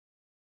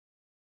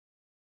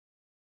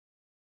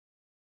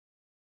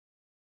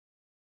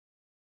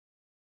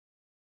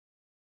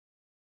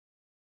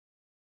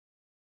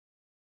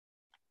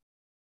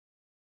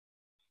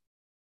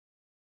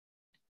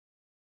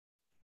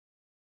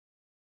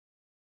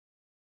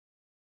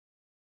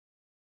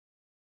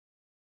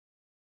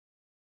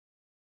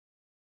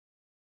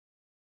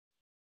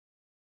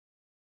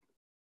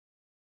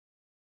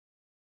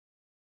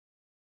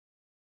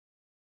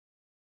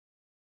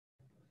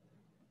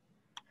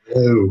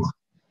Oh,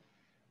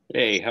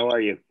 Hey, how are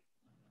you?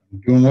 I'm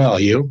doing well.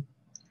 You?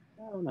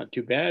 Oh, not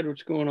too bad.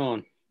 What's going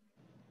on?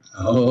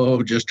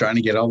 Oh, just trying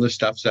to get all this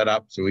stuff set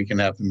up so we can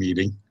have the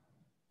meeting.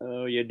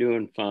 Oh, you're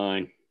doing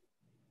fine.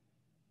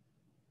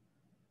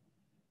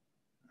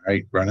 All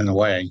right, running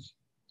away,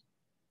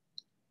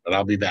 but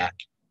I'll be back.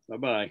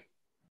 Bye-bye.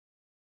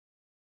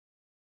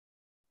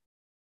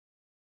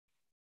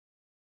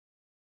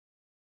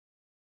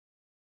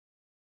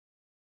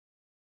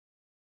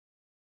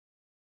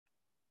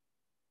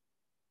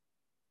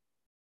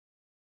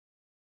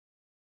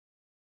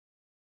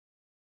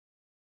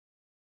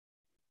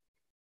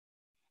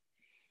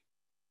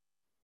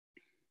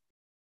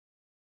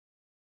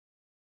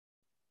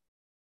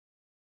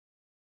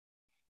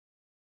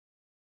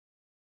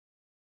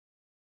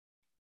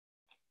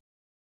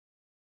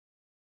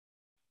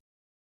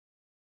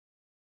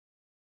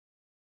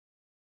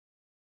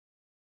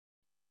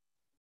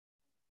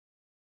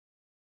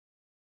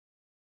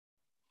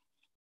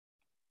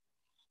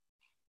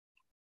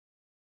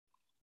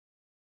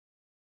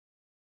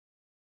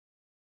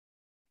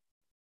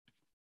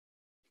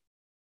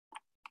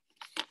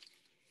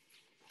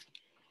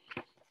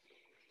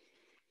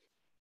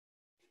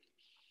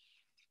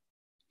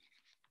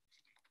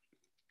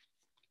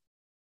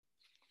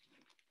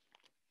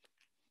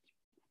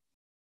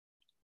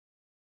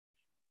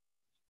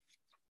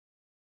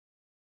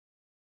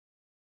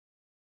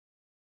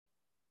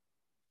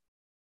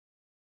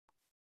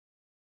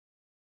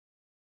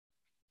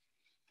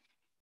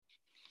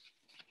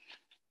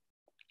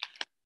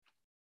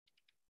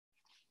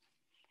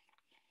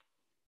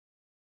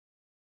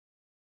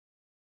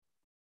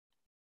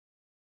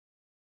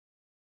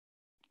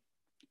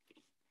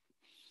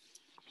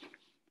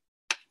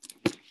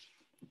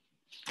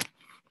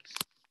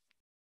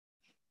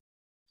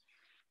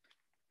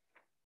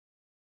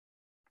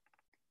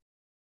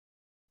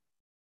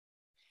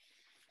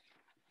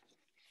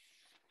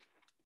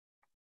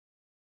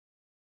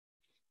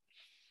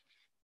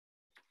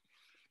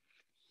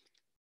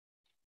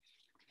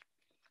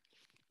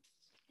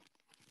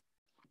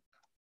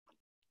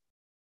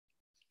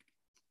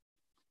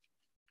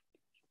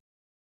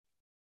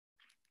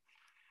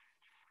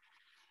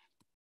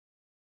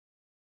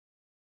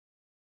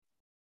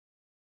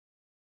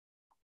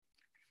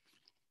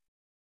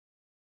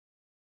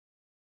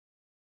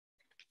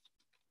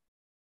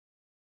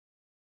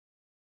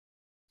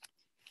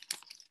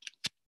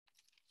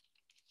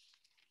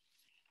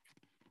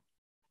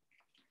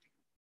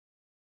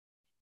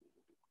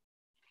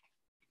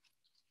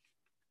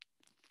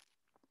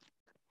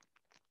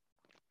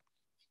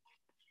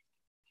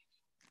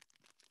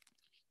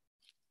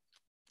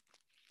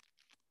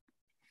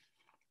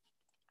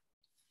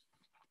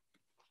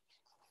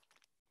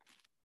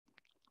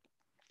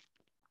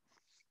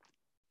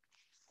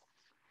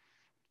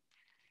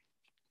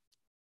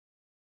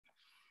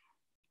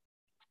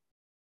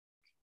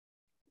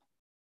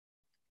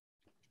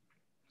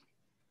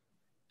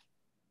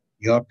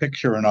 Your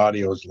picture and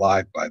audio is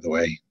live, by the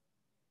way.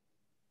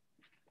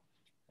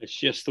 It's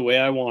just the way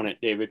I want it,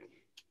 David.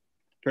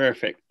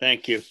 Perfect.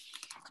 Thank you.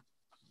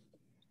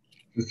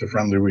 Just a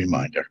friendly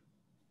reminder.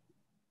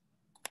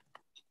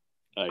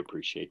 I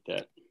appreciate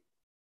that.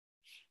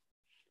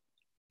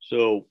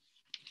 So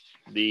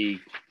the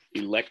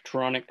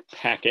electronic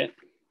packet,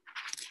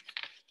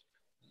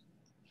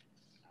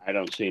 I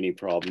don't see any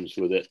problems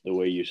with it the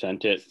way you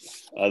sent it,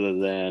 other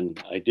than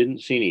I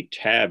didn't see any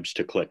tabs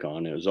to click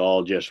on. It was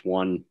all just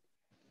one,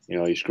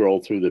 you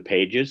scroll through the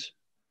pages.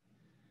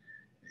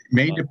 It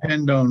may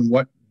depend on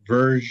what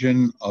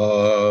version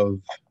of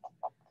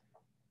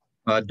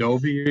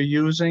Adobe you're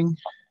using.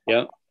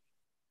 Yeah.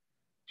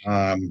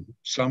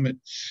 Some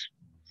it's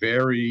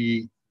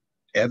very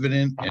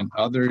evident, and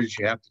others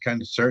you have to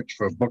kind of search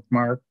for a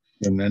bookmark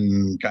and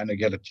then kind of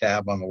get a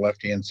tab on the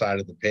left-hand side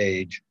of the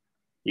page.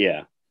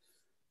 Yeah.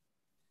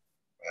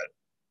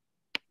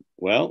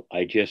 Well,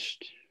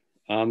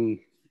 I'm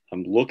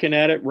looking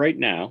at it right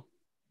now.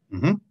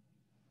 Mm-hmm.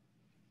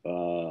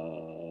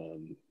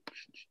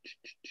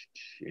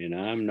 And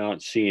I'm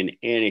not seeing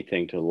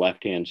anything to the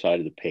left-hand side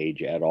of the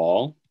page at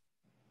all.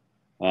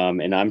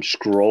 And I'm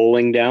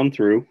scrolling down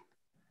through.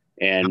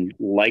 And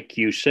like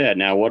you said,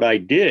 now what I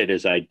did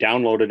is I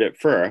downloaded it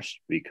first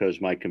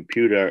because my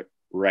computer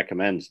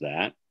recommends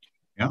that.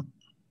 Yeah.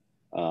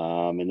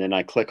 And then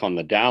I click on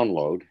the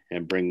download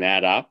and bring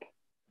that up.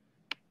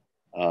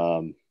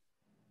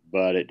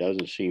 But it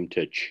doesn't seem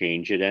to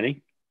change it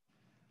any.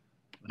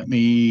 Let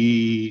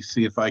me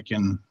see if I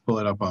can pull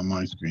it up on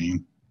my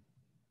screen.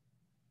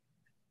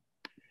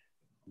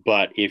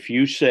 But if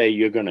you say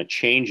you're going to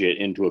change it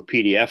into a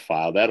PDF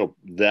file,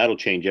 that'll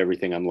change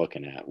everything I'm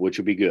looking at, which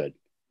would be good.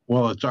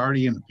 Well, it's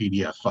already in a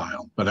PDF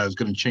file, but I was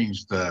going to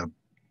change the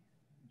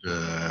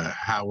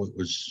how it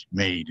was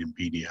made in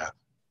PDF.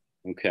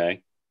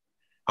 Okay.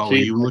 Oh,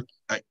 See,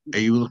 are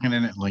you looking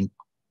at it like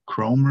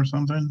Chrome or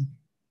something?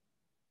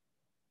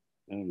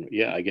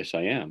 yeah, I guess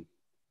I am.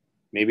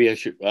 Maybe I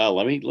should. Well,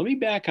 let me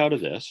back out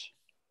of this.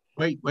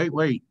 Wait.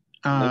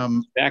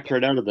 Back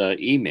right out of the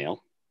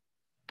email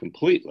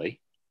completely,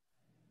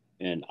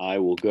 and I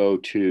will go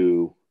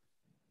to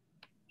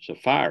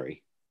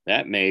Safari,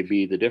 that may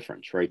be the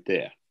difference right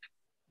there.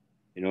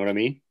 You know what I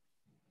mean?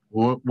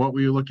 What were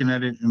you looking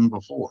at it in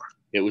before?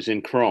 It was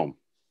in Chrome.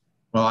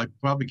 Well, I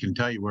probably can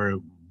tell you where it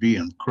would be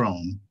in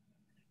Chrome.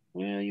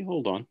 Well, you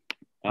hold on.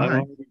 All I've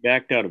right. already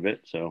backed out of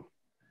it, so.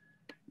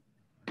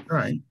 All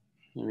right.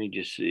 Let me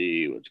just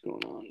see what's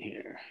going on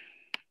here.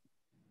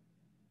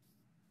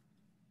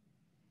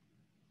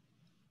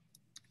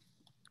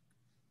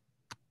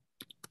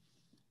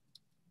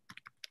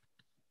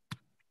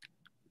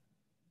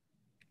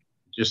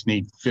 Just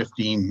need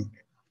 15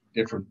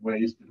 different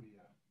ways to be a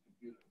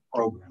computer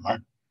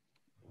programmer.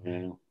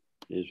 Well,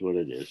 it is what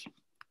it is.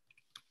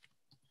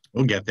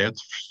 We'll get there.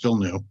 It's still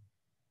new.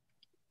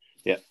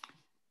 Yep.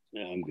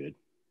 Yeah, I'm good.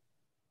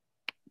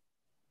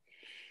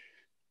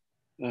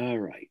 All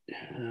right.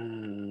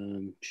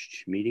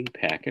 Meeting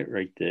packet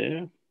right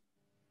there.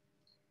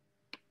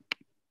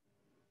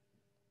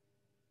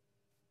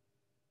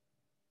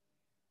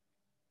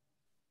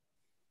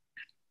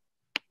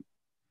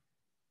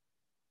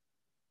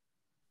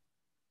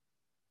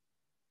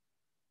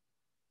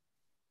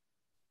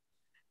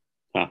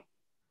 Huh.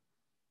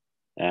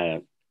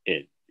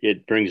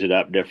 It brings it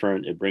up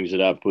different. It brings it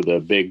up with a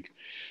big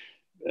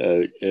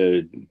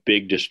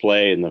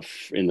display in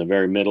the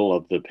very middle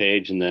of the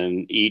page, and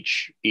then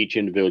each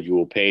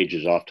individual page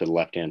is off to the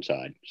left hand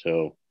side.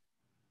 So,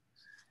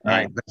 all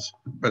right,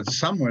 but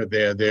somewhere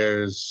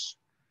there's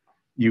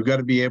you got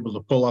to be able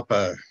to pull up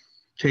a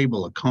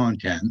table of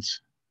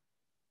contents.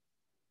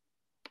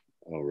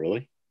 Oh,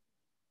 really?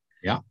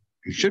 Yeah,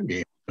 you should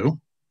be able to.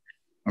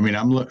 I mean,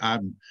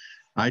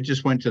 I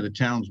just went to the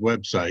town's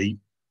website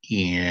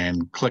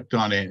and clicked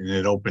on it, and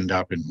it opened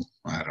up, and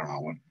I don't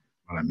know what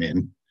I'm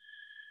in,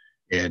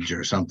 Edge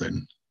or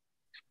something.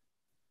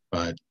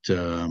 But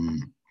do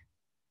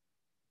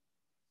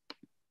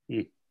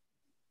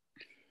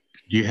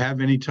you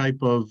have any type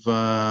of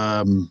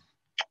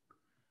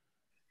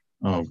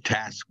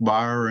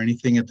taskbar or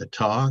anything at the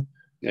top?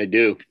 I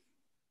do.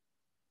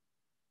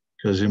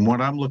 Because in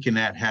what I'm looking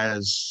at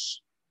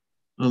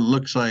it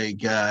looks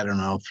like I don't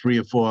know, 3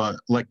 or 4,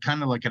 like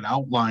kind of like an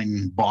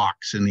outline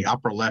box in the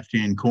upper left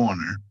hand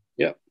corner.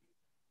 Yep.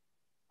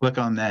 Click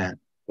on that.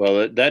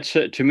 Well, that's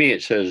to me.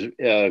 It says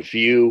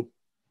view.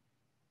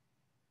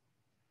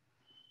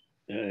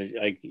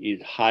 I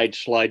hide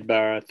slide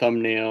bar,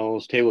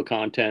 thumbnails, table of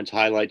contents,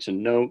 highlights,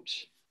 and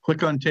notes.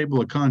 Click on table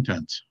of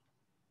contents.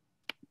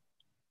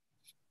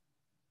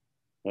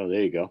 Oh,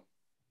 there you go.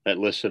 That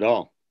lists it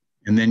all.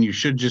 And then you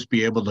should just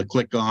be able to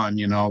click on,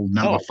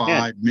 number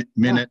 5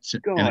 minutes,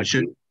 God, and it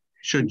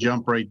should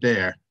jump right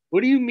there.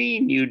 What do you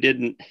mean you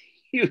didn't?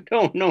 You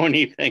don't know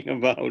anything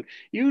about?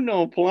 You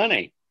know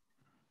plenty.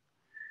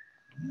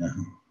 Yeah.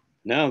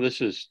 No,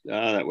 this is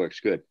that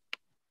works good.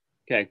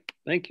 Okay,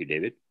 thank you,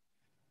 David.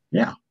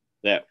 Yeah,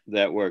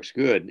 that works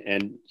good.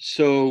 And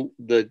so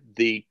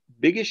the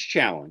biggest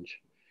challenge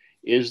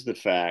is the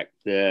fact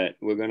that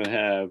we're going to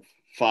have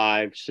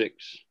 5 or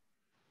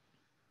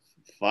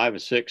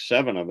 6,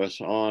 7 of us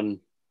on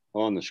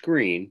the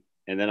screen,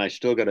 and then I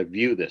still got to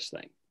view this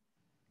thing.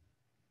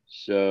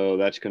 So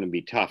that's going to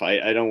be tough.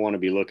 I don't want to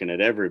be looking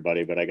at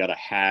everybody, but I got to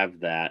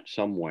have that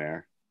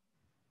somewhere.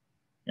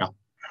 Yeah.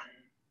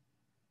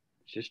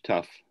 It's just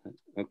tough.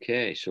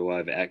 Okay, so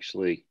I've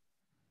actually,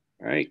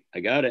 all right,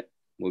 I got it.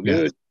 We're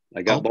good.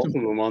 I got both of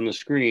them on the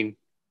screen.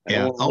 I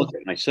don't want to look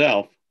at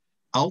myself.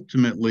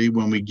 Ultimately,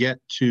 when we get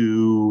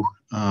to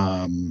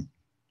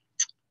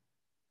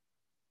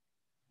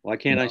why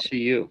can't I see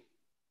you?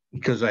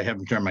 Because I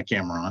haven't turned my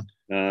camera on.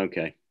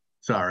 Okay.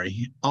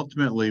 Sorry.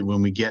 Ultimately,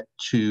 when we get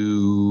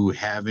to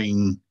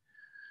having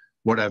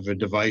whatever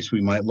device we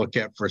might look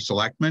at for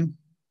selectmen.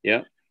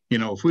 Yeah.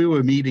 If we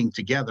were meeting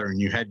together and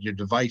you had your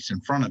device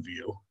in front of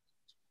you,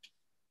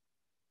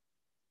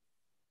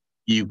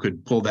 you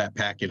could pull that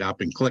packet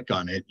up and click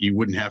on it. You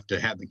wouldn't have to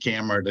have the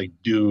camera to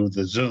do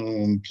the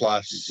zoom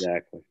plus.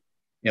 Exactly.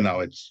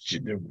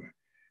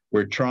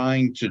 We're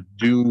trying to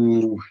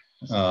do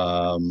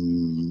a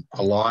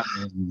lot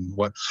in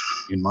what's,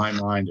 in my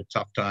mind, a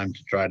tough time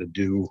to try to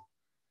do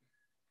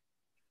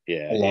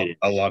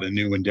a lot of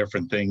new and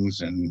different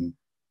things, and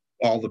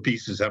all the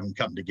pieces haven't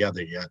come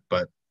together yet,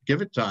 but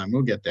give it time.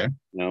 We'll get there.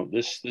 No,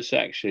 this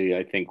actually,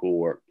 I think, will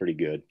work pretty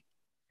good.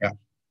 Yeah.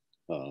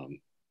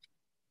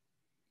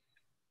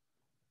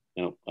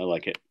 No, I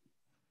like it.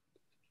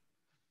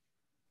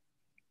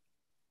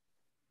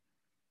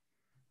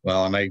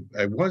 Well, and I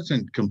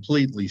wasn't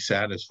completely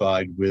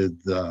satisfied with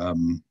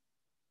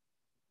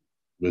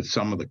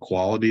some of the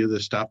quality of the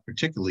stuff,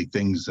 particularly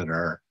things that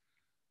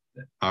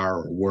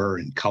were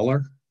in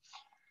color,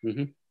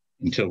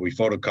 until we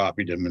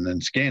photocopied them and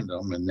then scanned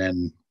them, and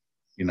then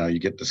you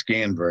get the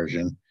scanned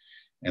version.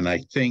 And I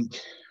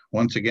think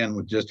once again,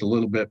 with just a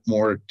little bit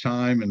more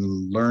time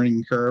and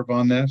learning curve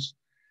on this,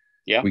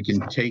 we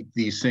can take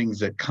these things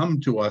that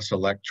come to us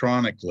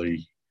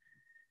electronically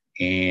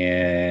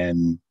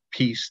and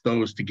piece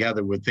those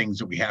together with things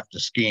that we have to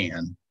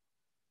scan.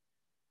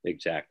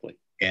 Exactly.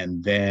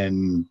 And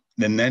then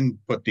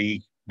put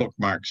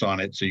bookmarks on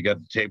it, so you got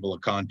the table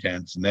of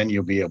contents, and then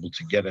you'll be able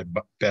to get a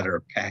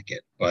better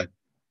packet. But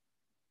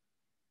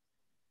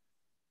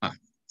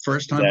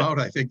first time out,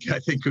 I think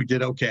we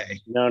did okay.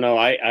 No,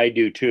 I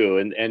do too.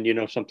 And you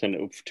know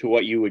something, to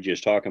what you were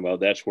just talking about,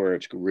 that's where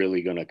it's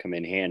really going to come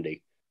in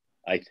handy.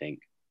 I think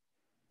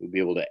we'll be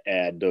able to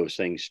add those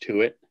things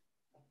to it.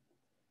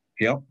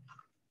 Yep.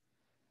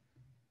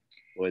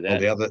 Boy,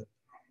 well,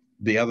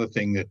 the other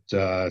thing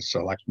that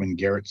Selectman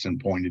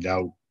Garrettson pointed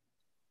out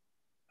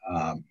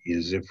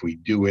is if we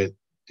do it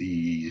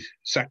the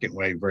second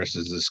way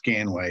versus the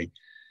scan way,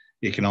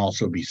 it can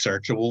also be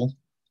searchable.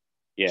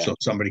 Yeah. So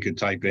somebody could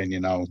type in,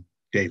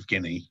 Dave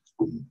Kinney,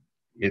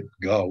 hit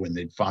go, and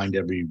they'd find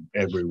every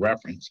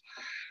reference.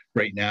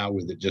 Right now,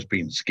 with it just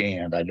being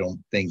scanned, I don't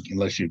think,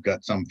 unless you've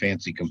got some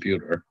fancy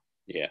computer,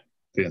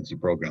 fancy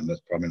program,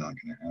 that's probably not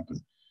going to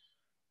happen.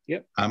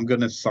 Yep. I'm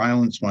going to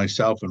silence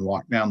myself and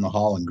walk down the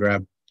hall and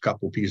grab a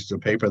couple pieces of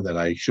paper that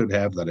I should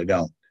have that I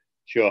don't.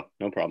 Sure,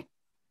 no problem.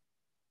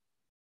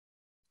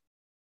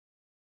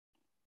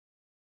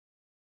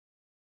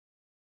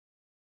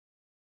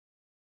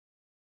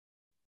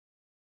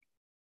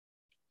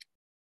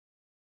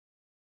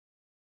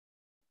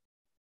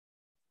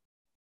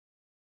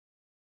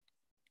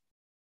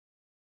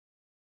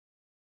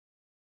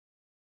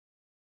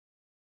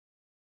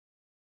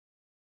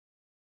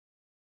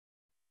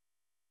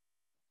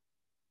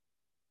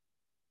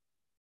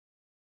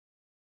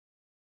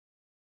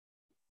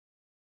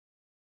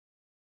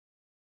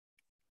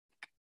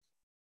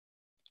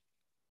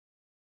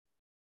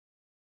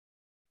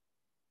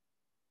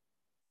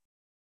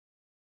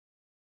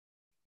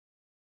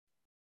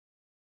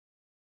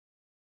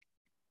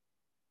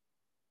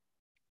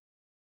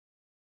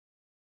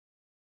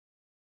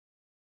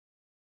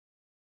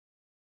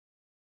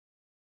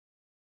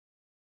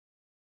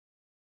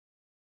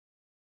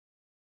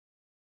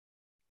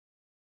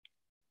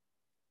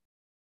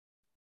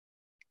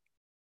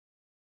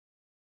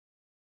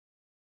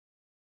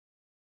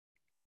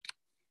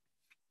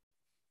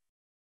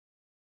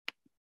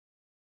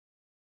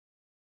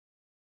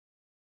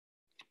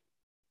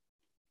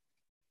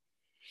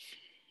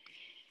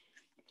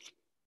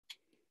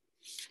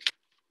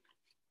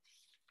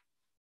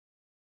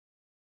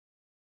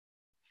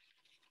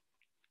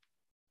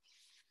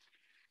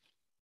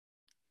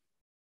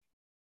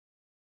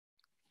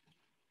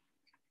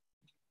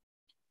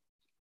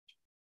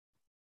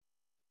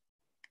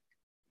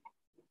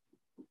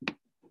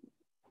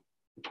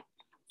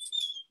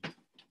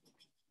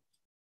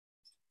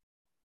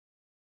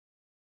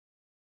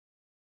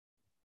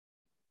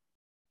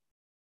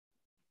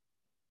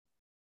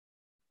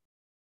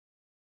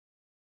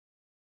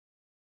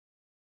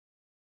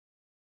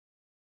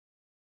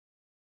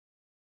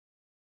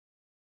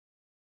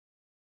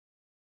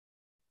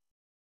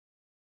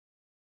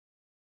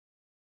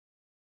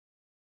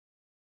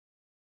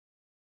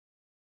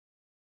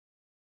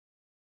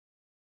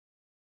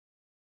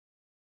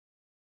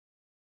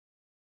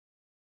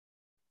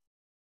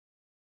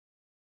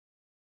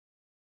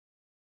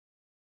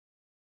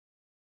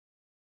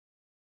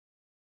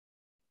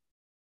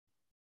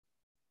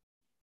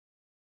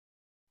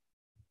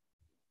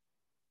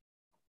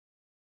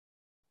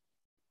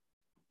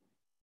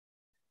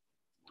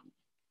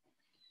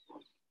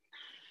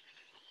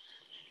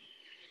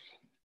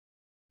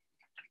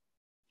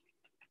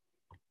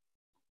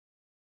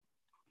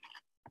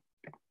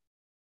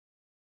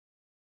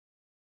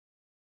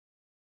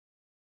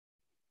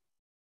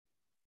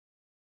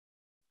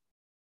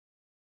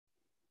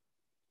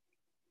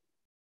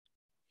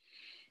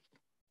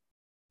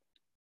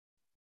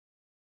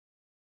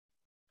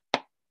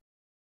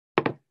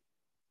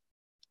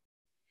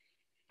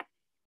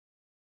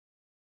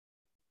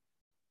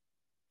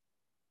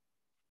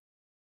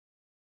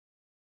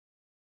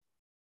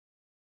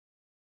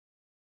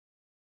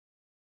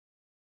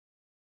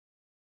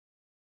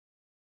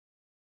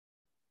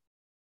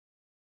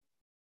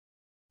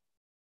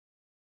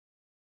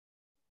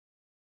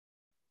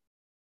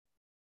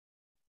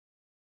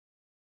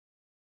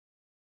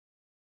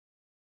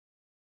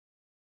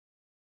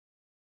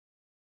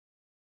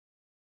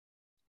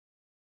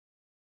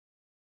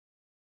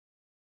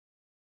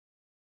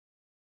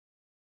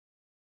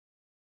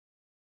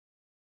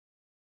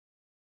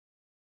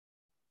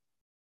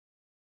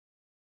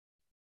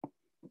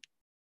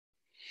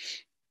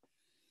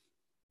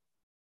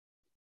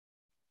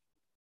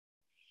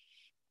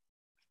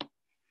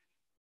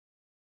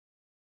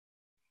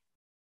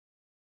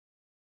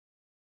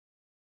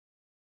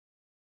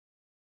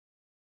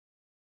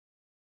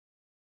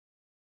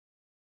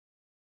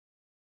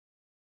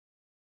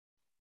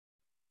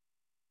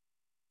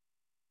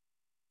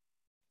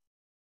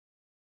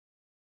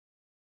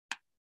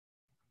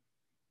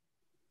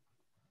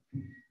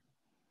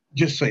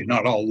 Just say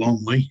not all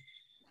lonely.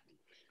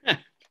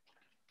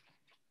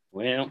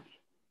 Well,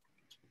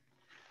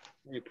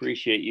 I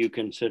appreciate you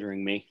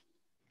considering me.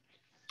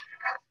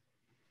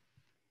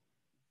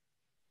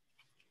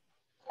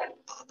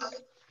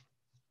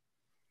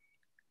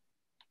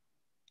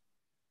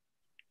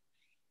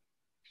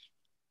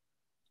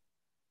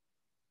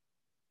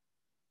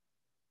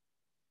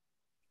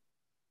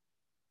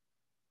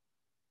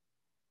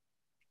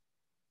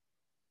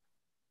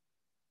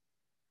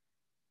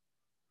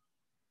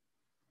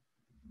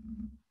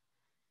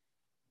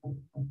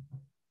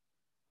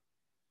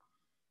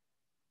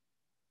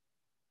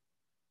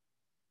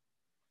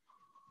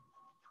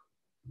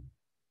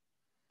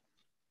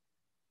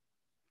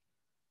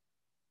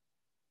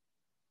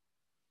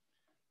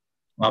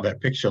 Wow,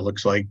 that picture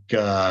looks like,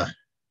 from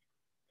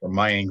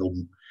my angle,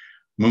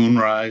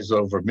 moonrise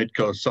over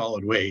Midcoast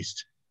solid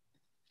waste.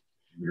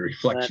 The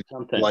reflection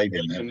of light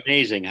in it.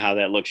 Amazing how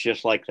that looks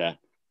just like that.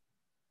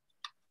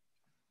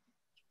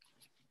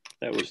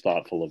 That was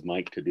thoughtful of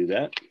Mike to do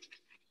that.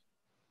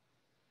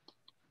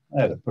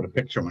 I had to put a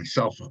picture of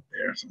myself up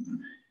there or something.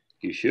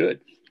 You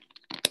should.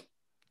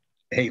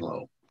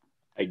 Halo.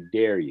 I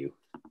dare you.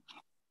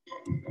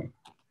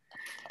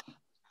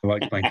 I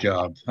like my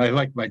job. I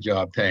like my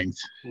job, thanks.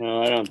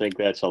 No, I don't think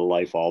that's a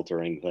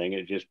life-altering thing.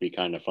 It'd just be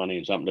kind of funny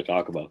and something to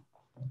talk about.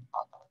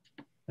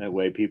 That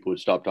way people would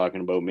stop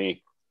talking about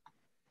me.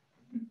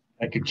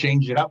 I could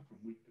change it up from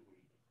week to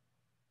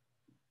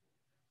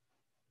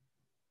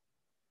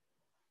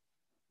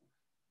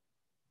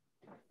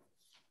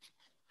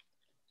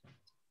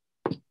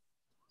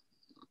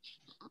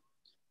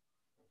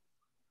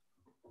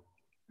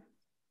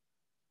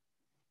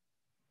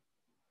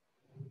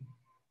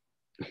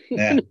week.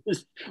 Yeah.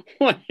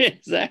 What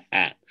is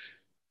that?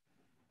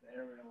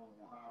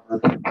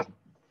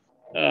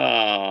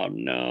 Oh,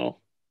 no.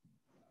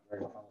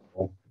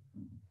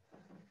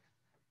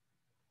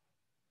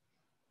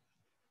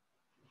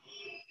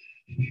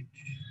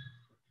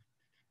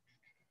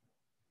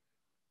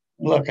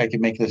 Look, I can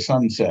make the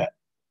sunset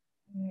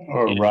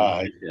or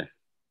rise. Yeah.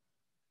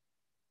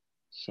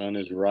 Sun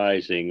is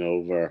rising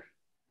over.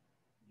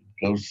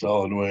 Go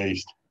solid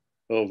waste.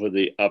 Over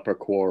the upper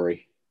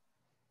quarry.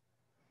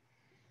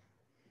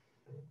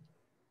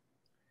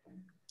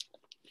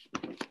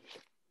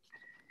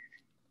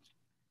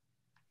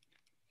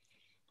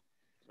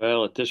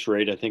 Well, at this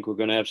rate, I think we're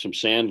going to have some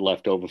sand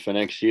left over for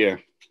next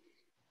year.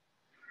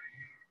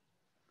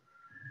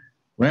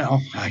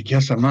 Well, I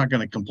guess I'm not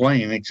going to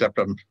complain, except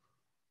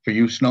for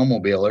you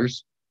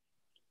snowmobilers.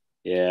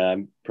 Yeah,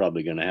 I'm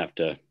probably going to have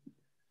to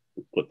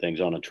put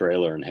things on a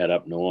trailer and head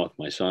up north.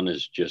 My son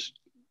is just,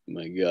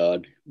 my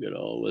God, we got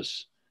all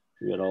this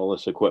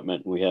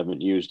equipment. We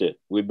haven't used it.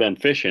 We've been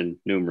fishing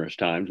numerous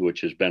times, which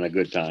has been a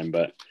good time,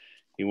 but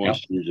he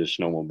wants to use his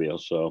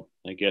snowmobile. So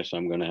I guess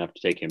I'm going to have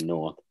to take him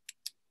north.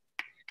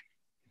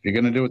 If you're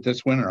going to do it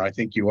this winter, I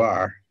think you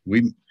are.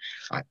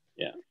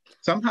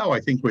 Somehow I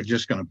think we're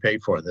just going to pay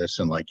for this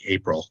in like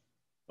April.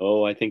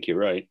 Oh, I think you're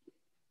right.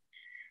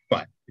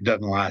 But it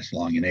doesn't last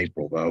long in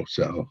April, though.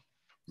 So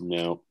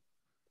no.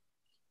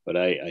 But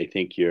I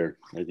think you're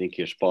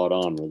spot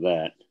on with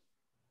that.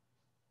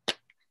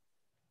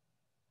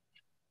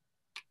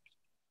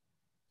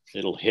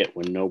 It'll hit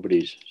when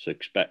nobody's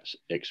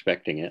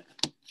expecting it.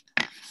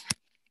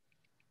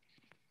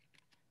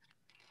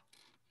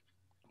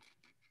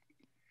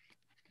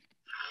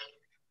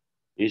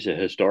 He's a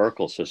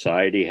historical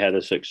society, had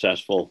a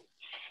successful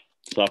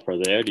supper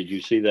there. Did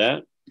you see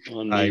that?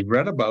 I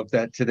read about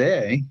that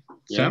today.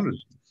 Yeah. Sounded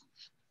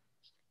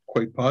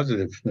quite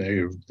positive.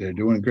 They're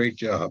doing a great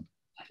job.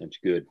 That's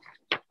good.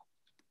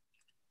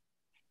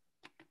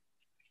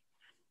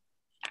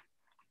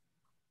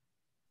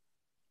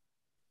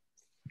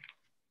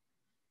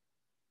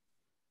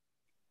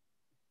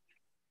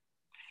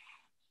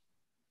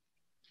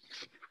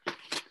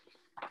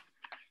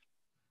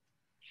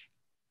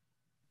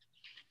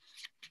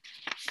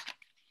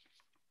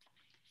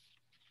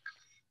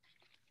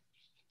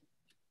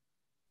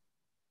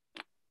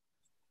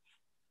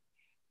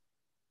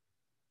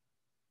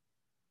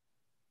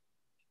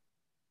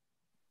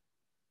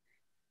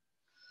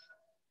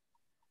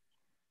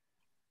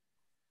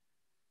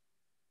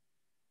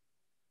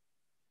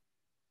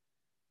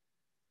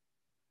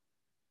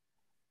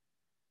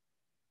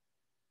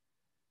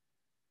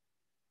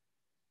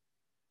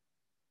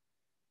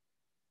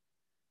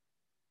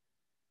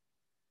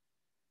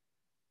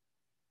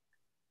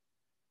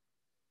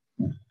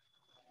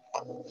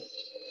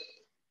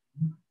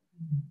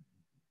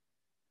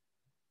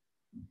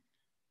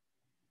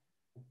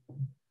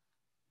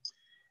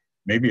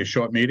 Maybe a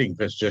short meeting if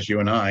it's just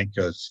you and I,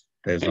 because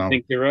I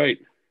think you're right.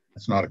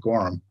 It's not a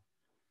quorum.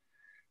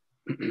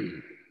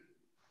 I'm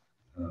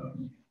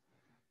going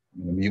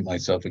to mute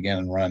myself again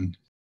and run.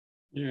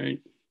 All right.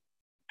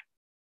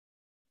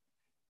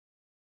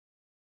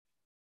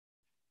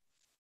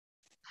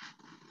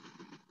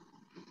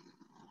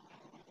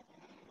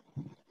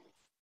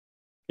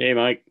 Hey,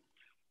 Mike.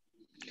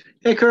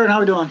 Hey, Kurt, how are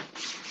we doing?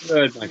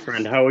 Good, my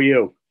friend. How are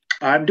you?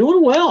 I'm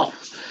doing well.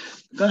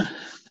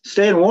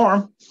 Staying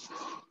warm.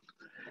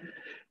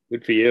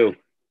 Good for you.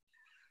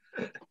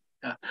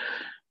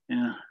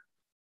 Yeah.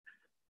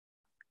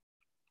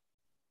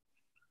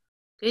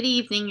 Good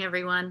evening,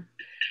 everyone.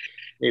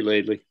 Hey,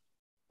 Lately.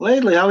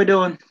 Lately, how are we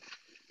doing?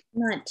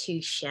 Not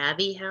too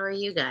shabby. How are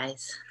you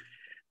guys?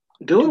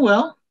 Doing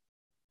well.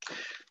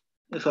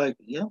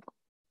 Yeah.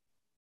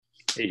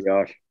 Hey,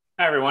 Josh.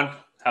 Hi, everyone.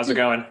 How's it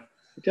going?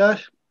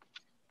 Josh?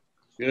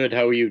 Good.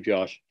 How are you,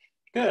 Josh?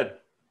 Good.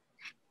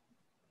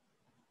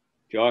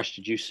 Josh,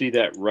 did you see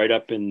that right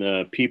up in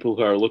the people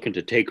who are looking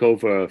to take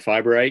over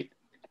Fiberite?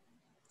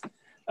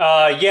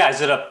 Yeah,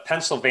 is it a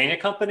Pennsylvania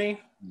company?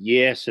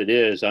 Yes, it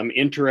is. I'm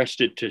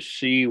interested to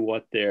see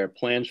what their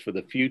plans for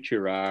the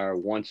future are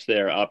once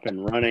they're up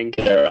and running.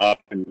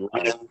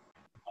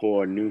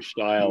 For new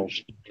style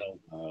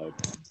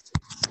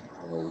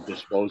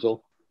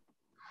disposal.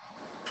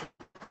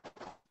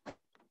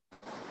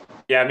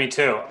 Yeah, me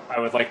too. I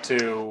would like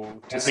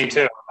to see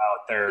about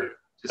their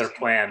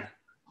plan.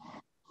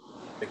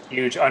 The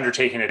huge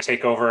undertaking to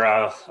take over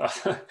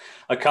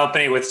a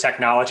company with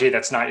technology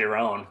that's not your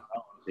own.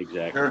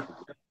 Exactly. Sure.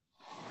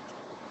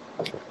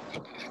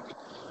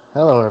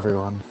 Hello,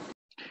 everyone.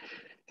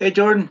 Hey,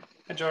 Jordan.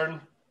 Hi,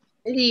 Jordan.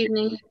 Good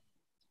evening.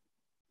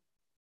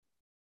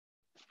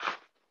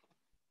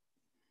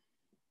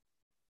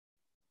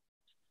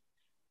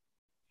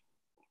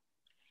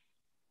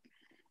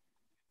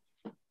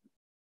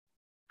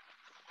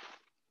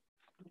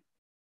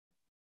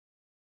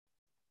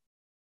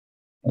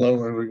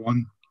 Hello,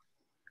 everyone.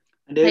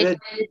 David.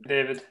 Hi,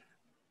 David.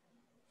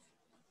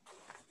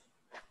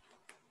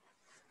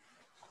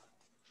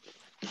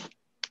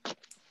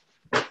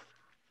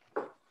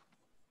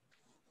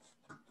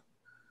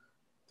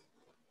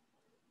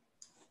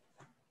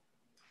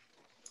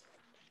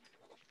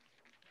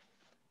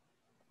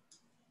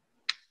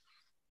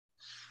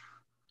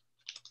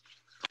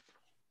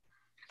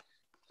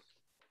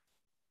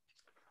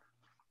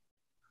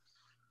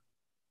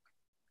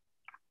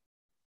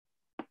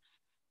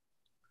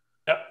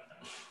 Yep.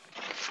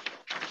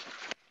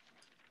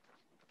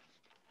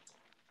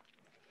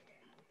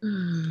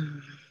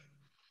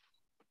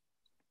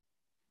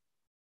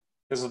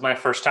 This is my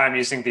first time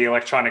using the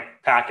electronic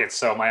packets,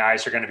 so my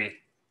eyes are going to be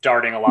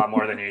darting a lot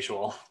more than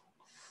usual.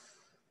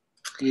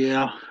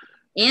 Yeah.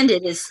 And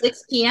it is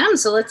 6 p.m.,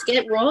 so let's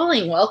get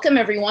rolling. Welcome,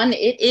 everyone.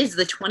 It is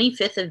the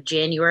 25th of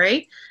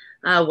January.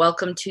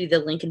 Welcome to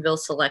the Lincolnville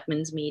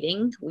Selectmen's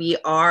meeting. We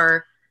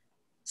are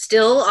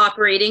still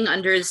operating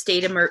under a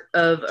state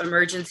of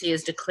emergency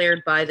as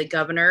declared by the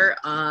governor.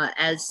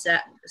 As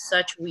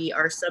such, we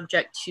are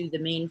subject to the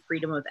Maine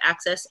Freedom of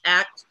Access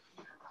Act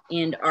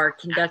and are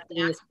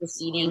conducting this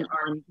proceeding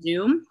on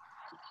Zoom.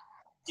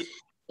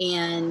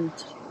 And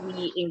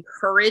we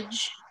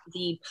encourage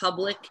the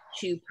public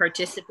to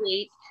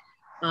participate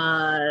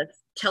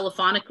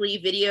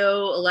telephonically,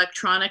 video,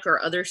 electronic,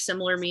 or other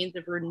similar means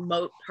of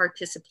remote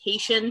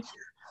participation.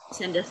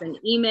 Send us an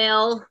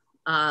email,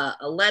 a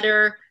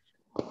letter,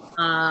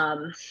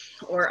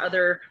 or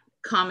other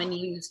common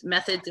used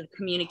methods of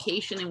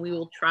communication, and we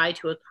will try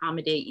to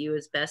accommodate you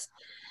as best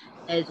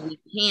as we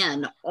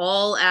can.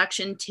 All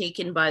action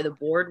taken by the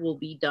board will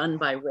be done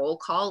by roll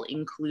call,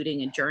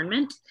 including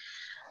adjournment.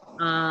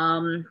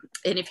 And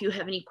if you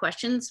have any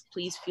questions,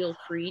 please feel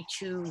free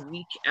to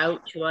reach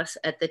out to us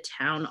at the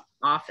town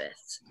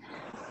office.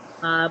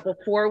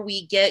 Before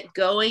we get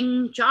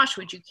going, Josh,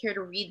 would you care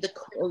to read the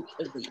quote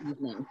of the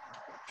evening?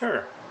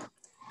 Sure.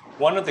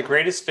 One of the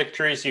greatest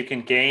victories you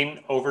can gain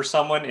over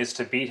someone is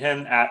to beat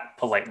him at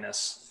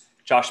politeness.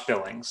 Josh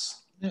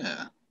Billings.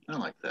 Yeah, I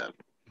like that.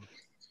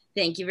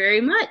 Thank you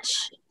very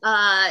much.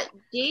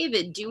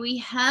 David, do we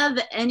have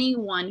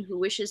anyone who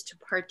wishes to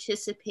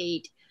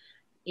participate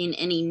in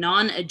any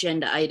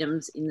non-agenda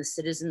items in the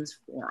Citizens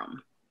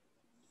Forum?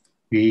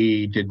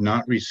 We did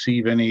not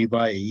receive any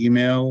by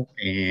email,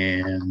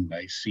 and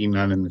I see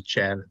none in the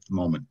chat at the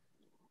moment.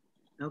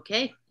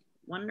 Okay,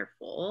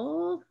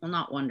 wonderful. Well,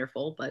 not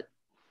wonderful, but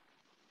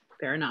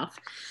fair enough.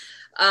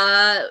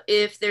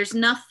 If there's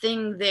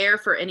nothing there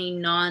for any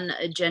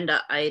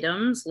non-agenda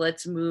items,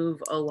 let's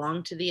move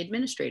along to the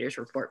administrator's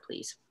report,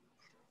 please.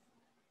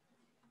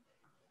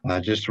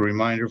 Just a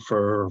reminder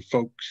for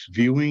folks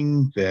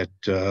viewing that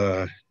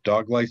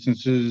dog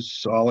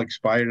licenses all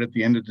expired at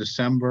the end of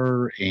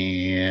December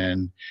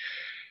and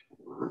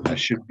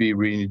should be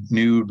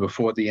renewed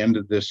before the end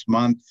of this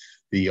month.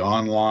 The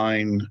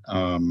online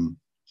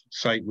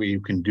site where you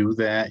can do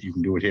that, you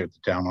can do it here at the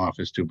town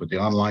office too, but the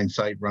online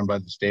site run by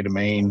the state of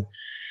Maine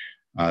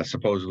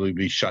supposedly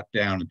be shut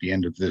down at the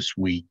end of this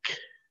week,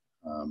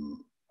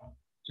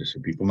 just so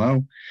people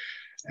know.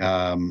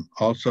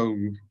 Also,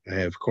 I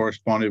have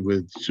corresponded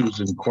with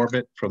Susan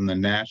Corbett from the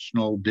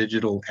National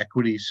Digital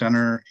Equity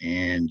Center,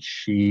 and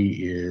she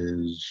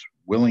is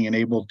willing and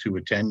able to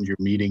attend your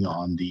meeting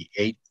on the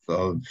 8th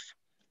of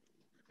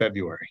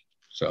February.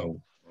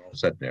 So we're all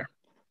set there.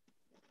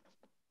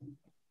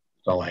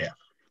 That's all I have.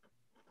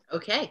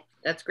 Okay,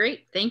 that's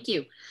great. Thank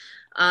you.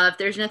 If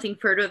there's nothing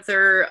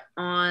further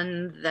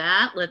on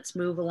that, let's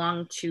move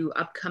along to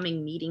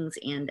upcoming meetings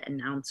and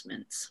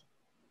announcements.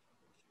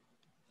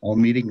 All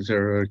meetings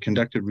are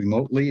conducted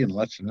remotely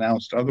unless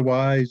announced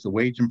otherwise. The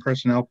Wage and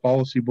Personnel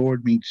Policy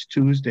Board meets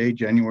Tuesday,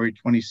 January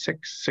 26th,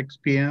 6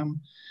 p.m.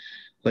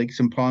 Lakes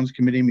and Ponds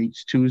Committee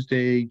meets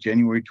Tuesday,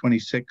 January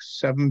 26th,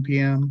 7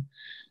 p.m.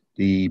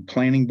 The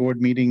Planning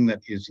Board meeting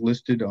that is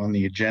listed on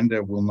the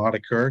agenda will not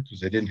occur because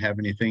they didn't have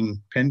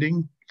anything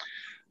pending.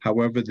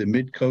 However, the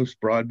Mid-Coast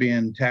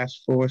Broadband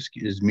Task Force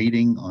is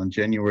meeting on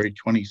January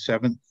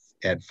 27th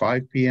at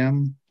 5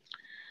 p.m.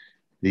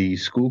 The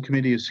school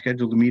committee is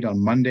scheduled to meet on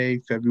Monday,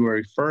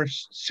 February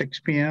 1st, 6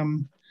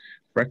 p.m.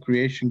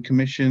 Recreation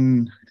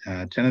Commission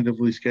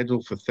tentatively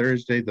scheduled for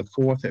Thursday, the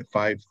 4th at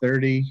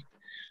 5:30.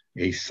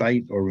 A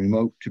site or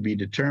remote to be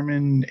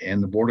determined,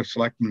 and the Board of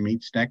Selectmen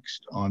meets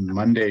next on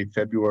Monday,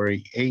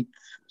 February 8th,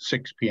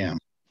 6 p.m.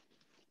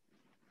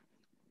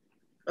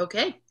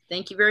 Okay,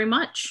 thank you very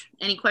much.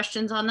 Any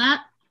questions on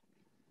that?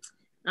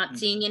 Not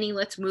seeing any.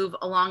 Let's move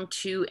along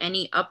to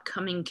any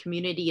upcoming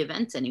community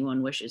events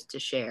anyone wishes to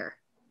share.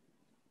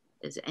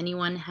 Does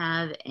anyone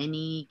have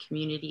any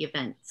community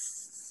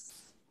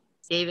events?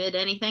 David,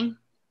 anything?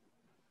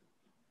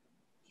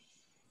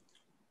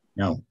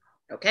 No.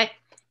 Okay.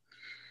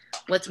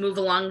 Let's move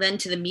along then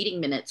to the meeting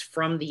minutes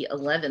from the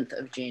 11th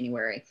of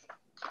January.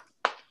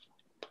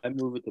 I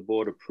move that the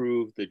board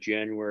approve the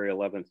January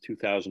 11th,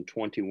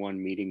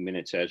 2021 meeting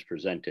minutes as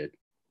presented.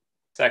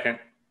 Second.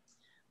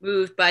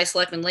 Moved by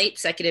Selectman Late,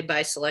 seconded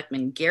by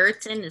Selectman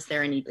Garrettson. Is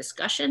there any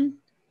discussion?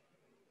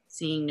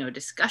 Seeing no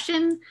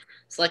discussion.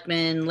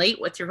 Selectman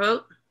Late, what's your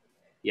vote?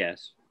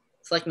 Yes.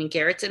 Selectman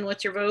Garrettson,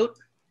 what's your vote?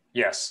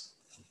 Yes.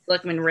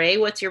 Selectman Ray,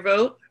 what's your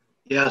vote?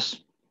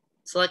 Yes.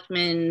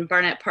 Selectman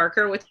Barnett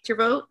Parker, what's your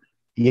vote?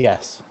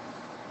 Yes.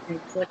 And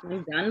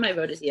Selectman Dunn, my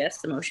vote is yes.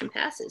 The motion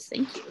passes.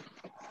 Thank you.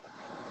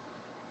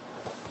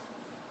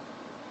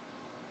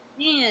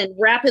 And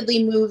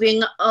rapidly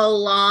moving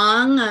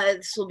along,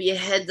 this will be a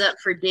heads up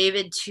for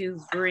David to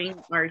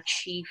bring our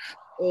chief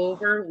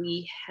over.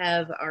 We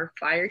have our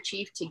fire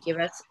chief to give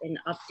us an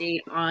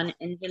update on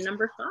engine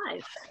number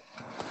 5.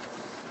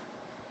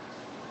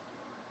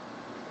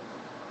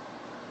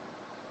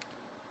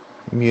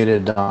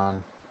 Muted,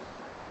 Don.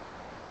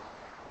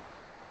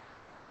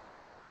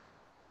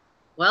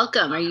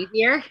 Welcome. Are you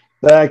here?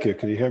 Thank you.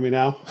 Can you hear me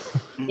now?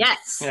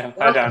 Yes. Yeah.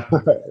 Hi, Don.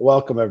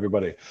 Welcome,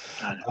 everybody.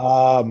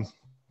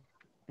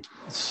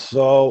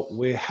 So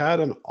we had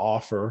an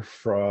offer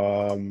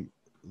from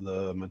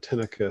the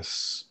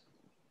Matinicus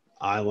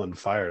Island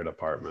Fire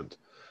Department.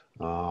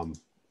 And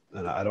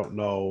I don't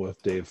know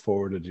if Dave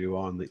forwarded you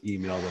on the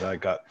email that I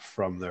got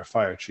from their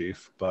fire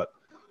chief, but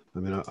I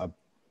mean, I'm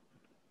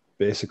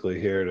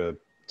basically here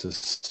to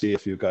see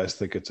if you guys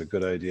think it's a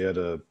good idea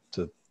to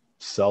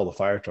sell the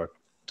fire truck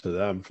to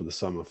them for the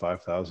sum of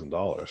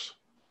 $5,000.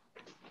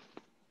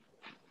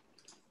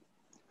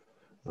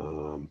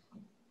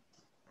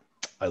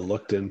 I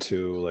looked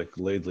into, like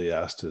Laidley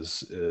asked,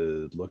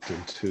 looked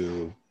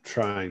into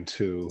trying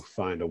to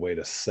find a way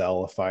to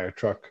sell a fire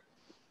truck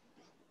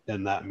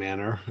in that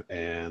manner.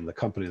 And the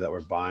company that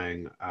we're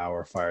buying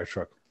our fire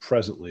truck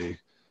presently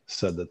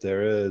said that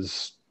there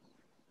is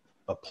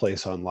a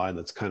place online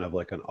that's kind of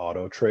like an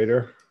auto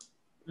trader.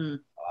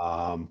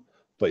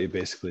 But you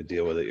basically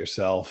deal with it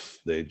yourself.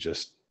 They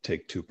just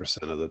take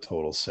 2% of the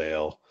total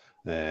sale,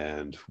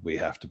 and we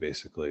have to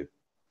basically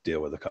deal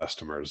with the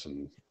customers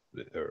and,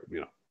 or, you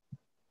know,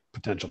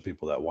 potential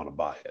people that want to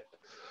buy it.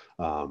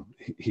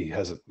 He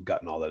hasn't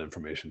gotten all that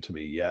information to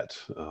me yet.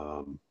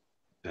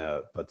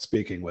 But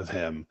speaking with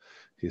him,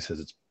 he says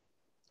it's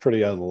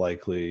pretty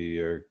unlikely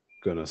you're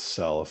going to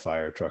sell a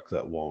fire truck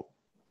that won't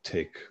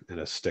take in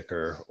a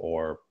sticker,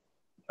 or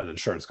an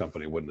insurance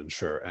company wouldn't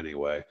insure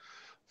anyway,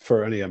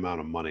 for any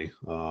amount of money.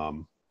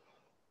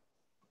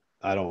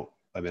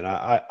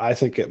 I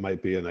think it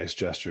might be a nice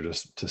gesture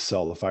to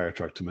sell the fire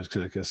truck to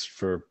Matinicus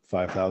for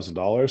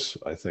 $5,000.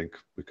 I think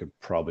we could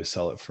probably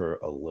sell it for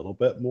a little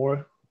bit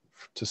more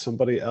to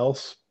somebody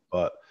else,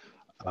 but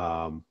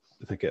I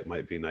think it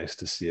might be nice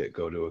to see it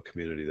go to a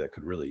community that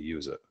could really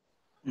use it.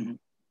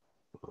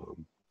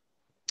 Mm-hmm.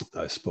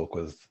 I spoke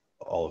with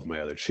all of my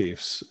other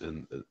chiefs,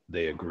 and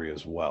they agree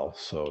as well.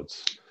 So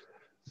it's,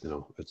 you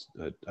know,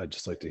 I'd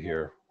just like to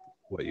hear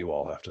what you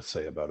all have to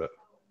say about it.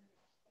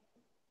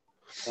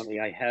 I mean,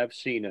 I have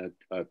seen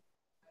a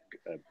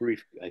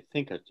brief, I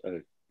think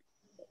I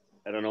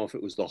don't know if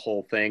it was the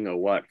whole thing or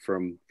what,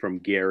 from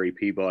Gary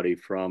Peabody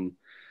from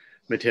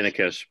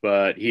Matinicus,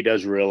 but he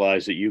does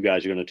realize that you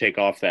guys are going to take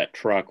off that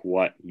truck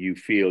what you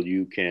feel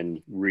you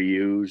can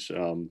reuse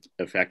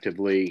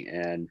effectively,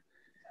 and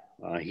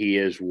he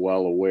is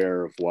well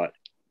aware of what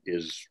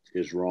is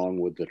wrong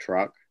with the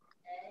truck.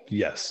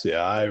 Yes,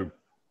 yeah, I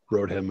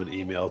wrote him an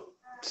email,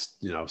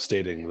 you know,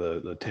 stating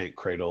the tank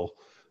cradle,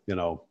 you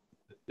know,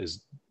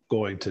 is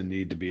going to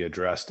need to be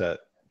addressed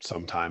at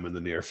some time in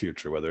the near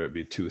future, whether it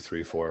be 2,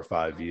 3, 4, or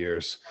 5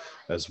 years,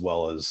 as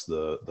well as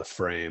the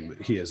frame.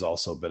 He has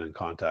also been in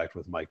contact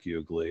with Mike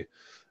Ugly,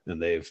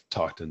 and they've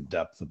talked in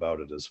depth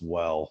about it as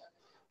well,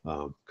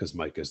 because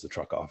Mike is the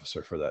truck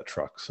officer for that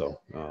truck.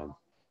 So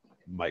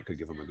Mike could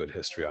give him a good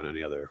history on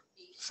any other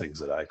things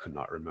that I could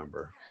not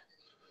remember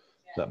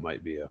that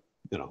might be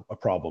a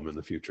problem in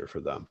the future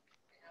for them.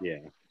 Yeah.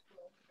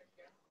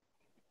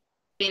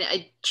 I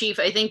mean, Chief,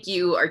 I think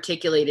you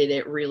articulated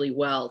it really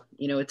well.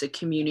 You know, it's a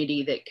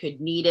community that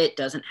could need it,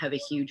 doesn't have a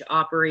huge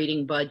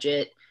operating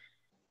budget.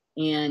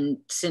 And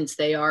since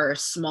they are a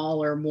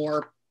smaller,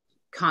 more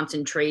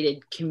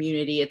concentrated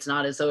community, it's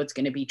not as though it's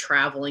going to be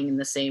traveling in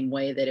the same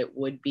way that it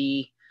would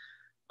be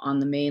on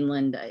the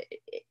mainland.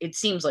 It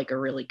seems like a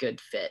really good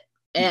fit.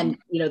 And,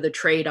 you know, the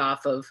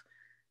trade-off of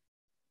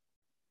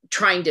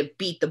trying to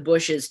beat the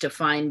bushes to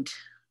find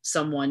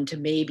someone to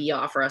maybe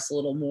offer us a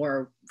little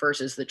more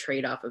versus the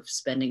trade-off of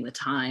spending the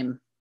time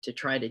to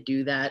try to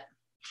do that.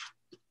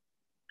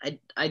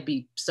 I'd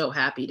be so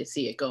happy to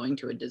see it going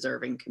to a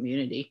deserving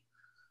community.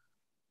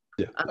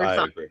 Yeah,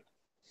 I agree.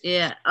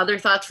 Yeah, other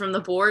thoughts from the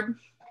board?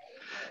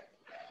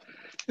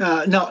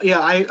 No, yeah,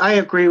 I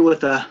agree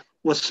with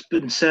what's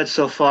been said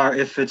so far.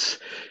 If it's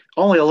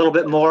only a little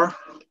bit more,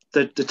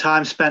 the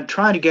time spent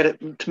trying to get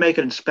it to make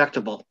it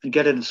inspectable and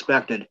get it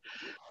inspected,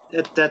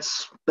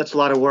 that's a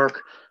lot of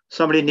work.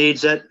 Somebody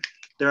needs it.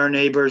 There are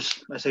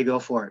neighbors. I say go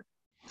for it.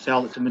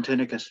 Sell it to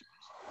Matinicus.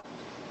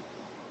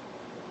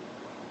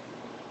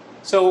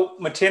 So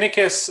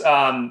Matinicus,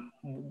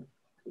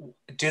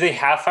 do they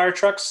have fire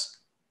trucks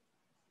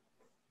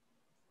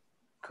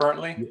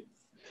currently?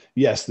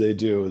 Yes, they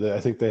do. I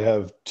think they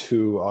have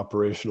 2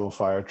 operational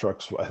fire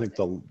trucks. I think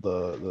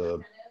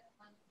the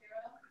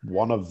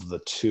one of the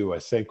 2, I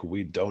think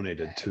we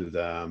donated to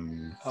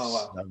them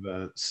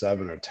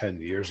 7 or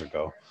 10 years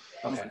ago.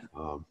 Okay.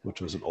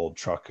 Which was an old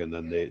truck, and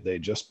then they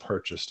just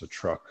purchased a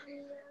truck,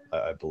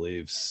 I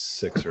believe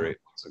 6 or 8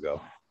 months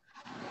ago.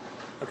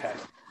 Okay.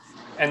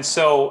 And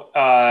so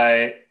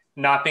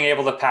not being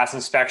able to pass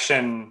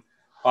inspection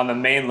on the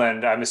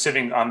mainland, I'm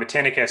assuming on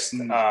Matinicus,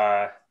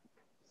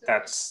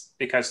 that's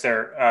because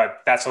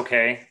that's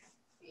okay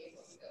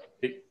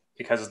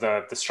because of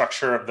the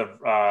structure of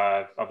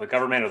the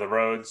government or the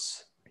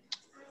roads.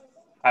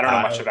 I don't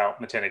know much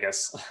about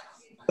Matinicus.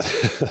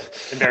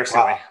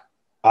 Embarrassingly.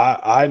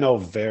 I know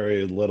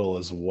very little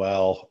as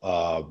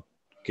well.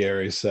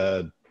 Gary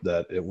said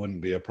that it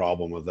wouldn't be a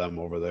problem with them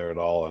over there at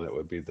all, and it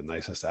would be the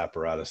nicest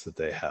apparatus that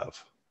they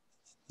have.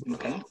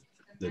 Okay.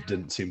 That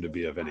didn't seem to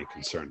be of any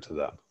concern to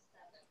them.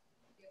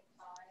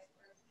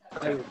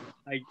 I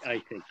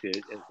think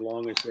that as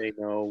long as they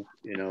know,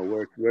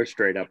 we're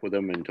straight up with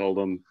them and told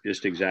them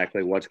just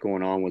exactly what's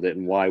going on with it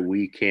and why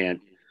we just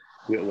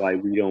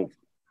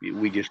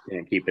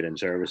can't keep it in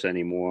service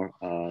anymore.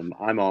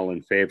 I'm all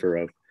in favor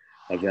of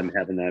them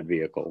having that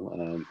vehicle.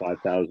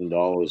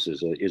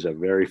 $5,000 is a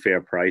very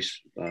fair price,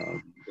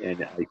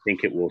 and I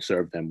think it will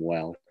serve them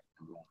well.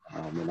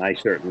 And I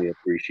certainly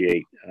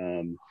appreciate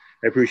him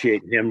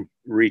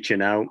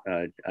reaching out.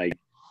 I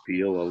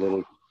feel a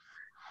little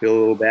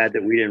bad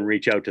that we didn't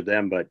reach out to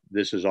them, but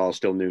this is all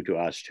still new to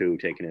us too,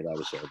 taking it out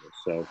of service.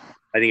 So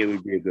I think it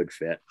would be a good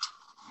fit.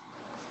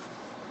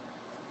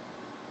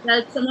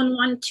 Does someone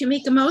want to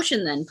make a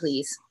motion then,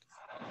 please?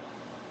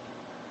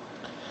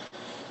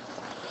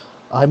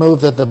 I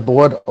move that the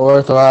board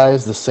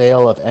authorize the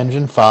sale of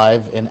Engine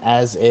 5 in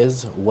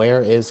as-is,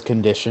 where-is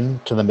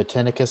condition to the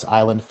Matinicus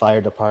Island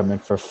Fire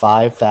Department for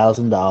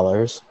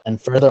 $5,000,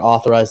 and further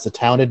authorize the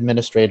town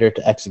administrator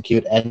to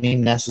execute any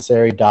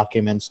necessary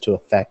documents to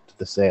effect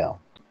the sale.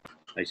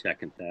 I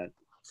second that.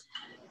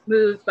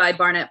 Moved by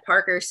Barnett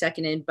Parker,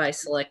 seconded by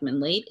Selectman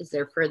Late. Is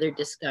there further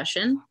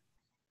discussion?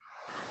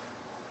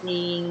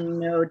 Seeing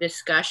no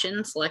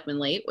discussion, Selectman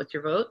Late, what's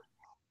your vote?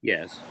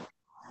 Yes.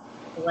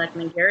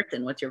 Selectman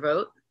Garrettson, what's your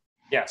vote?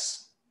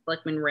 Yes.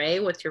 Selectman Ray,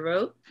 what's your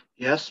vote?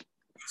 Yes.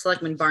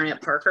 Selectman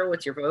Barnett Parker,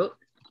 what's your vote?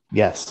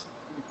 Yes.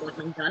 And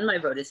Selectman Dunn, my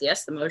vote is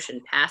yes. The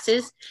motion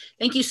passes.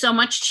 Thank you so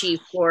much,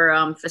 Chief,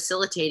 for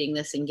facilitating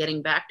this and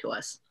getting back to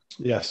us.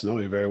 Yes, no,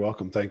 you're very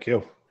welcome. Thank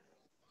you.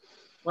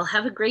 Well,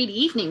 have a great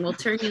evening. We'll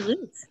turn you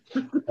loose.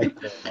 Thank you very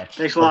much.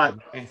 Thanks a lot.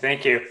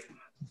 Thank you.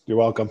 You're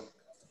welcome.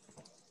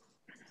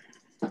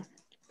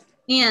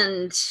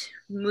 And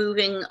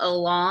moving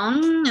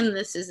along, and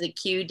this is the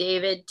cue,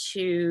 David,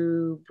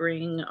 to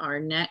bring our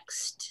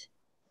next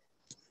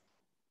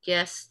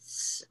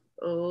guests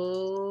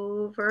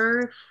over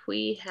if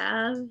we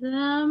have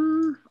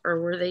them, or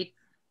were they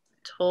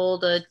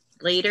told a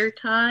later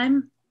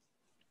time?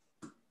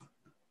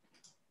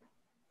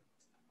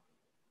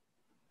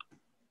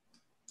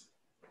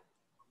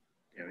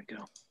 There we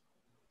go.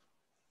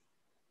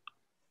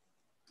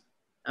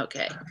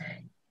 Okay,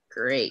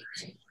 great.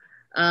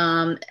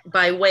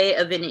 By way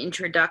of an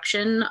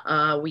introduction,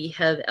 we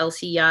have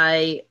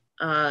LCI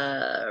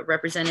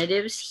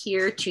representatives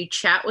here to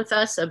chat with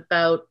us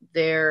about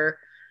their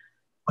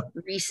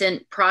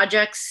recent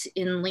projects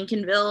in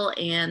Lincolnville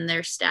and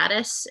their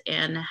status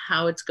and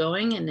how it's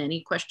going and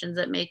any questions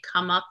that may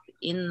come up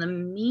in the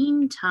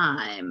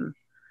meantime.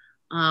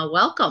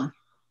 Welcome.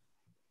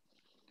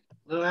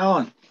 Hello,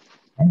 Alan.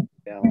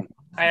 Alan.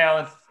 Hi,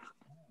 Alan.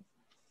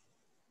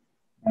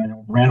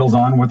 And Randall's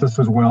on with us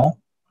as well.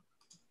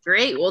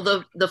 Great. Well,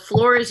 the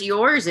floor is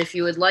yours if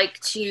you would like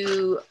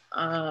to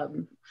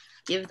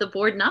give the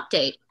board an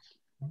update.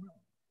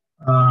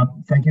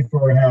 Thank you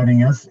for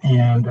having us.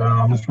 And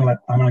I'm going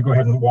to go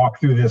ahead and walk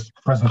through this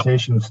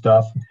presentation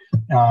stuff.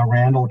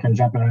 Randall can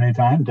jump in at any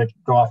time,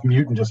 go off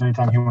mute, and just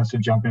anytime he wants to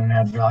jump in and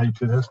add value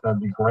to this, that'd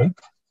be great.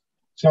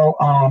 So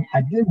I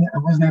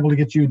wasn't able to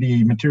get you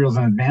the materials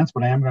in advance,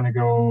 but I am going to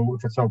go,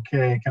 if it's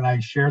okay. Can I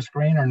share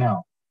screen or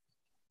no?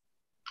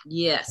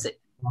 Yes,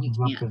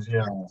 you can.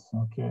 Yes.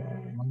 Okay,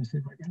 let me see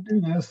if I can do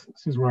this.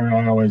 This is where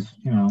I always,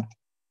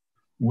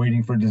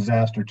 waiting for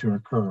disaster to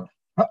occur.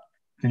 Oh,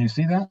 can you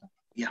see that?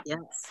 Yeah.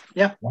 Yes.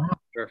 Yeah. Wow.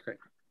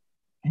 Perfect.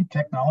 Hey,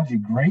 technology,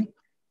 great.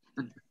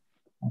 I'm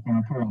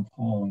going to put it on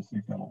full and see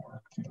if that'll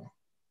work too.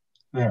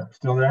 There,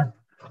 still there?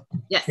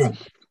 Yes. Good.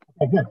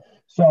 Okay, good.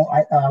 So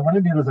what I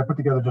did is I put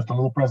together just a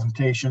little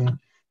presentation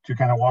to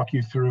kind of walk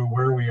you through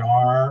where we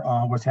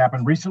are, what's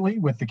happened recently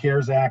with the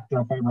CARES Act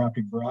fiber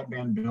optic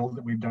broadband build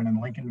that we've done in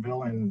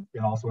Lincolnville and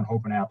also in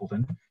Hope and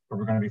Appleton, but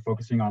we're going to be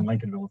focusing on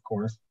Lincolnville, of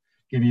course.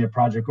 Give you a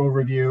project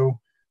overview,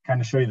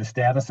 kind of show you the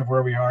status of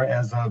where we are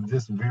as of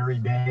this very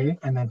day,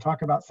 and then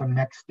talk about some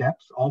next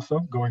steps also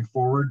going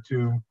forward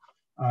to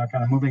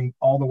kind of moving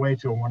all the way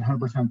to a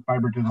 100%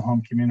 fiber to the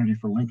home community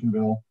for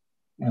Lincolnville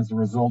as a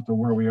result of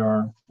where we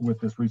are with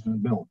this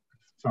recent build.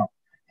 So,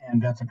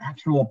 and that's an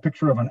actual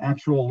picture of an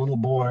actual little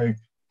boy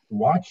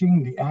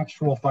watching the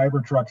actual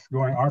fiber trucks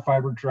going, our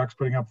fiber trucks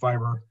putting up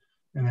fiber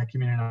in that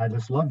community. And I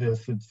just love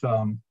this. It's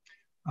to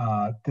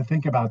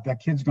think about that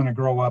kid's going to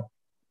grow up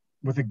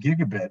with a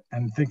gigabit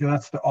and think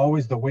that's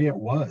always the way it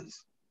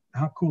was.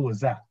 How cool is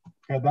that?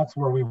 Okay, that's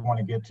where we want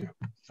to get to.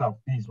 So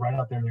he's right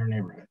out there in your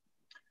neighborhood.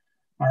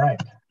 All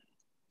right.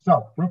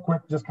 So real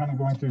quick, just kind of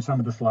going through some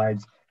of the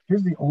slides.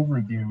 Here's the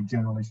overview,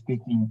 generally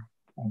speaking,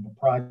 of the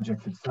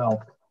project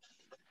itself.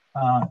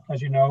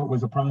 As you know, it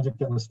was a project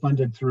that was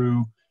funded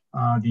through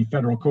the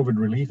Federal COVID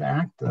Relief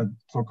Act, the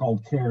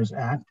so-called CARES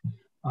Act.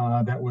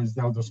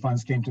 Those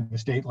funds came to the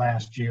state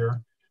last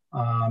year.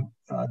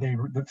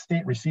 The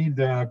state received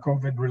the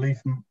COVID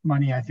relief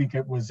money. I think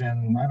it was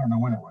in, I don't know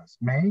when it was,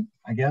 May,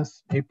 I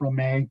guess, April,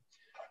 May.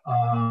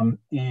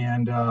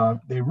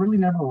 They really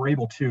never were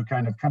able to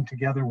kind of come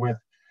together with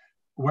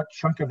what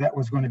chunk of that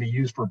was going to be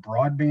used for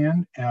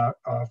broadband,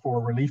 for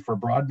relief for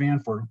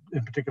broadband,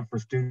 in particular for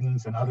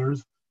students and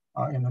others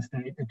in the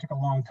state. It took a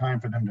long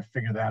time for them to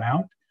figure that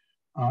out.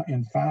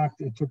 In fact,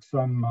 it took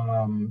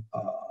some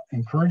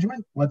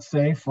encouragement, let's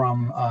say,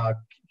 from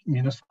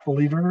municipal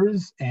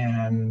leaders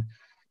and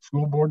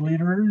school board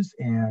leaders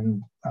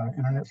and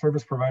internet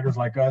service providers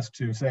like us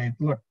to say,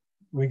 look,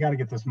 we got to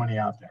get this money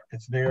out there.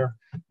 It's there.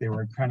 They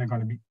were kind of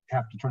going to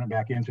have to turn it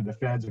back into the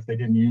feds if they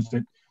didn't use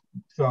it.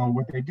 So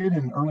what they did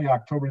in early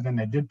October, then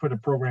they did put a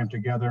program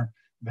together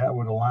that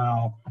would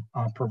allow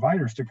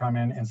providers to come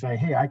in and say,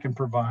 hey, I can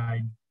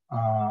provide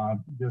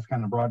this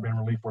kind of broadband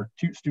relief for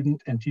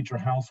student and teacher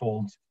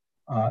households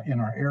in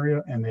our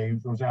area.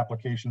 And those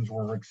applications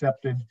were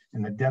accepted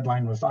and the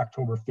deadline was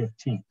October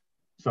 15th.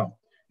 So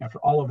after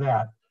all of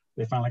that,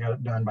 they finally got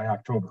it done by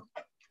October.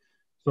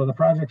 So the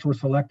projects were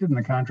selected and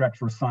the contracts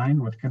were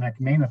signed with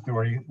Connect Maine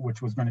Authority,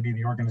 which was going to be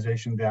the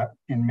organization that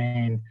in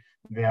Maine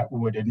that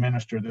would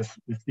administer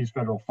these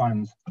federal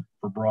funds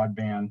for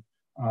broadband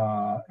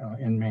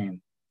in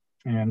Maine.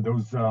 And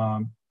those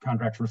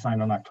contracts were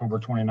signed on October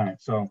 29th.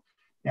 So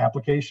the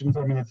applications,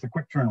 I mean, it's a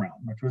quick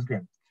turnaround, which was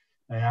good.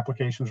 The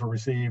applications were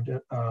received,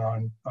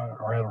 or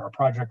our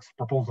project's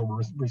proposal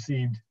was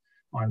received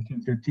on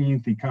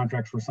 15th. The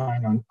contracts were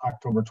signed on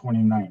October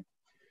 29th.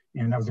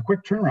 And that was a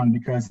quick turnaround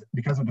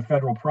because of the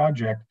federal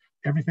project,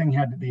 everything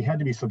had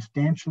to be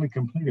substantially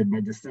completed by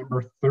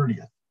December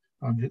 30th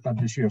of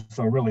this year.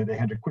 So really they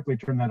had to quickly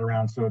turn that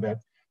around so that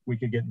we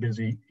could get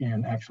busy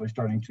in actually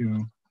starting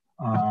to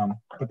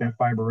put that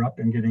fiber up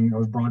and getting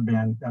that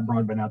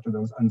broadband out to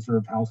those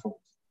unserved households.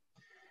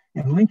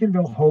 In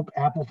Lincolnville, Hope,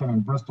 Appleton,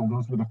 and Bristol,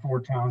 those were the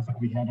 4 towns that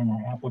we had in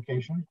our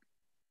application.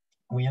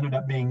 We ended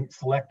up being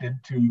selected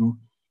to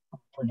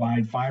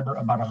provide fiber,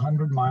 about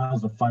 100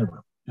 miles of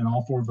fiber in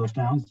all 4 of those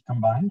towns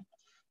combined,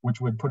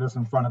 which would put us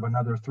in front of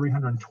another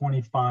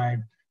 325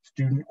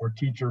 student or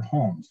teacher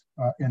homes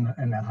in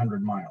that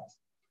 100 miles.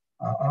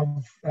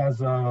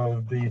 As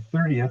of the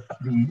 30th,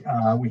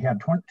 we had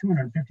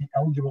 250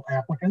 eligible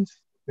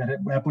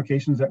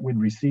applications that we'd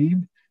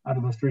received out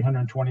of those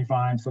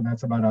 325. So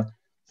that's about a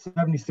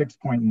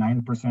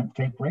 76.9%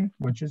 take rate,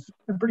 which is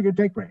a pretty good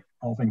take rate,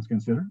 all things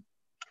considered.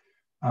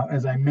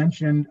 As I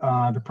mentioned,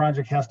 the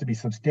project has to be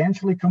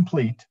substantially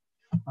complete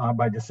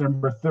by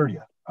December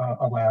 30th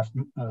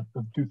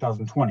of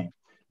 2020.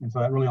 And so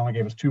that really only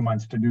gave us 2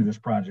 months to do this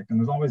project. And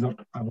there's always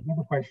I was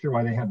never quite sure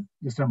why they had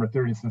December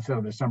 30th instead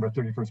of December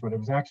 31st, but it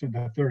was actually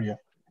the 30th.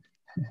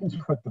 Is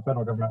what the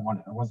federal government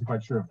wanted. I wasn't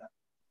quite sure of that.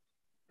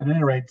 At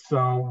any rate,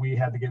 so we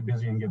had to get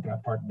busy and get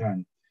that part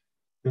done.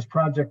 This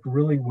project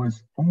really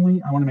was only,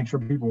 I want to make sure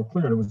people were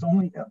clear, it was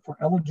only for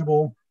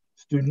eligible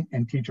student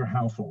and teacher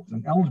households.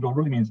 And eligible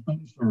really means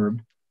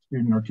unserved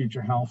student or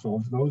teacher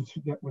households. Those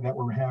that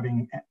were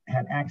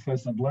had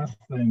access of less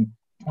than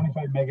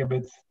 25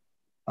 megabits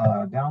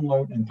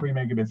download and 3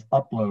 megabits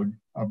upload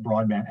of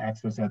broadband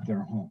access at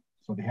their home.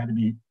 So they had to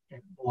be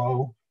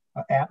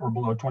at or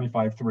below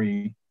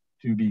 25.3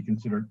 to be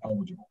considered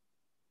eligible.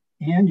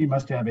 And you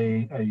must have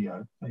a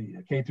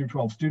K through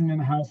 12 student in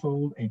the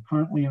household, a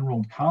currently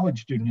enrolled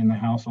college student in the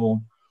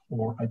household,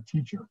 or a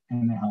teacher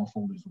in the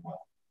household as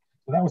well.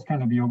 So that was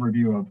kind of the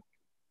overview of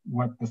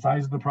what the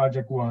size of the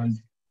project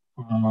was,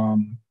 how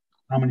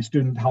many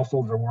student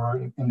households there were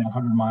in that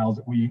 100 miles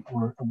that we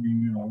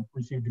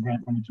received the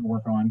grant money to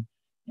work on,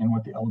 and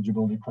what the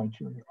eligibility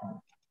criteria are.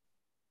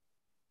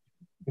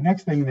 The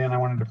next thing then I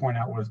wanted to point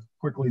out was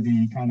quickly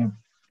the kind of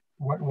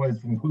what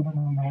was included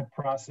in that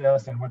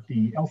process and what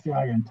the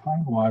LCI and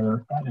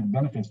Tidewater added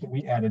benefits that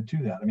we added to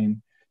that. I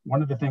mean,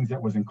 one of the things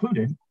that was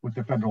included with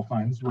the federal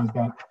funds was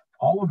that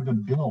all of the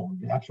build,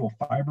 the actual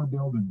fiber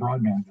build and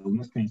broadband build, in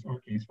this case, our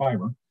case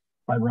fiber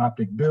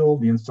optic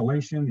build, the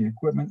installation, the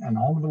equipment, and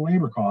all of the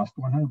labor costs,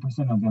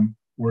 100% of them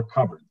were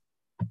covered.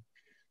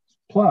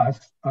 Plus,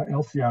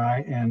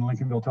 LCI and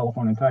Lincolnville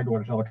Telephone and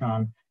Tidewater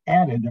Telecom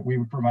added that we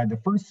would provide the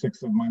first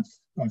 6 months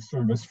of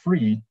service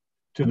free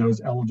to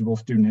those eligible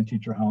student and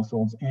teacher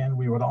households. And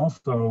we would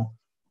also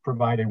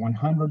provide a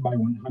 100 by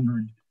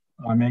 100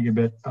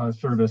 megabit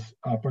service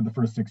for the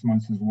first 6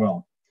 months as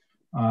well.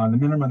 The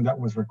minimum that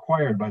was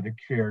required by the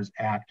CARES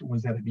Act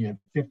was that it be a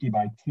 50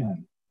 by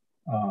 10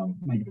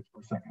 megabits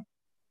per second.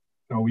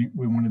 So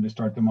we wanted to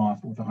start them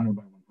off with 100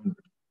 by 100.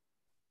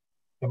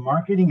 The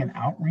marketing and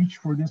outreach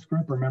for this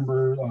group,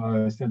 remember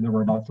I said there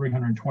were about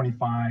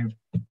 325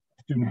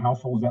 student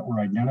households that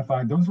were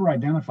identified. Those were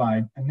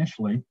identified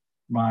initially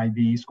by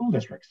the school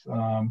districts.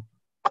 The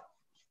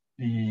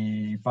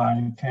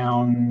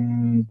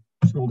 5-town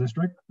school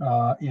district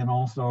and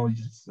also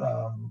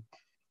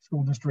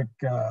school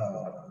district,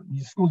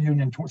 school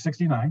union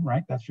 69,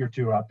 right? That's your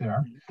 2 out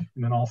there.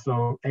 And then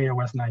also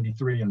AOS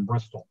 93 in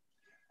Bristol.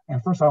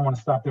 And first I want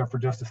to stop there for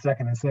just a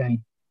second and say,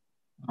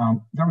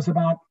 there was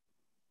about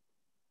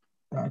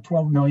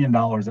 $12 million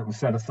that was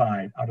set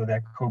aside out of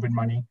that COVID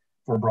money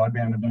for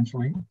broadband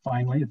eventually.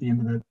 Finally, at the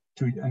end of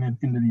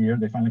the year,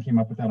 they finally came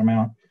up with that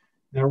amount.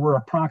 There were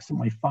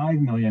approximately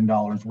 $5 million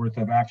worth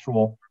of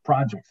actual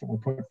projects that were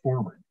put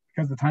forward.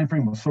 Because the time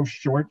frame was so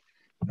short,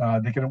 there were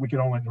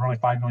only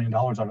 $5 million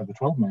out of the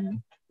 12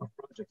 million of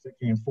projects that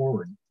came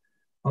forward.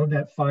 Of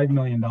that $5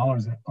 million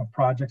of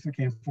projects that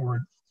came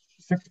forward,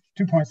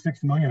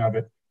 2.6 million of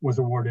it was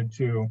awarded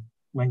to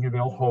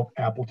Lincolnville, Hope,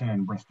 Appleton,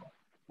 and Bristol.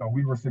 So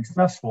we were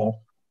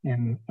successful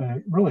in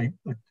really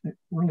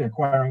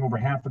acquiring over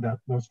half of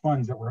those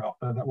funds that were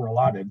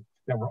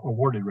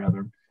awarded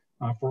rather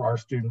for our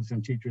students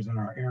and teachers in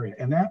our area.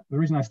 And the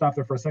reason I stopped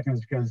there for a second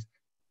is because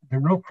the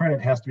real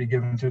credit has to be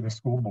given to the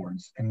school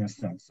boards in this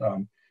sense.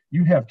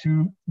 You have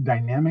 2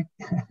 dynamic,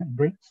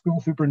 great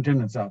school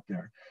superintendents out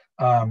there.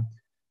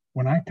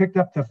 When I picked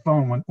up the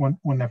phone,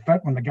 when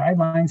the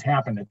guidelines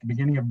happened at the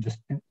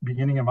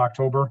beginning of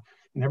October,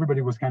 and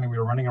everybody was we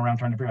were running around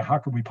trying to figure out how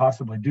could we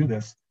possibly do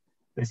this.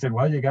 They said,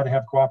 well, you got to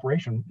have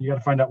cooperation. You got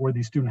to find out where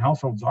these student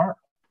households are.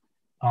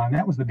 And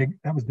that was the biggest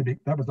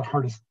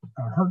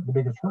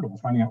hurdle,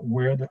 was finding out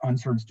where the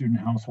unserved student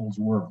households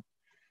were.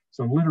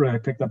 So literally I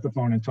picked up the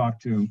phone and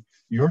talked to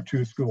your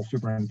 2 school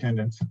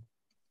superintendents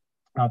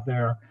out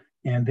there,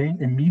 and they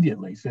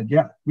immediately said,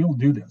 yeah, we'll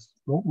do this.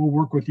 We'll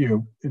work with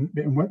you. And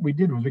what we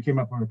did was we came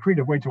up with a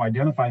creative way to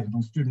identify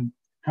those student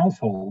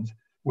households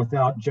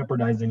without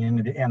jeopardizing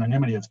into the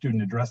anonymity of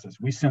student addresses.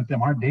 We sent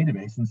them our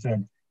database and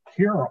said,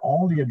 here are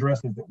all the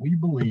addresses that we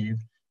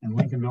believe in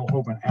Lincolnville,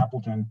 Hope, and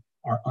Appleton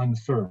are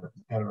unserved,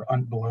 that are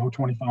below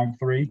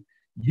 25.3.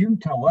 You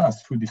tell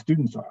us who the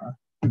students are,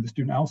 who the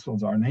student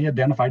households are, and they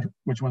identified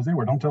which ones they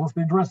were. Don't tell us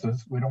the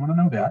addresses. We don't want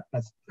to know that.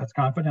 That's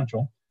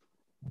confidential.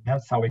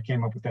 That's how we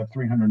came up with that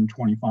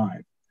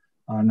 325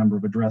 number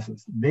of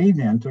addresses. They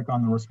then took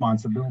on the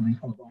responsibility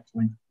of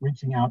actually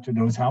reaching out to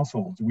those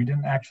households. We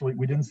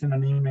didn't send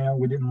an email.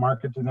 We didn't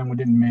market to them. We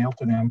didn't mail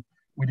to them.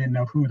 We didn't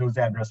know who those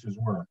addresses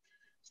were.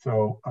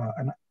 So,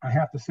 and I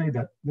have to say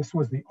that this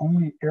was the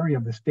only area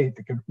of the state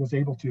that was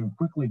able to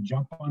quickly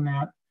jump on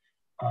that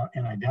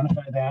and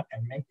identify that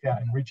and make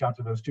that and reach out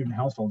to those student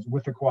households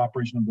with the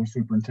cooperation of the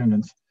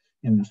superintendents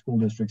in the school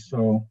district.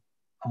 So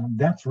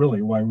that's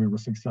really why we were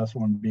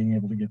successful in being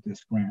able to get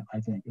this grant. I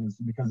think it was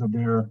because of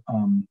their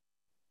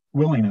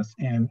willingness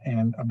and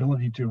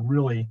ability to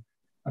really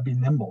be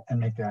nimble and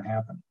make that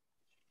happen.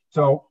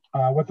 So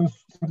what those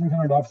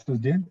superintendent officers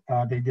did,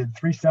 they did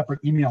 3 separate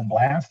email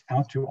blasts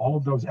out to all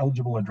of those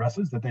eligible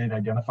addresses that they had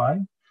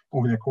identified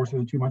over the course of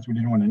the 2 months. We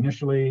did one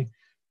initially,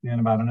 then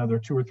about another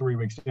 2 or 3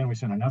 weeks in, we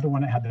sent another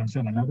one. I had them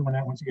send another one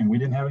out. Once again, we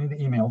didn't have any of the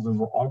emails. Those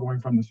were all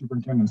going from the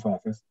superintendent's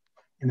office.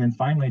 And then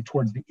finally,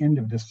 towards the end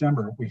of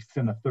December, we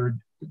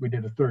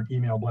did a third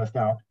email blast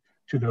out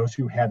to those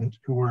who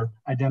were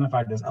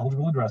identified as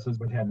eligible addresses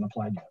but hadn't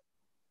applied yet.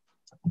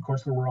 Of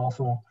course, there were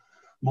also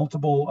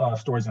multiple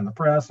stories in the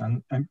press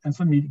and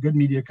some good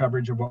media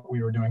coverage of what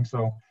we were doing.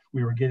 So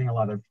we were getting a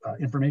lot of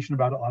information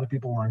about it. A lot of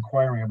people were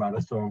inquiring about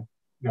it. So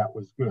that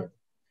was good.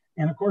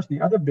 And of course,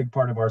 the other big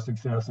part of our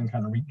success in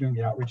kind of doing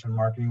the outreach and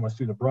marketing was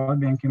through the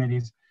broadband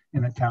committees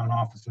in the town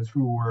offices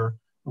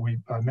we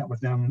met with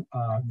them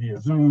via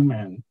Zoom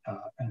and a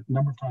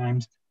number of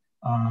times.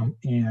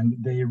 And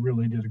they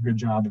really did a good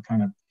job of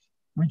kind of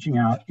reaching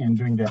out and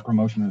doing that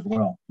promotion as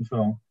well. And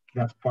so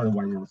that's part of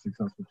why we were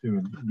successful too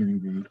in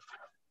getting the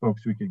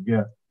folks we could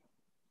get.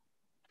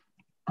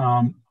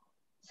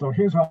 So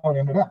here's how it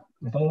ended up.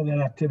 With all of that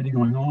activity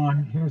going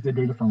on, here's the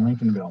data from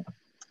Lincolnville.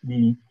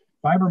 The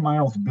fiber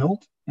miles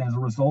built as a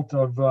result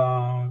of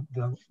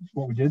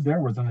what we did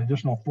there was an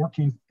additional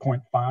 14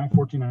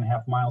 and a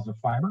half miles of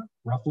fiber,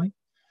 roughly.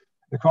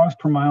 The cost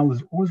per mile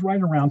was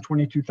right around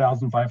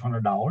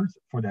 $22,500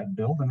 for that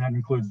build, and that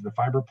includes the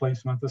fiber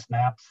placement, the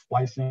snaps,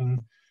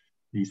 splicing,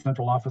 the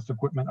central office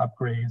equipment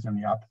upgrades, and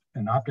the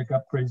optic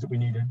upgrades that we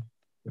needed,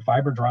 the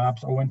fiber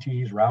drops,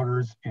 ONTs,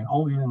 routers, and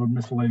all the other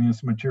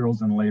miscellaneous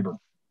materials and labor.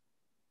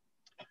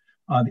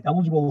 The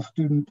eligible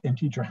student and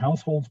teacher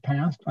households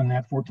passed on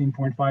that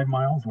 14.5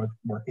 miles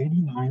were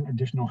 89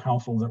 additional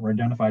households that were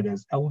identified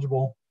as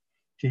eligible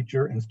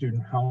teacher and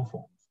student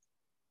households.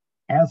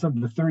 As of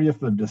the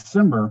 30th of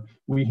December,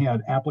 we'd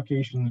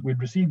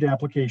received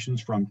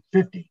applications from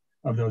 50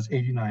 of those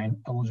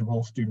 89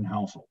 eligible student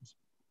households.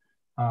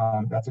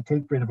 That's a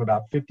take rate of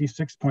about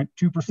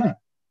 56.2%.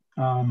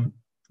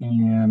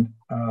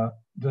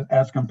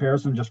 As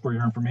comparison, just for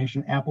your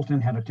information, Appleton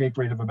had a take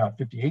rate of about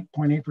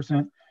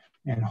 58.8%,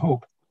 and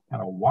Hope had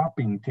a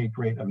whopping take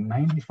rate of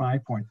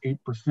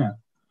 95.8%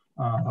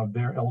 of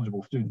their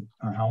eligible student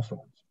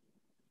households.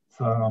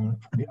 So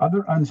the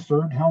other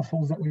unserved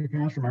households that we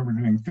passed, remember,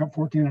 doing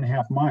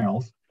 14.5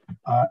 miles,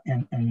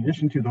 and in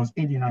addition to those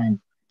 89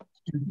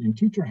 student and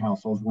teacher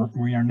households,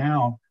 we are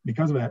now,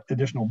 because of that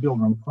additional build,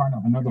 we're in front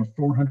of another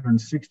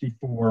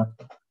 464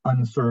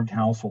 unserved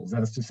households.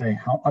 That is to say,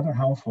 other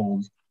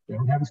households, they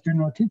don't have a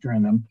student or a teacher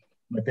in them,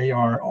 but they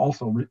are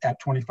also at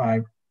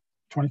 25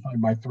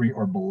 by 3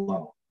 or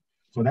below.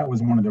 So that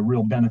was one of the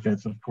real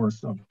benefits, of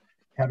course, of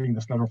having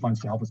this federal funds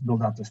to help us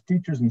build out these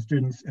teachers and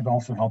students. It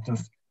also helped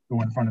us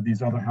go in front of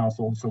these other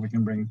households so we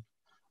can bring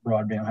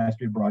broadband,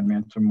 high-speed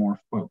broadband to more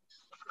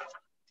folks.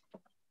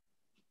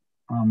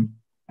 And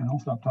I'll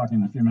stop talking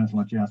in a few minutes and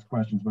let you ask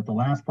questions. But the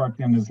last part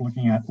then is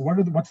looking at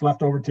what's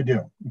left over to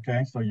do.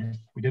 Okay, so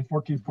we did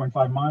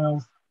 14.5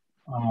 miles.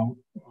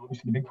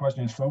 Obviously, the big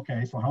question is,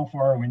 okay, so how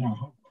far are we now?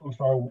 How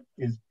close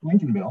is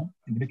Lincolnville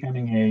into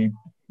becoming a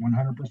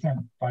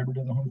 100% fiber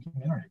to the home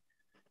community?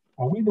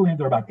 Well, we believe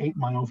there are about 8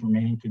 miles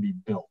remaining to be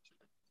built.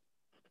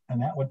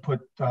 And that would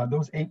put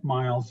those 8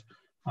 miles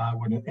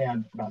would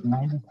add about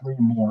 93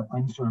 more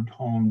unserved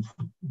homes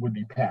would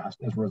be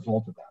passed as a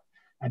result of that.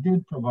 I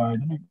did provide,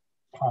 let me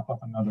pop up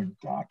another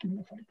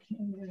document if I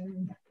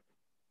can.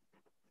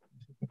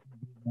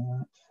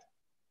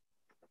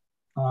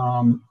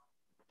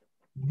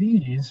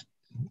 These,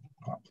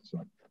 pop this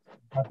up.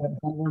 Got that in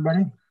front of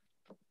everybody?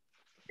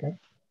 Okay.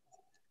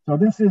 So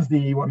this is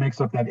what makes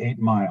up that 8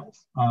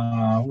 miles.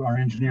 Our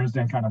engineers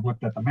then kind of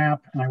looked at the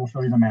map, and I will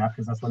show you the map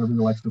because that's what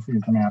everybody likes to see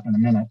is the map in a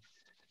minute.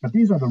 But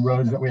these are the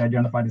roads that we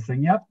identified as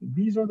saying, yep,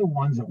 these are the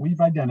ones that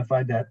we've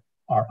identified that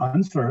are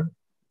unserved.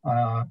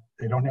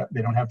 They don't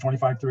have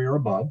 25.3 or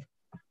above,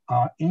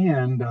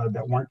 and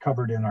that weren't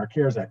covered in our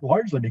CARES Act,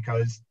 largely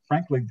because,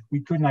 frankly,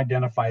 we couldn't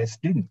identify a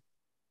student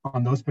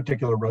on those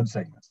particular road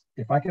segments.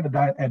 If I could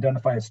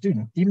identify a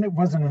student, even if it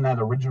wasn't in that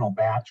original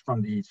batch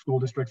from the school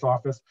district's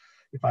office,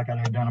 if I could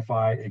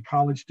identify a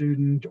college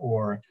student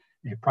or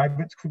a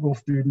private school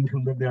student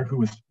who lived there who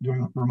was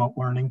doing remote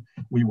learning,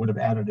 we would have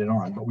added it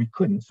on, but we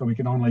couldn't. So we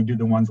could only do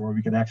the ones where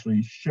we could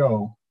actually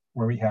show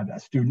where we had a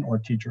student or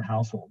teacher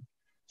household.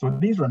 So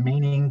these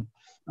remaining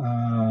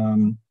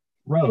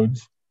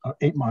roads,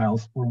 8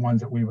 miles, were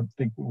ones that we would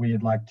think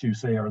we'd like to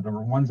say are the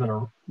ones that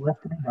are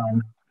left to be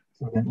done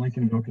so that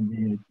Lincolnville can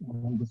be a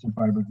 100%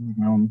 fiber to the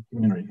home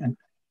community. And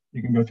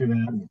you can go through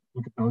that and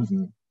look at those,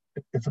 and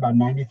it's about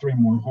 93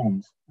 more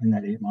homes in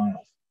that 8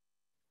 miles.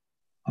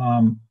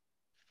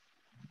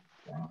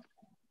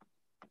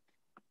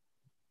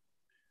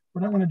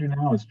 What I want to do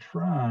now is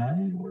try,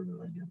 where did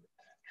I get it?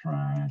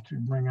 Try to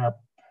bring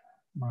up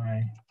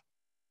my,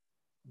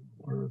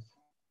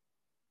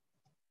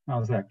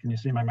 how's that? Can you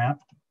see my map?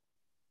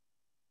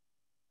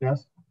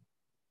 Yes?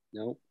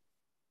 No.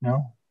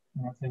 No?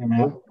 I'm not seeing a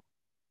map?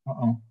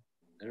 Uh-oh.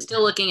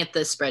 Still looking at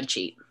the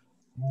spreadsheet.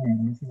 All right,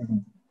 let me see if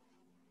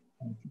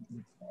I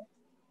can.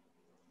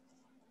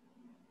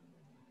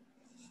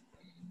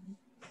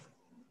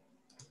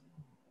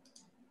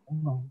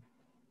 Oh.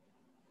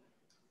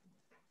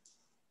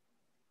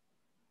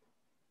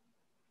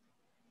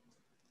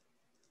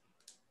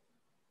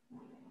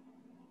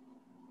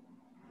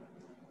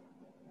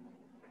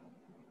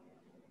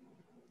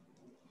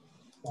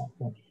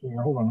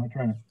 Hold on, I'm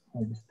trying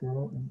to just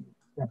go and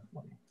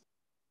separately.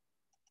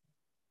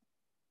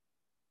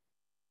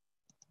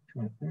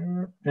 Right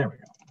there. There we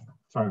go.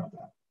 Sorry about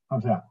that.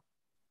 How's that?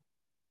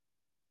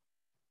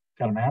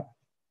 Got a map?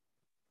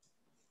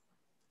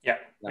 Yeah,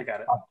 I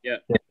got it. Yeah.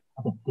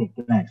 Okay,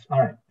 good, thanks. All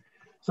right.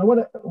 So what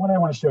I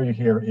want to show you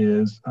here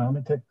is, I'm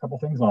going to take a couple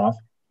things off,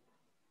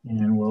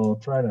 and we'll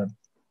try to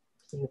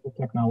see if the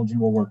technology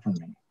will work for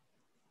me.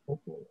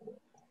 Hopefully it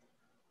will.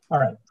 All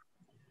right.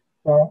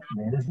 So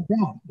there's the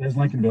town. There's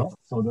Lincolnville.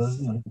 So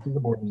there's, you can see the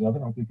borders of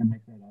it. I hope you can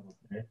make that out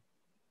okay.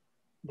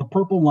 The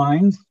purple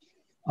lines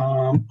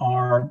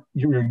are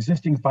your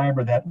existing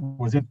fiber that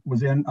was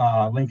in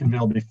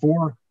Lincolnville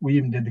before we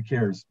even did the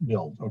CARES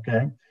build.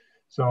 Okay.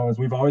 So as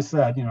we've always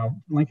said,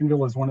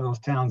 Lincolnville is one of those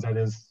towns that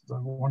is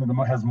one of the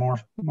has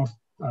most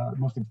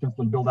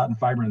extensively built out in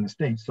fiber in the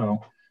state.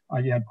 So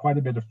you had quite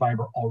a bit of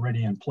fiber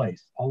already in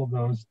place. All of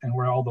those, and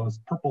where all those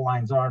purple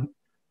lines are,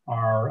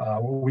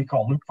 are what we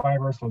call loop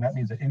fiber. So that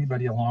means that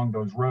anybody along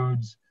those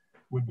roads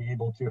would be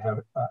able to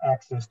have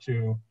access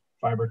to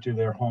fiber to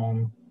their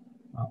home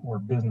or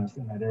business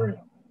in that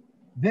area.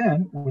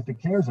 Then with the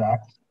CARES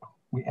Act,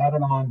 we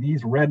added on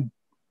these red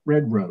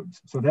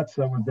roads. So that's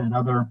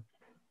another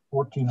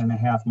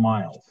 14.5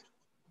 miles.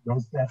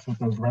 That's what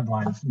those red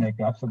lines make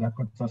up. So that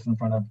puts us in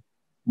front of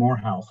more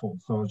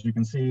households. So as you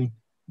can see,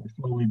 we're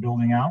slowly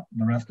building out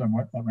the rest of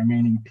what that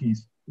remaining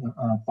piece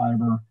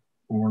fiber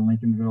for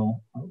Lincolnville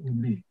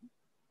would be.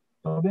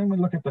 So then we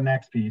look at the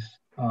next piece,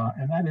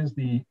 and that is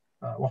the,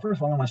 well, first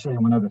of all, I want to show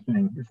you one other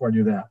thing before I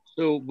do that.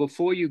 So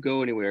before you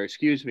go anywhere,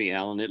 excuse me,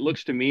 Alan, it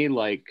looks to me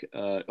like,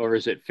 or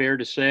is it fair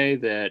to say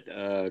that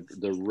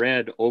the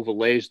red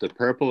overlays the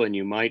purple and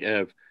you might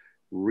have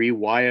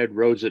rewired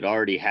roads that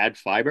already had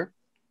fiber?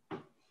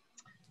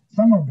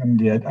 Some of them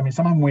did. I mean,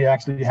 some of them we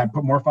actually had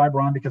put more fiber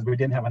on because we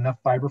didn't have enough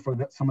fiber for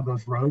some of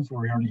those roads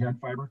where we already had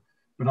fiber.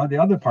 But on the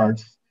other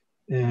parts,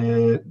 we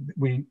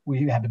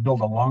had to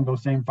build along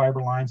those same fiber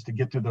lines to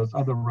get to those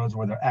other roads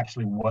where there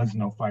actually was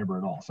no fiber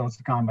at all. So it's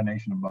a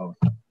combination of both.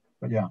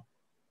 But yeah,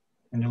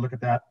 when you look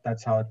at that,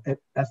 that's how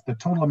that's the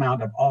total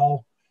amount of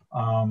all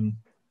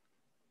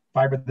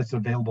fiber that's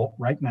available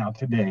right now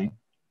today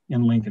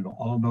in Lincolnville.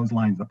 All of those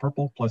lines, the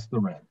purple plus the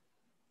red.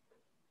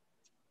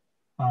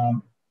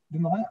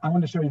 Then I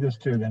want to show you this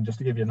too, then, just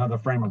to give you another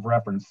frame of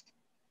reference.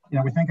 You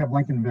know, we think of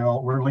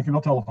Lincolnville, we're a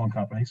Lincolnville Telephone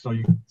Company, so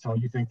you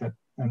think that,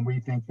 and we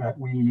think that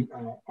we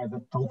are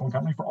the telephone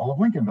company for all of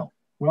Lincolnville.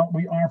 Well,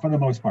 we are for the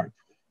most part.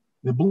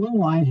 The blue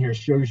line here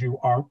shows you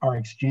our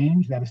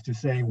exchange, that is to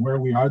say where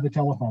we are the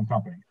telephone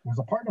company. There's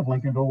a part of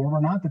Lincolnville where we're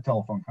not the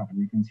telephone company.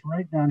 You can see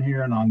right down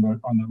here and on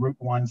the Route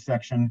 1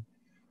 section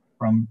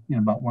from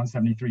about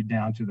 173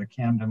 down to the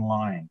Camden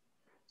line.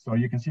 So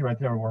you can see right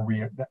there where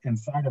we,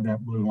 inside of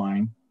that blue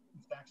line,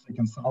 actually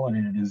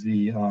Consolidated is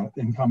the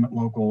incumbent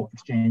local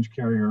exchange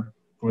carrier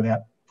for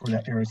that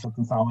area. So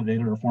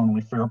Consolidated, or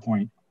formerly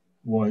Fairpoint,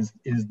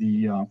 is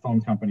the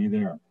phone company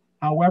there.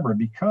 However,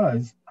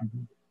 because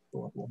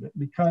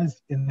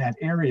in that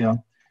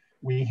area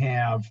we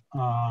have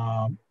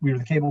we are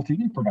the cable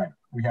TV provider.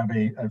 We have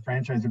a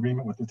franchise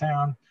agreement with the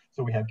town,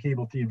 so we have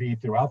cable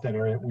TV throughout that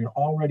area. We're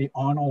already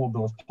on all of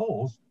those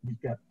poles.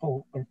 We've got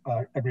pole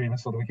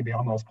agreements so that we can be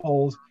on those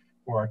poles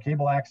for our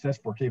cable access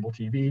for cable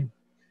TV.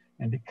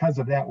 And because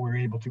of that, we're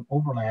able to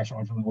overlash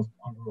onto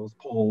those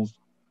poles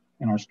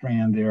in our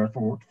strand there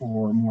for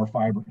more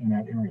fiber in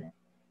that area.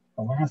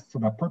 So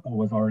the purple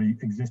was already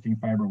existing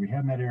fiber we had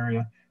in that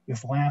area.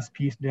 This last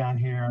piece down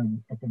here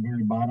at the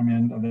very bottom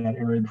end of that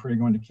area before you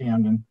go into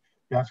Camden,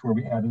 that's where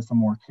we added some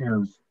more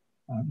CARES,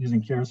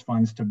 using CARES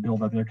funds to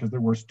build out there because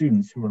there were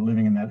students who were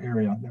living in that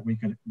area that we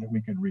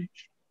could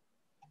reach.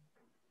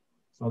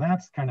 So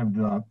that's kind of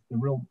the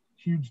real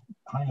huge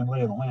high-end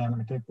lay of the land. Let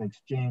me take the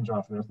exchange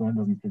off there so that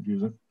doesn't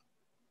confuse it.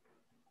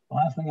 The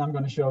last thing I'm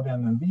going to show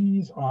then, and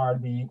these are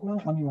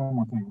well, let me one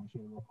more thing I'll show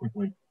you real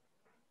quickly.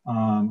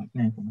 I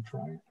think I'm going to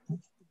try it.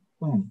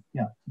 Boom.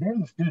 Yeah, they're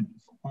the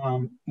students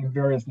in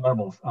various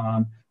levels,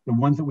 the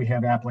ones that we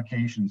have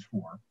applications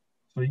for.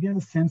 So you get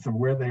a sense of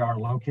where they are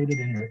located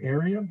in your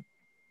area.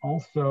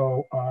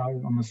 Also,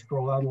 I'm going to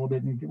scroll out a little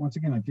bit. And once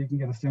again, if you can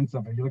get a sense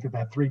of it, you look at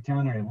that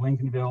 310 area,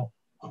 Lincolnville,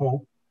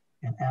 Hope,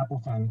 and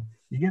Appleton,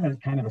 you get a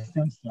kind of a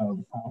sense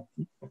of,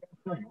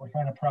 we're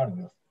kind of proud of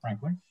this,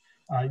 frankly.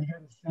 You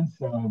get a sense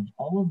of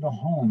all of the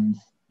homes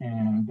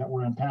that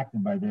were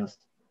impacted by this,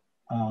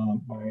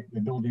 by the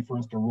ability for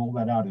us to roll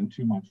that out in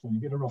 2 months. So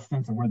you get a real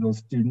sense of where those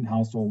student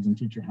households and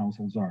teacher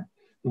households are.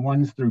 The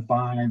 1 through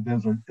 5,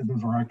 those are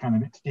our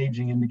kind of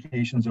staging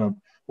indications of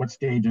what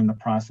stage in the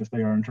process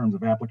they are in terms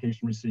of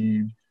application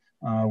received,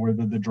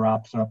 whether the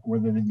drops up,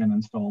 whether they've been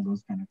installed,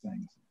 those kind of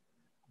things.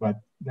 But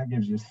that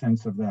gives you a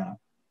sense of that.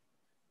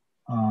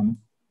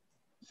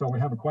 So we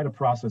have quite a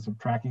process of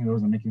tracking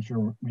those and making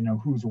sure we know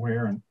who's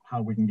where and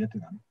how we can get to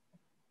them.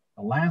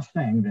 The last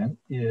thing then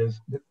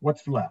is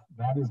what's left.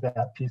 That is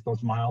that piece,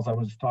 those miles I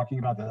was talking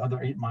about, the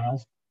other 8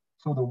 miles.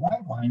 So the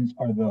white lines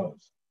are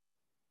those.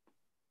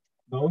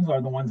 Those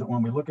are the ones that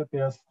when we look at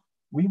this,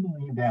 we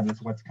believe that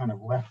is what's kind of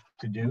left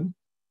to do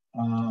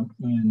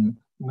in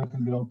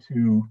Lincolnville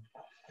to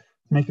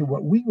make it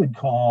what we would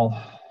call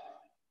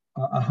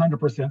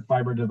 100%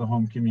 fiber to the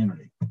home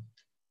community.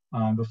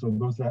 So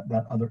those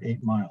that other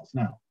 8 miles.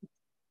 Now,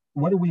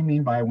 what do we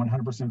mean by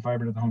 100%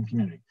 fiber to the home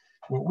community?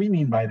 What we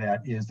mean by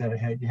that is that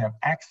you have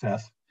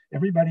access,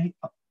 everybody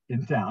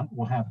in town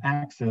will have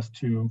access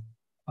to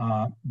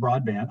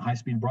broadband,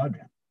 high-speed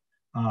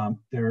broadband.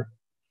 There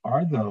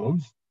are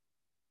those.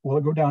 Will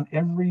it go down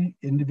every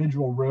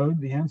individual road?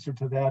 The answer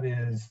to that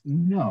is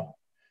no.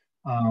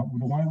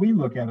 The way we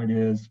look at it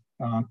is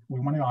we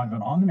want to have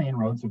it on the main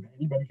road so that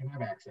anybody can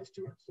have access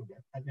to it, so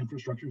that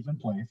infrastructure is in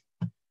place.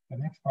 The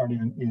next part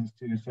is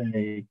to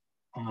say,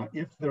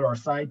 if there are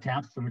side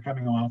taps that are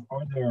coming off,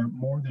 are there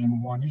more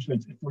than one? Usually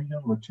it's 3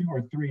 or 2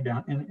 or 3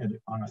 down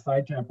on a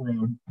side tap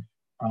road,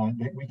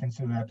 that we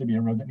consider that to be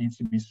a road that needs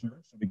to be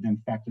served. So we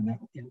then factor that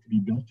in to be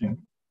built in.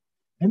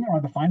 Then there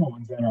are the final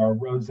ones that are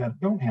roads that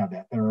don't have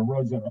that. There are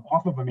roads that are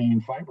off of a main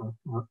fiber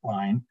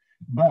line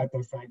but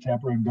the side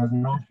tap road does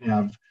not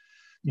have,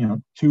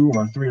 2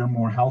 or 3 or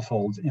more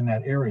households in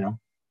that area,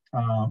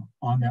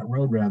 on that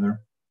road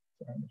rather.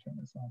 Sorry, let me turn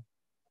this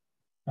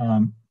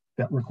on.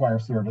 That require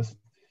service.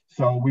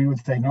 So we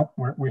would say, nope,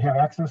 we have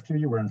access to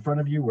you. We're in front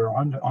of you. We're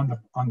on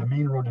the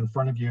main road in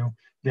front of you.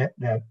 Then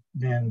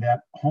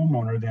that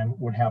homeowner then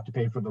would have to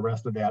pay for the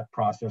rest of that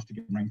process to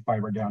bring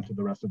fiber down to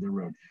the rest of their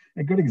road.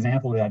 A good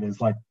example of that is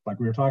like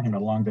we were talking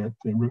about along the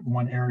Route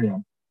 1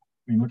 area.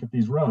 When you look at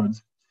these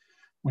roads,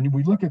 when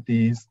we look at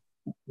these,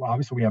 well,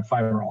 obviously we have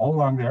fiber all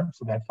along there.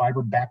 So that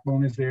fiber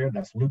backbone is there.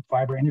 That's loop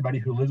fiber. Anybody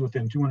who lives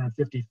within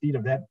 250 feet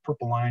of that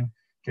purple line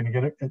can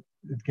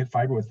get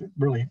fiber with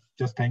really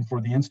just paying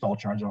for the install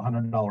charge, a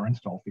 $100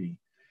 install fee.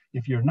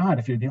 If you're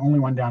the only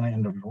one down the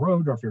end of the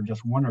road, or if you're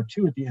just 1 or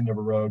 2 at the end of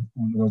a road,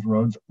 one of those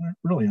roads,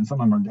 really, and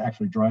some of them are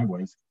actually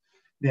driveways,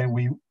 then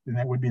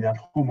that would be that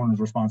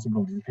homeowner's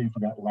responsibility to pay for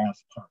that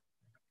last part.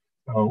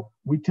 So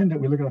we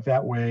look at it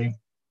that way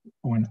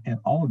in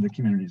all of the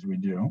communities we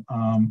do.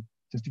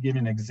 Just to give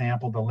you an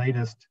example, the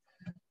latest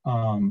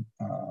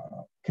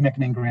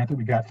connecting grant that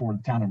we got for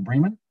the town of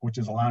Bremen, which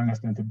is allowing us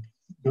then to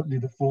do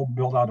the full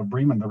build out of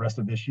Bremen the rest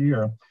of this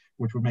year,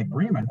 which would make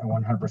Bremen a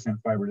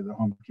 100% fiber to the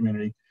home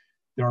community.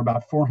 There are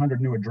about 400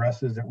 new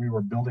addresses that we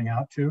were building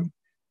out to.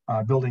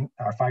 Building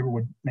our fiber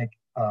would make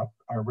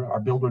our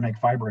build would make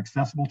fiber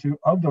accessible to.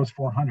 Of those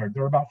 400,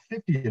 there are about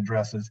 50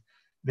 addresses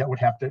that would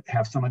have to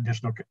have some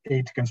additional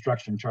aid to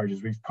construction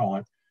charges, we call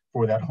it,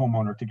 for that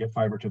homeowner to get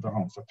fiber to their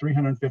home. So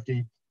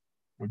 350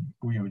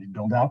 we would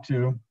build out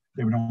to.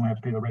 They would only have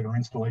to pay the regular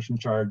installation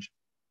charge.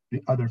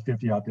 The other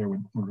 50 out there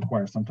would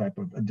require some type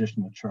of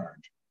additional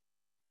charge.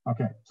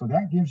 Okay, so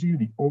that gives you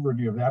the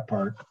overview of that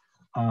part.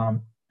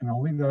 And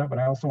I'll leave that up, but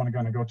I also want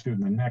to go to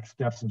the next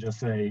steps and just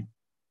say,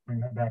 bring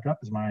that back up.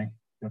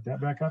 Got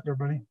that back up,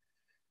 everybody?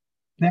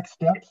 Next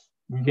steps,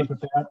 we look at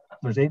that.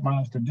 There's 8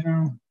 miles to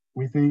do.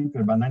 We think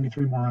there are about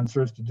 93 more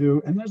unserved to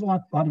do. And there's a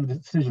lot of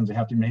decisions that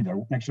have to be made there.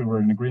 Make sure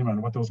we're in agreement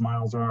on what those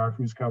miles are,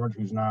 who's covered,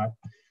 who's not.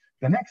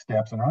 The next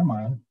steps in our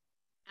mind.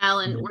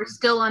 Alan, we're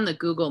still on the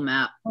Google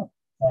map. Oh,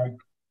 sorry.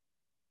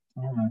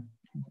 All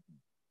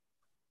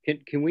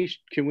right. Can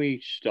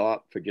we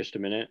stop for just a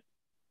minute?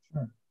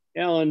 Sure.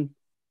 Alan,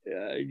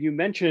 you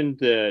mentioned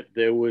that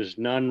there was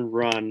none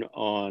run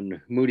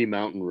on Moody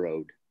Mountain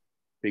Road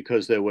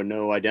because there were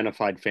no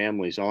identified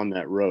families on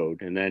that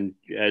road. And then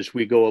as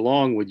we go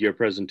along with your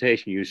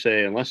presentation, you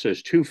say, unless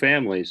there's 2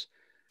 families,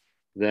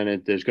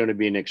 then there's going to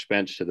be an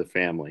expense to the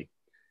family.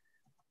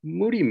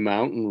 Moody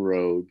Mountain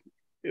Road,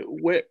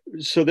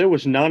 so there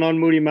was none on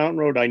Moody Mountain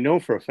Road. I know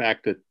for a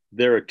fact that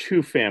there are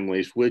 2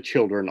 families with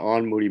children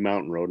on Moody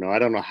Mountain Road. Now, I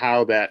don't know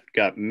how that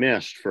got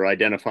missed for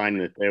identifying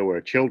that there were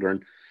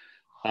children.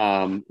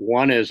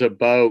 One is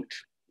about,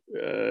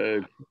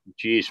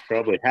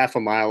 probably half a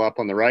mile up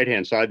on the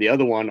right-hand side. The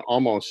other one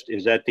almost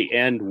is at the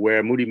end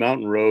where Moody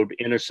Mountain Road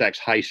intersects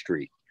High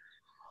Street.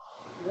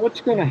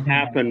 What's going to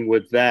happen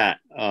with that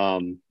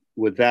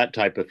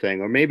type of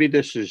thing? Or maybe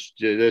there's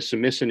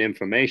some missing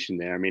information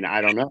there. I mean,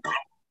 I don't know.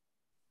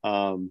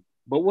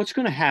 But what's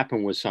going to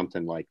happen with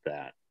something like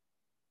that?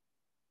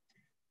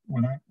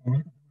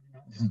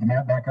 This is the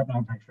map back up, and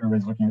I'll make sure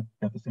everybody's looking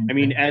at the same thing. I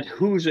mean, at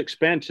whose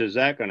expense is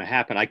that going to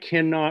happen? I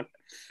cannot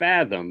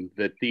fathom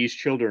that these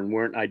children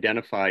weren't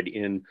identified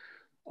in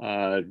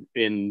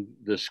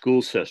the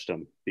school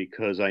system,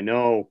 because I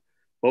know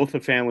both the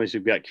families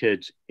have got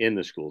kids in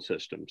the school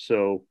system.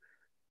 So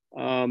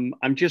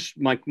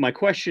my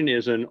question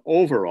is an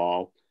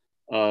overall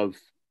of,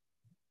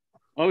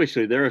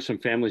 obviously there are some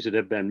families that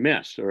have been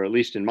missed, or at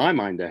least in my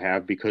mind they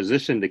have, because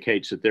this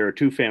indicates that there are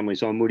 2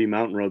 families on Moody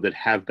Mountain Road that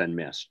have been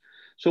missed.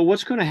 So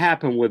what's going to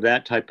happen with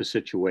that type of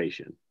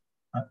situation?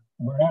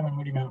 We're at on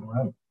Moody Mountain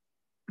Road.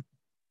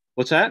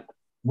 What's that?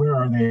 Where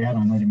are they at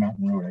on Moody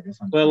Mountain Road? I guess.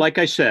 Well, like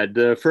I said,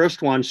 the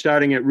first one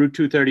starting at Route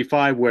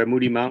 235, where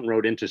Moody Mountain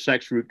Road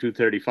intersects Route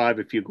 235.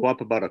 If you go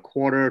up about a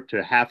quarter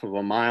to half of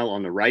a mile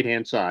on the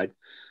right-hand side,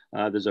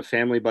 there's a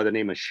family by the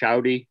name of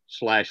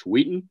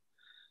Shouty/Wheaton.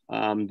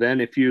 Then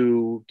if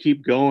you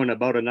keep going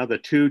about another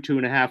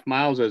 2.5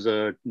 miles, there's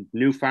a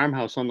new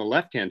farmhouse on the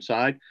left-hand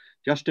side,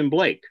 Justin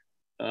Blake.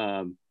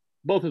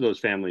 Both of those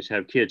families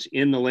have kids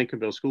in the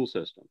Lincolnville school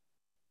system.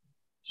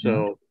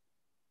 So,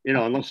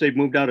 unless they've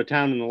moved out of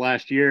town in the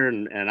last year,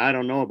 and I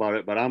don't know about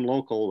it, but I'm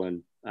local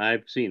and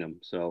I've seen them.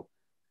 So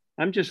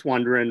I'm just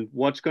wondering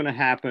what's going to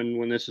happen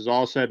when this is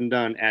all said and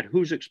done. At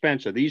whose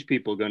expense are these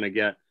people going to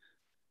get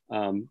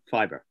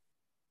fiber?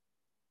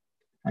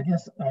 I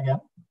guess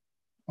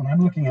when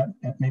I'm looking at,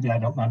 maybe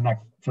I'm not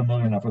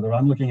familiar enough with it.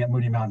 I'm looking at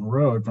Moody Mountain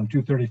Road from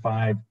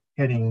 235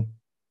 heading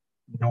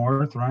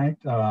north, right?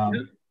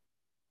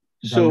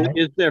 So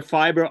is there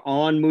fiber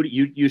on Moody?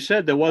 You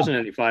said there wasn't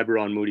any fiber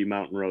on Moody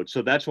Mountain Road.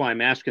 So that's why I'm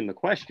asking the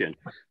question.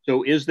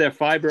 So is there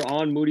fiber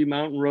on Moody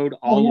Mountain Road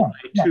all the way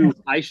to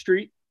High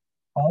Street?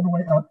 All the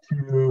way up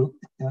to,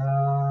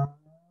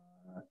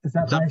 is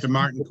that it's up to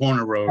Martin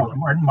Corner Road.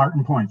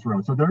 Martin Points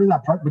Road. So there is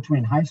that part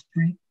between High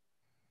Street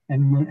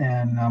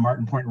and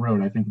Martin Point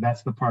Road. I think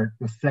that's the part,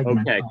 the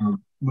segment. Okay.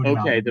 Moody Okay,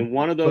 Mountain. then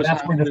one of So those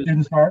that's where the houses,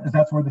 students are? Is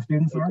that where the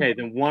students are? okay,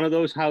 then one of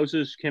those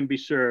houses can be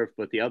served,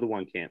 but the other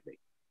one can't be.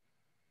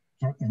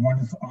 So one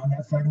is on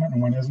that segment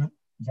and one isn't?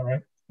 Is that right?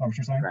 Is that what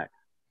you're saying? Correct.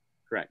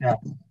 Correct. Yeah,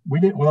 we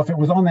did. Well, if it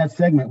was on that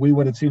segment, we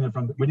would have seen it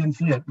from. We didn't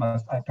see it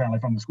apparently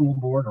from the school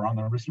board or on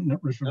the original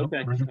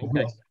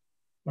list.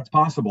 That's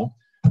possible.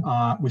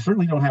 We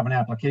certainly don't have an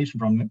application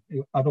from them.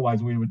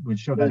 Otherwise, we would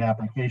show that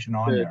application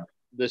on there.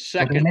 The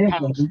second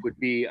house would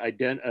be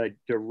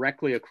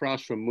directly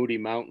across from Moody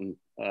Mountain,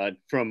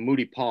 from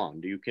Moody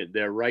Pond.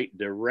 They're right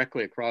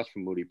directly across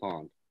from Moody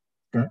Pond.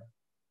 Okay.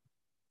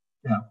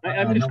 Yeah.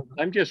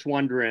 I'm just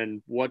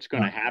wondering what's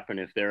going to happen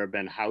if there have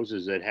been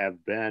houses that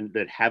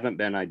haven't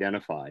been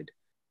identified.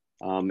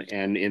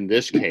 And in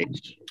this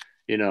case,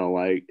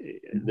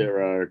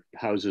 there are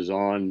houses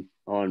on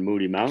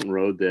Moody Mountain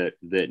Road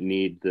that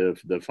need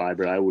the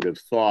fiber. I would have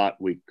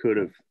thought we could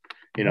have,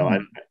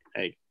 There's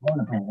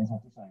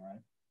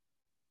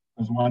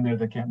one there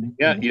that can't be.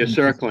 Yeah, you're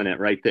circling it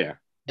right there.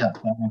 Yeah,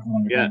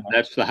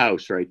 that's the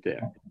house right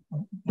there.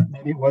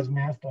 Maybe it was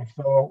missed,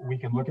 so we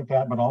can look at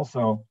that, but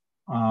also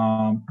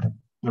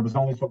there was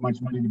only so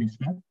much money to be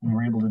spent. We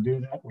were able to do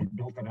that. We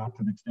built it out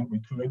to the extent we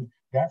could.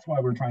 That's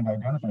why we're trying to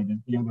identify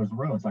those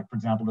roads. Like, for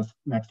example, this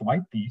next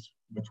white piece,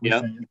 which we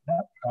say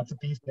that's a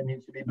piece that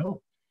needs to be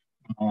built.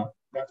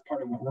 That's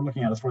part of what we're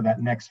looking at is for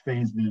that next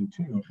phase then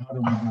too. How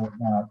do we go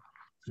about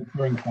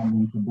securing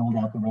funding to build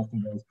out the rest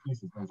of those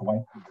pieces, those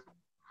white pieces?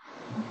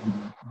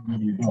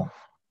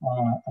 I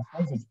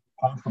suppose it's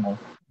possible.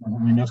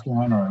 We missed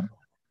one, or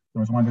there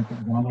was one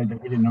that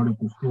we didn't notice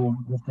the school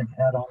district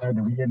had on there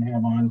that we didn't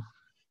have on.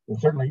 We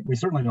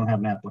certainly don't have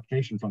an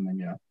application from them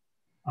yet.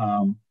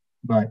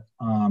 But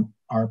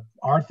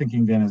our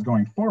thinking then is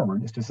going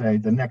forward is to say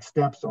the next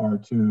steps are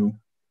to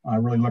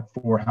really look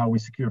for how we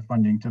secure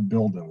funding to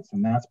build those.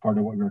 And that's part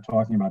of what we were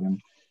talking about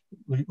in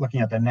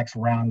looking at the next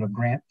round of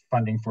grant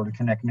funding for the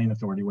Connect Main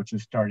Authority, which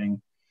is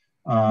starting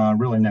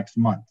really next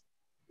month.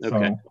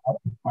 Okay. So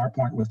our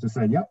point was to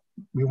say, yep,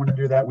 we want to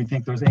do that. We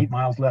think there's 8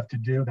 miles left to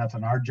do. That's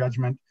in our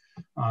judgment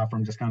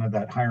from just kind of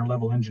that higher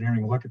level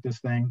engineering look at this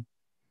thing.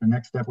 The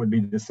next step would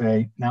be to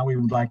say, now we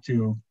would like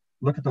to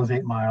look at those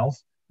 8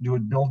 miles, do a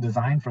build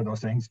design for those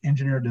things,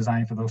 engineer a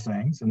design for those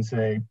things, and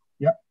say,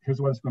 yep, here's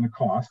what it's going to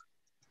cost.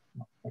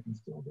 I can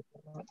still get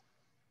that up.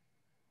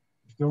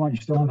 You're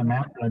still on the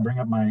map. Did I bring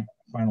up my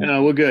final?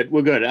 No, we're good.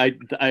 We're good.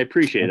 I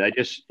appreciate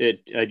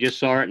it. I just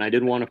saw it and I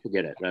didn't want to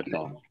forget it. That's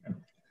all.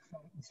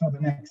 So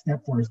the next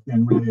step for us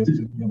then really is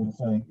to be able to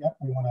say, yep,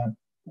 we want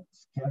to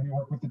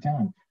work with the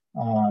town.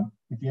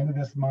 At the end of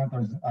this month,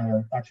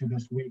 or actually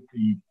this week,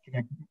 the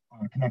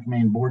Connect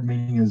Main board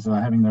meeting is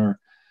having their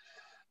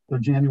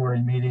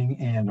January meeting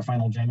and the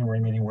final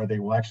January meeting where they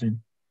will actually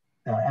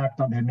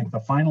they make the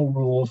final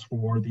rules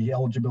for the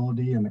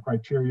eligibility and the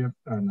criteria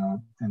and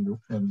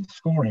the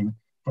scoring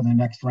for the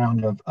next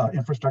round of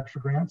infrastructure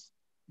grants.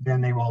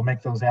 Then they will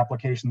make those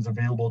applications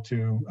available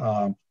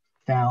to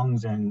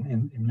towns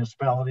and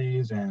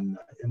municipalities and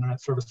internet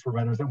service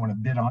providers that want to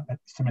bid on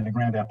submit a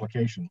grant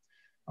application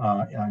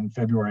in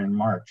February and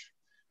March.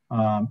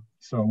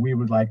 So we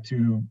would like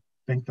to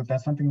think that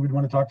that's something we'd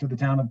want to talk to the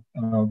town of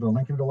the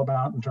Lincolnville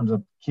about in terms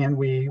of, can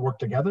we work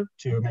together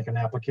to make an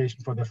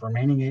application for this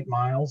remaining 8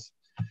 miles,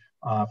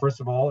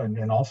 first of all,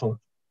 and also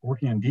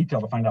working in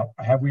detail to find out,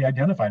 have we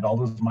identified all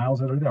those miles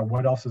that are there?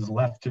 What else is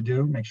left to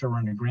do? Make sure we're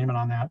in agreement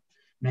on that.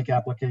 Make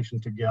application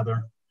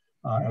together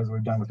as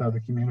we've done with other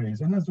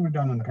communities and as we've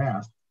done in the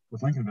past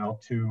with Lincolnville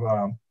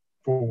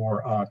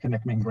for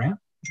Connect Main grant.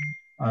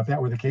 If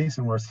that were the case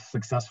and we're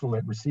successful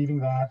at receiving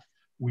that,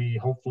 we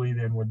hopefully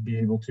then would be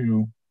able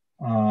to,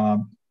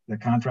 the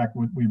contract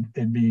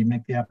it'd be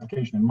make the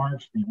application in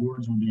March, the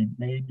awards would be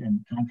made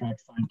and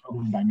contracts signed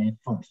probably by May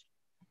 1st.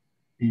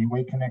 The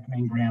way Connect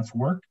Main grants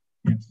work,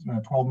 it's a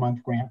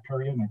 12-month grant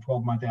period and a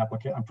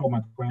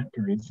 12-month grant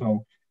period.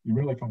 So you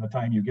really, from the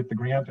time you get the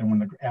grant and when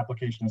the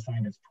application is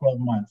signed, it's 12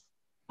 months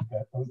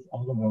that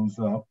all of those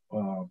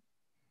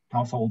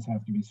households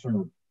have to be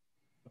served.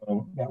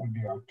 So that would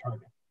be our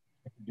target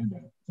if we did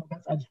that. So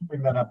I just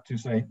bring that up to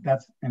say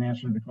that's an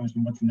answer to the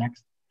question, what's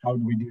next? How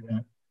do we do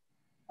that?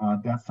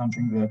 That's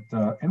something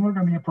that, and we're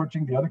going to be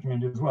approaching the other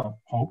communities as well,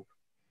 Hope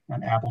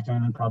and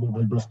Appleton and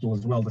probably Bristol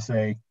as well, to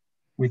say,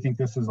 we think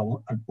this is a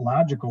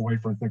logical way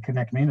for the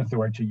Connect Main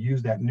Authority to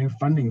use that new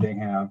funding they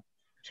have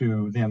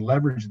to then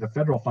leverage the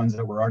federal funds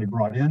that were already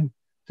brought in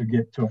to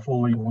get to a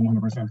fully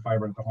 100%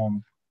 fiber to the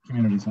home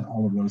communities in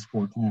all of those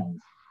 4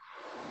 towns.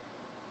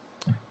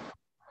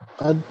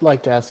 I'd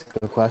like to ask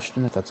a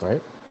question, if that's all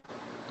right.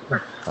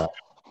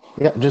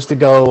 Yeah, just to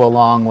go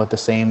along with the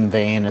same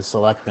vein as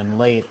Selectmen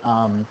late.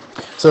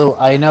 So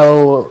I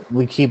know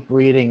we keep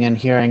reading and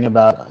hearing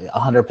about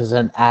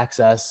 100%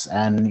 access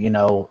and,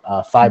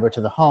 fiber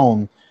to the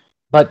home,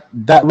 but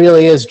that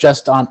really is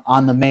just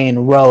on the main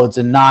roads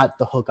and not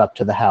the hookup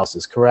to the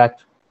houses,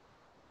 correct?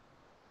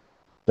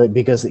 But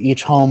because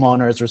each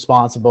homeowner is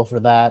responsible for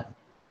that.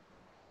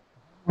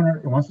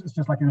 It's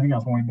just like anything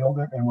else. When we build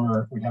it and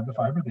we have the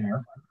fiber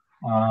there,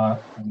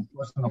 and the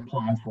person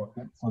applies for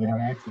it, so they have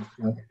access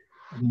to it.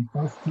 The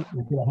first they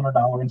pay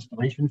 $100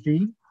 installation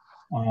fee.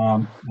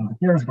 And the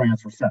CARES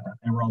grants were separate;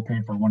 they were all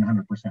paid for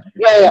 100%.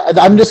 Yeah,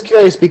 I'm just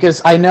curious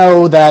because I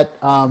know that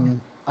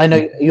I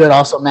know you had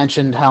also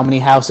mentioned how many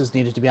houses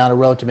needed to be on a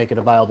road to make it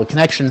a viable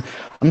connection.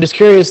 I'm just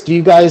curious, do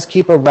you guys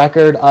keep a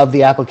record of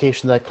the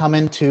applications that come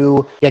in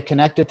to get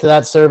connected to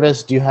that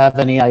service? Do you have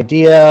any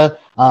idea,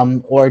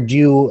 or do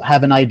you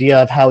have an idea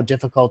of how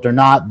difficult or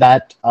not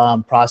that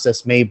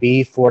process may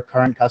be for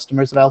current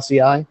customers of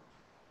LCI?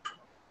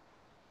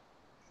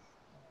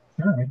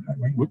 Sure.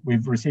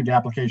 We've received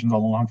applications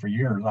all along for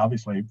years,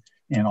 obviously,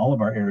 in all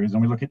of our areas,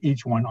 and we look at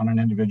each one on an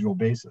individual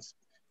basis.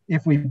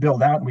 If we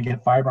build out and we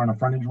get fiber on a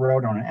frontage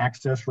road, on an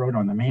access road,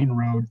 on the main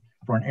road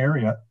for an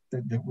area,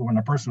 that when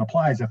a person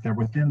applies, if they're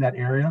within that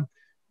area,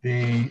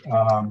 the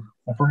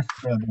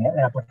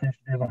application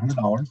is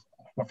 $100.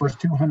 The first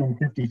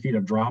 250 feet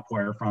of drop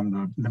wire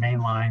from the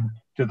main line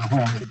to the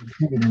home is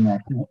included in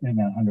that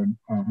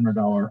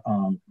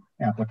 $100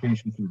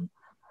 application fee.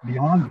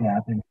 Beyond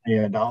that, they pay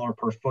 $1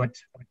 per foot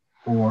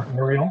for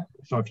aerial.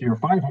 So if you're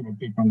 500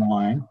 feet from the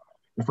line,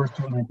 the first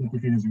 250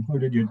 feet is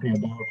included, you'd pay $1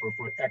 per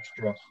foot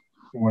extra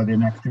for the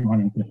next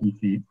 250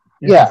 feet.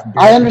 Yeah,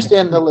 I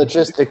understand the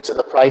logistics of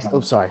the price.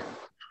 Oh, sorry.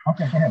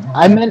 Okay, go ahead.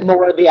 I meant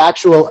more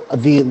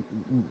the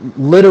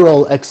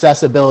literal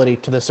accessibility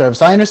to the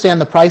service. I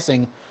understand the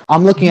pricing.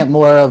 I'm looking at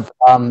more of,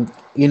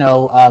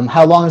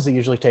 how long does it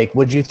usually take?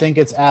 Would you think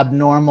it's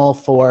abnormal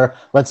for,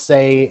 let's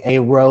say, a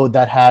road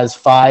that has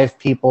 5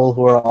 people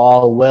who are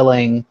all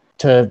willing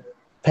to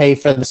pay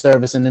for the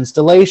service and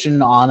installation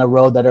on a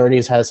road that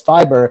already has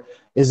fiber?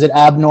 Is it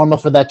abnormal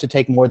for that to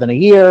take more than a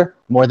year,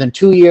 more than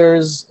 2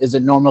 years? Is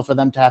it normal for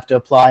them to have to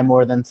apply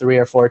more than 3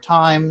 or 4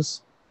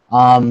 times?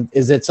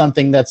 Is it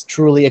something that's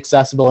truly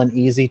accessible and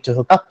easy to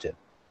hook up to?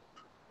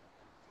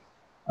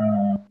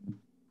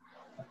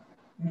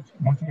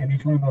 Once again,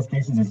 each one of those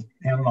cases is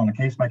handled on a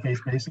case-by-case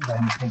basis.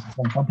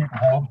 Some people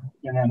have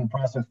been in the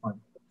process for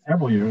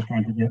several years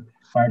trying to get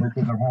fiber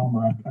to their home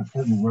or a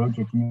certain road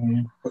to a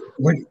community.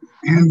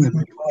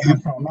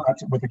 So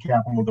much with the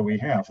capital that we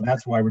have. So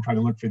that's why we try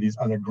to look for these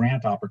other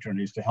grant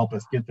opportunities to help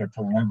us get there,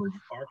 to leverage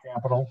our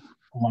capital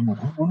along with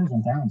homeowners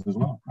and towns as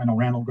well. I know,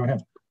 Randall, go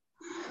ahead.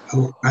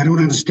 Oh, I don't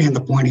understand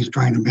the point he's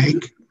trying to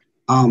make.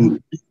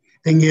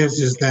 Thing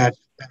is that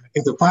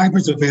if the fiber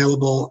is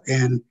available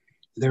and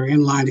they're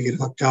in line to get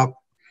hooked up,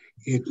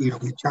 we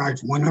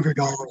charge $100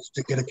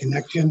 to get a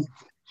connection.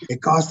 It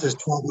costs us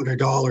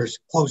 $1,200,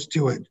 close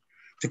to it,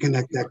 to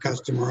connect that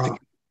customer up.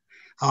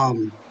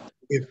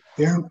 If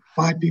there are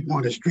 5 people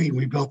on the street and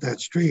we built that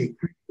street,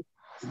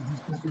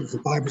 the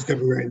fiber's going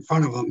to be right in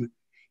front of them,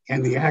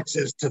 and the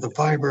access to the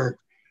fiber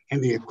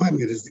and the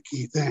equipment is the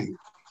key thing.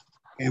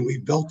 And we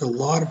built a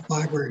lot of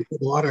fiber,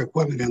 a lot of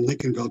equipment in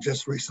Lincolnville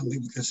just recently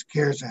with this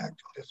CARES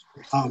Act.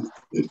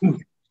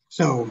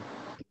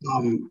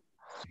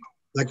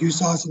 Like you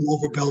saw some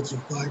overbuilds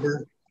of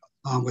fiber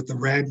with the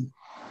red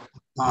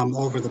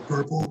over the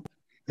purple.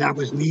 That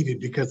was needed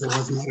because there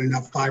was not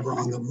enough fiber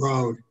on the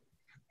road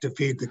to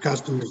feed the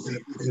customers,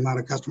 the amount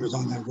of customers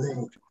on that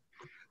road.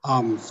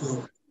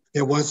 So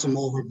there was some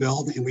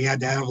overbuild, and we had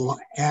to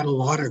add a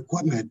lot of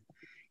equipment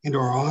into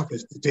our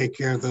office to take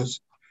care of those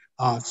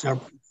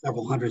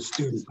several hundred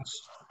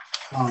students.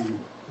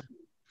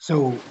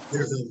 So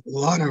there's a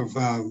lot of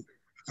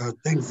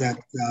things that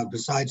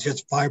besides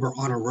just fiber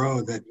on a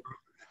road that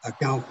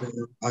account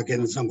for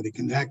getting somebody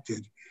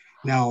connected.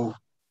 Now,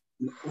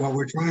 what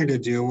we're trying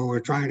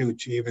to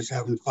achieve is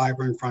having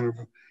fiber in front of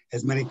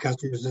as many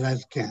customers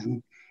as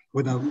can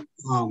within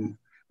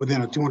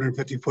a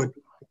 250-foot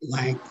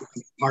length,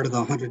 part of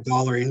the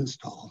 $100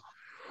 install.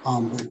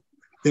 But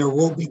there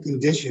will be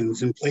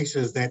conditions in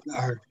places that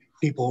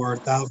people are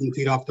 1,000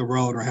 feet off the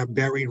road or have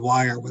buried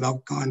wire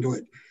without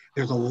conduit.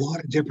 There's a lot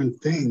of different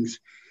things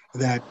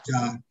that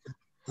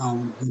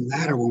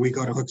matter when we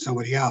go to hook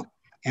somebody up.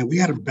 And we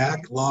had a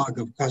backlog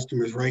of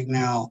customers right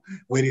now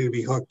waiting to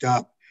be hooked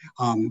up.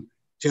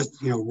 Just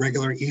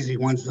regular, easy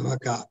ones to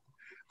hook up,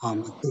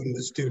 including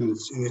the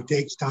students. And it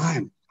takes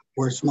time.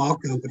 We're a small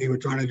company. We're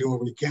trying to do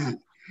what we can.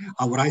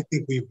 What I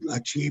think we've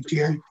achieved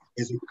here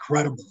is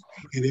incredible.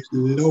 And there's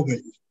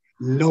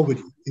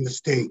nobody in the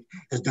state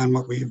has done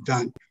what we've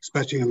done,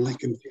 especially in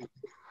Lincoln.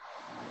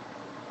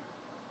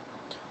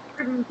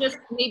 Just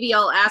maybe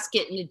I'll ask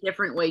it in a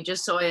different way,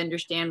 just so I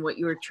understand what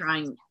you were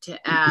trying to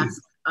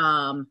ask.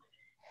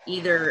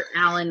 Either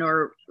Alan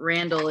or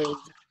Randall is,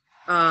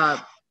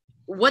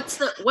 what's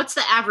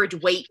the average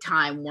wait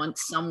time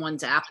once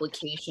someone's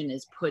application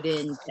is put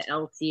into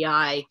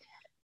LCI?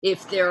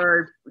 If there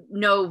are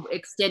no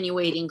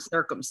extenuating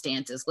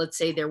circumstances, let's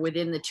say they're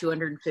within the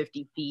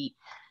 250 feet,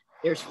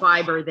 there's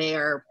fiber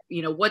there,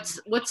 what's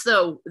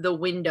the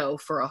window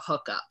for a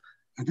hookup?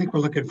 I think we're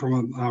looking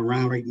from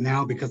around right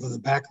now, because of the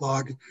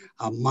backlog,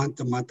 a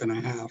month and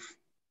a half.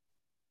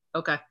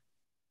 Okay.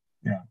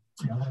 Yeah.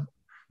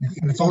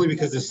 And it's only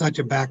because there's such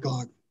a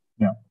backlog.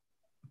 Yeah.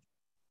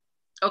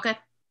 Okay.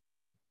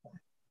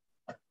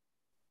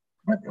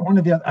 But one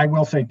of the, I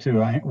will say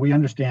too, we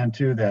understand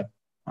too that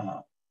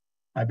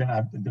I've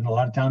been to a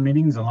lot of town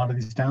meetings, a lot of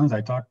these towns.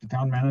 I talk to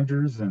town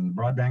managers and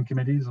broadband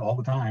committees all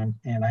the time.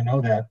 And I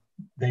know that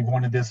they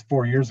wanted this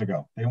 4 years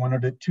ago. They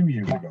wanted it 2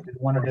 years ago. They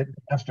wanted it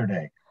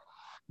yesterday.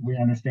 We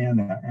understand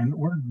that. And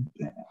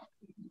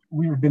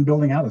we've been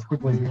building out as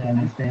quickly as we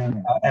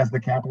understand as the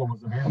capital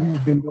was available.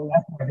 We've been building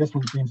out. This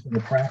one seems to be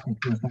attracting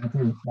to us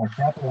through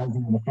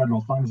capitalizing on the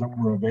federal funds that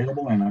were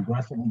available and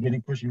aggressively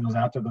pushing those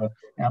out to the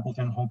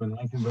Appleton, Hope, and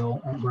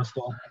Lincolnville, and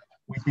Bristol.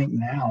 We think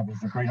now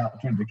there's a great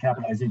opportunity to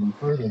capitalize even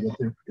further and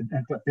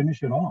to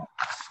finish it off.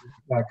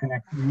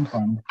 Connect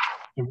Fund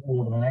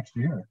over the next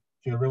year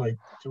to really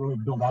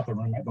build out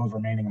those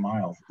remaining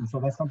miles. And so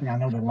that's something I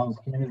know that a lot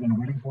of communities have been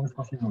waiting for,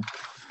 especially those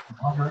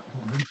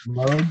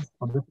roads.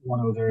 But this is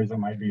one of those areas that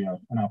might be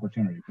an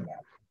opportunity for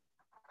that.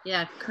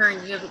 Yeah,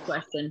 Kern, you have a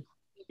question.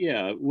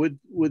 Yeah,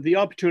 with the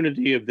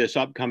opportunity of this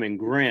upcoming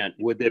grant,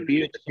 would there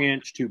be a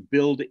chance to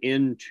build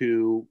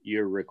into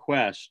your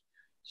request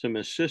some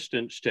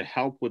assistance to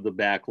help with the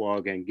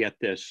backlog and get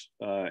this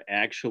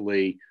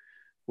actually,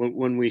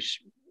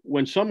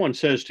 when someone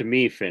says to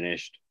me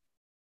finished,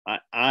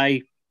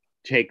 I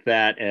take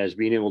that as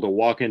being able to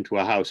walk into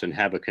a house and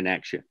have a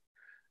connection.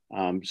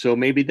 So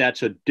maybe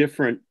that's a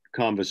different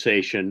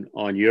conversation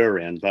on your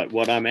end, but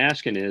what I'm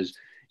asking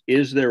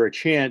is there a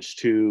chance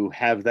to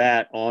have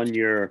that on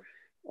your,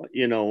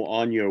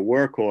 on your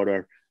work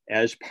order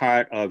as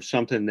part of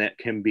something that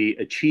can be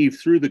achieved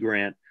through the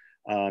grant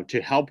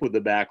to help with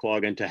the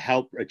backlog and to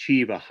help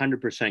achieve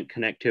 100%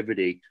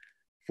 connectivity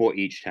for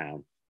each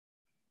town?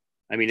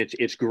 I mean,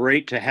 it's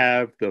great to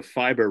have the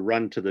fiber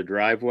run to the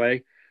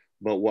driveway,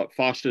 but what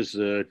fosters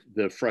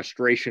the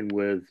frustration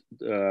with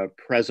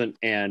present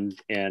and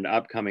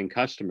upcoming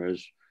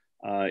customers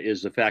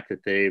is the fact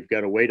that they've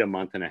got to wait a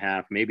month and a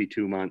half, maybe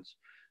 2 months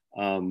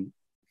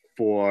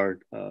for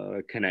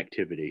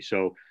connectivity.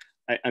 So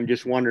I'm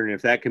just wondering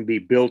if that can be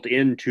built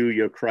into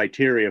your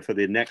criteria for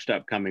the next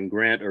upcoming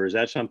grant, or is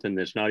that something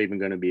that's not even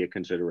going to be a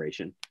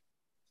consideration?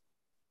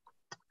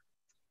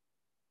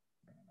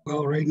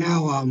 Well, right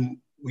now,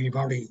 we've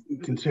already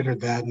considered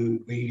that,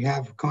 and we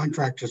have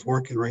contractors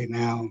working right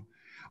now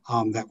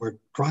that we're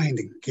trying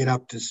to get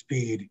up to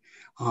speed,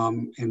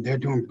 and they're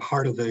doing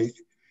part of the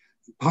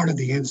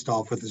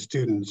install for the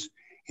students,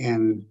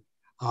 and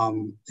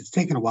it's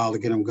taken a while to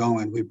get them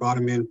going. We brought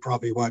them in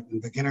probably in the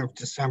beginning of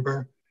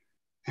December,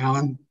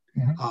 Alan.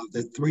 Mm-hmm.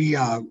 The 3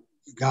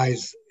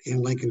 guys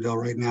in Lincolnville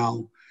right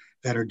now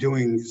that are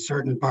doing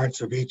certain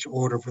parts of each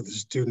order for the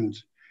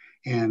students,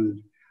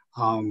 and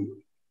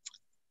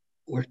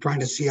we're trying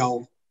to see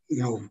how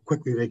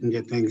quickly they can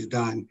get things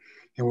done,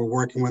 and we're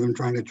working with them,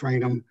 trying to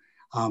train them.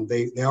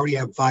 They already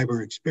have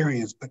fiber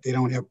experience, but they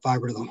don't have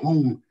fiber to the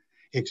home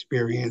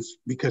experience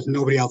because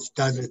nobody else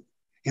does it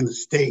in the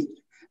state.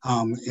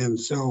 And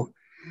so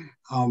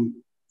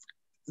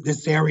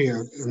this area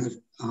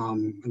in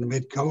the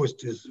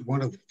mid-coast is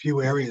one of the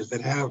few areas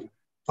that have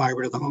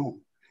fiber to the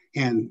home.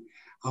 And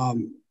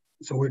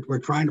so we're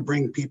trying to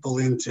bring people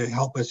in to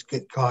help us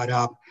get caught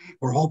up.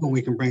 We're hoping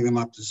we can bring them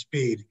up to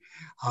speed.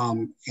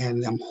 And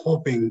I'm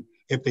hoping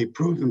if they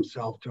prove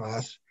themselves to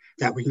us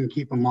that we can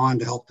keep them on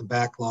to help the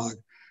backlog.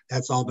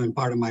 That's all been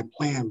part of my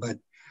plan, but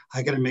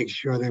I got to make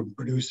sure they're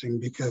producing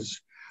because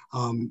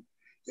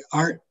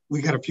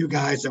we got a few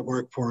guys that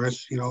work for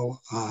us,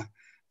 5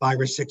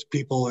 or 6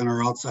 people in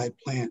our outside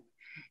plant,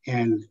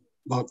 and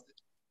about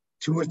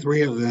 2 or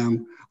 3 of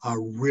them are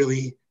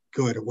really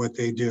good at what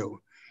they do.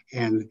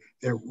 And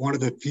they're one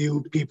of the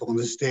few people in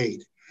the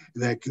state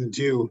that can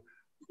do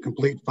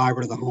complete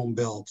fiber to the home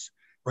builds,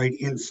 right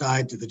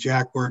inside to the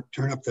jack work,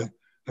 turn up the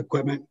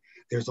equipment.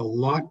 There's a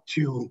lot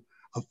to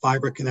a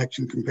fiber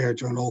connection compared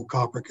to an old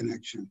copper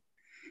connection.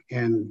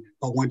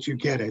 But once you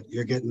get it,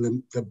 you're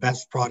getting the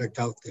best product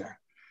out there.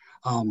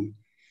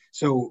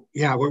 So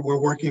yeah, we're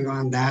working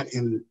on that,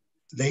 and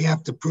they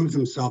have to prove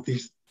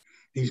themselves.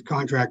 These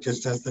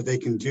contractors says that they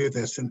can do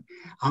this, and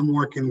I'm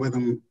working with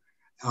them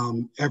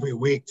every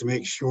week to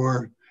make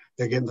sure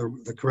they're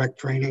getting the correct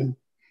training,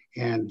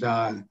 and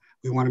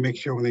we want to make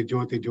sure when they do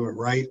it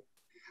right.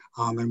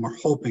 And we're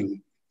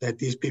hoping that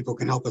these people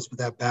can help us with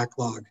that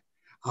backlog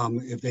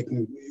if they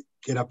can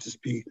get up to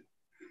speed.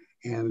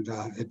 And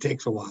it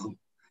takes a while.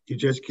 You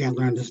just can't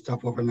learn this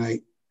stuff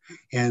overnight.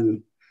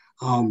 And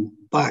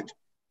but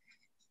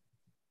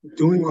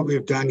doing what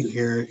we've done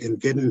here and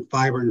getting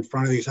fiber in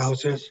front of these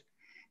houses,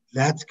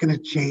 that's going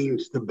to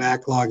change the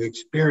backlog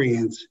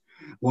experience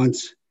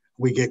once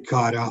we get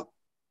caught up.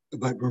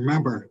 But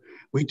remember,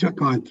 we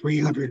took on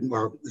 300,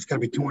 or it's got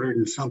to be 200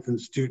 and something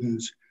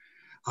students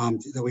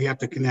that we have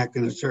to connect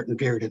in a certain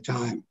period of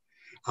time.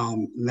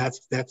 And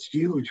that's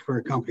huge for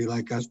a company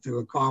like us to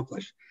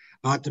accomplish.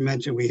 Not to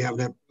mention we have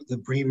the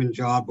Bremen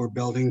job we're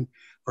building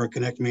for a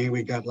Connect Main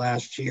we got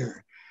last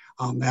year.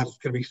 That's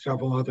going to be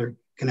several other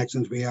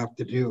connections we have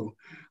to do.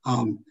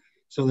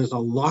 So there's a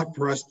lot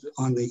for us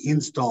on the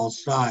install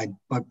side,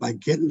 but by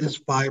getting this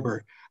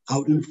fiber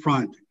out in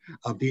front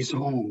of these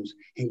homes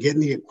and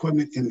getting the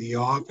equipment in the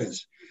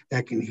office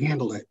that can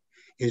handle it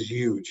is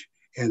huge.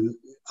 And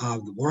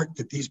the work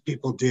that these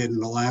people did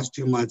in the last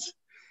 2 months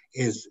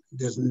is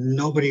there's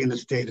nobody in the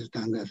state has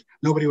done this.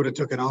 Nobody would have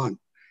took it on.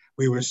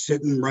 We were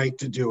sitting right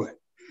to do it.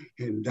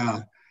 And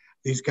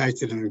these guys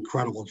did an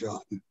incredible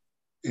job.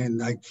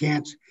 And I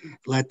can't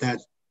let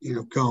that,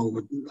 go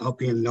without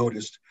being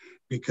noticed,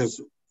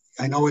 because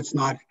I know it's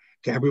not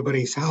to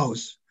everybody's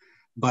house,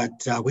 but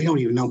we don't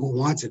even know who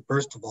wants it,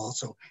 first of all.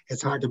 So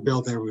it's hard to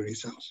build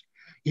everybody's house.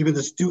 Even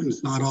the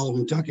students, not all of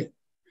them took it.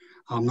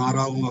 Not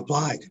all of them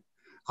applied.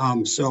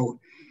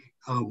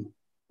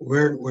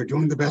 We're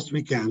doing the best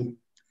we can,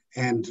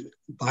 and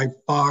by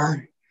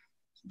far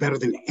better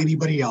than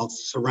anybody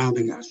else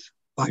surrounding us,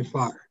 by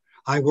far.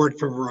 I worked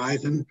for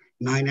Verizon,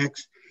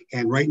 9X,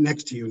 and right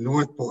next to you,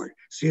 Northport,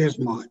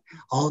 Searsmont,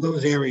 all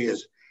those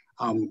areas,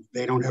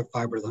 they don't have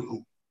fiber to the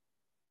home.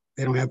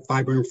 They don't have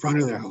fiber in front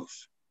of their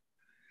house.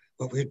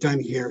 What we've done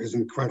here is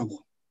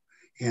incredible.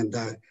 And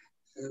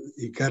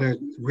you gotta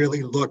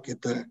really look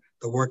at the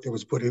work that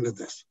was put into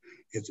this.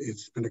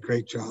 It's been a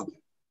great job.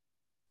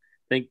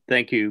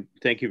 Thank you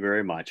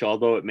very much.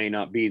 Although it may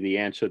not be the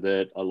answer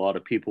that a lot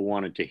of people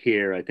wanted to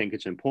hear, I think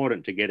it's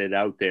important to get it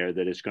out there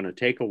that it's going to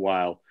take a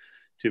while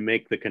to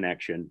make the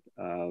connection,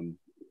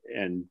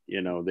 and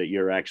that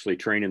you're actually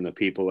training the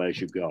people as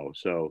you go.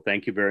 So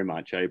thank you very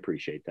much. I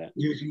appreciate that.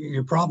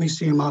 You probably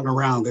see them out and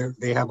around.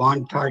 They have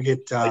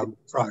on-target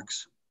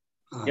trucks.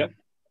 Yep,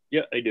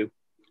 yeah, I do.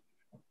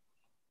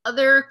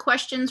 Other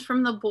questions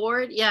from the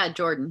board? Yeah,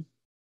 Jordan.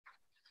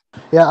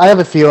 Yeah, I have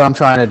a few. I'm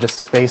trying to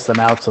just space them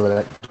out so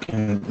that I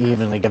can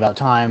evenly give out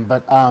time.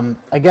 But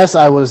I guess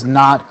I was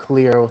not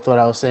clear with what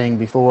I was saying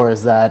before,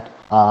 is that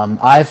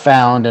I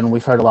found, and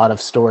we've heard a lot of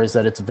stories,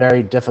 that it's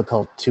very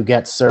difficult to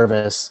get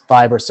service,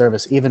 fiber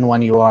service, even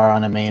when you are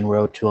on a main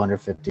road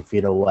 250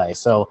 feet away.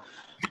 So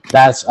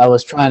I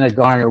was trying to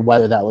garner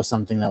whether that was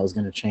something that was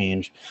going to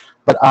change.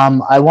 But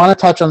I want to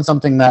touch on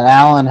something that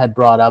Alan had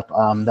brought up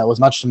that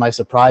was much to my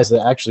surprise,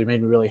 that actually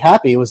made me really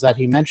happy, was that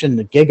he mentioned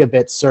the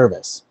gigabit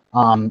service.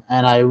 And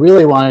I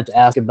really wanted to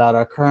ask about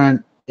our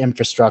current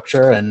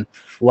infrastructure and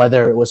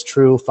whether it was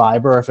true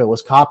fiber, if it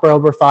was copper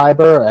over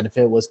fiber, and if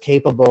it was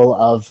capable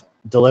of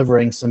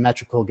delivering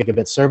symmetrical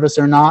gigabit service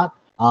or not.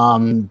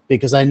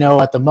 Because I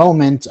know at the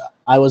moment,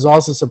 I was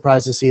also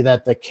surprised to see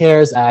that the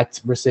CARES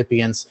Act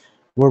recipients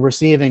were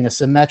receiving a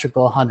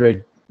symmetrical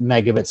 100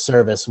 megabit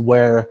service,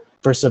 where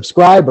for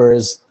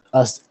subscribers,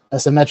 a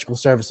symmetrical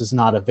service is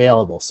not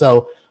available.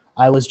 So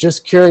I was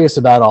just curious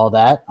about all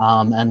that,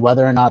 and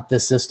whether or not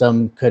this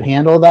system could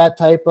handle that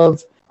type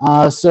of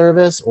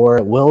service, or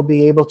it will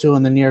be able to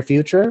in the near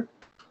future.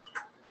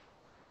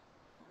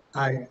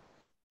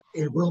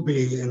 It will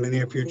be in the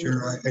near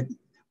future.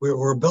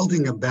 We're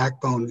building a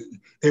backbone.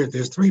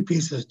 There's three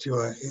pieces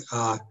to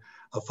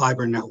a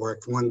fiber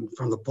network, one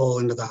from the pole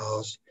into the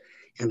house,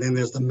 and then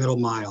there's the middle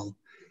mile.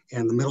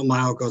 And the middle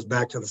mile goes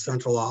back to the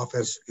central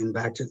office and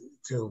back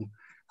to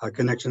a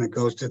connection that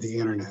goes to the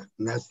internet.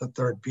 And that's the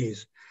third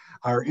piece.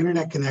 Our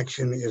internet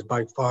connection is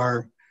by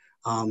far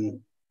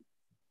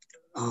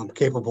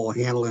capable of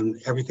handling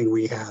everything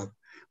we have.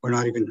 We're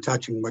not even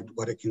touching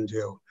what it can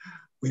do.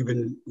 We've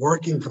been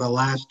working for the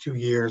last 2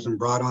 years and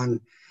brought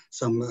on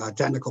some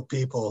technical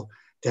people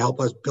to help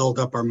us build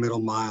up our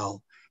middle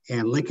mile.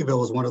 And Lincolnville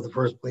was one of the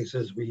first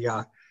places we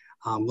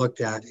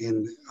looked at.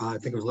 In I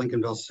think it was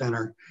Lincolnville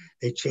Center.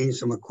 They changed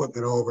some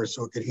equipment over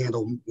so it could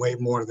handle way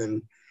more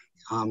than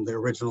the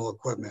original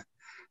equipment.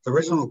 The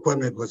original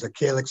equipment was a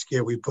calyx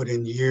gear we put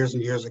in years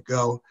and years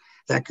ago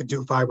that could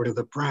do fiber to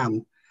the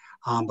prem,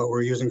 but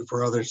we're using it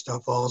for other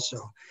stuff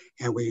also.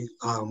 And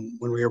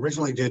when we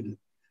originally did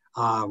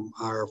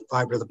our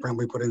fiber to the prem,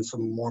 we put in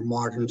some more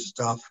modern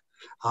stuff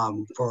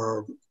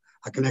for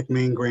a Connect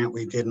Main grant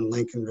we did in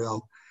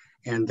Lincolnville.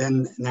 And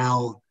then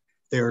now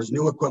there's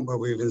new equipment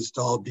we've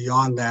installed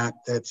beyond that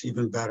that's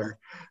even better.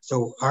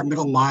 So our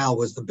middle mile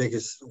was the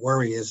biggest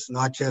worry, is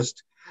not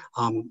just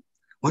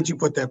once you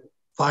put that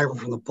fiber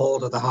from the pole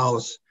to the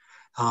house,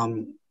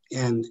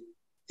 and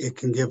it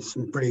can give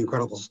some pretty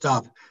incredible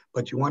stuff,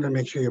 but you want to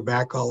make sure your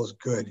backhaul is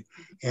good.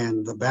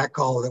 And the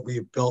backhaul that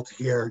we've built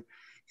here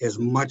is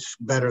much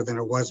better than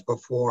it was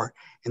before.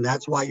 And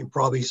that's why you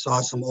probably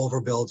saw some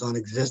overbuilds on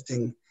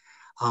existing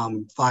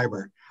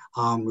fiber.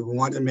 We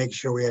wanted to make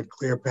sure we had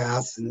clear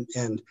paths,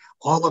 and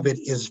all of it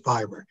is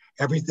fiber.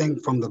 Everything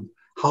from the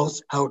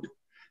house out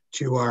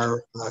to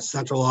our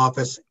central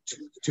office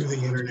to the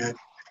internet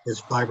is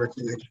fiber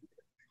connection.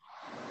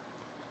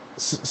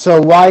 So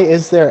why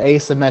is there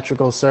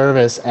asymmetrical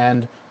service,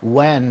 and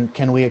when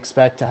can we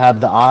expect to have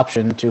the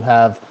option to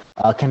have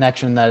a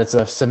connection that is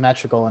a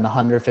symmetrical and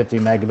 150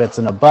 megabits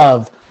and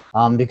above?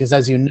 Because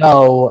as you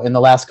know, in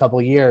the last couple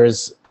of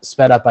years,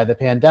 sped up by the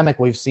pandemic,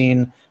 we've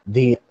seen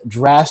the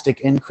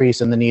drastic increase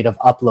in the need of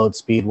upload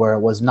speed, where it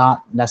was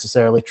not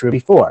necessarily true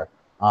before.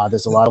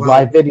 There's a lot of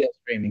live video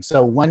streaming.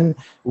 So when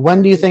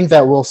do you think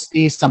that we'll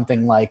see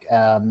something like,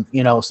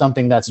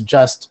 something that's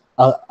just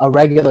a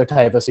regular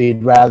type of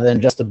speed rather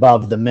than just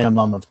above the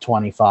minimum of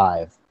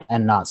 25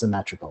 and not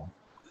symmetrical?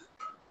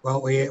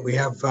 Well, we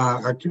have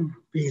our two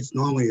feeds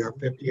normally are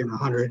 50 and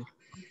 100.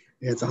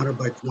 And it's 100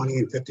 by 20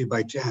 and 50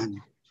 by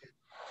 10.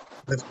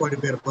 That's quite a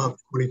bit above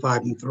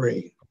 25 and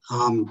 3.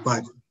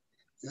 But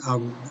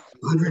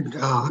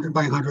 100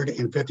 by 100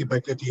 and 50 by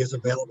 50 is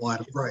available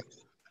at a price.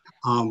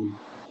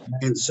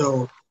 And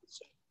so,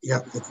 yeah,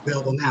 it's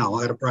available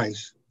now at a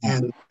price.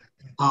 And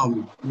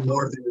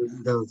more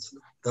than those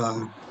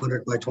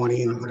 100 by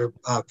 20 and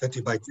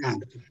 150 by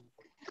 10.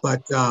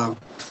 But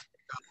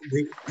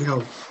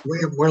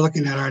we're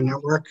looking at our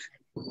network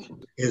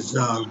is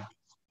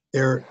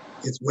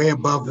it's way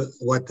above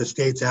what the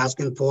state's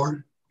asking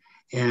for.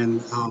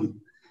 And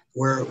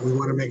we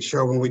want to make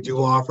sure when we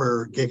do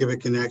offer gigabit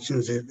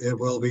connections, it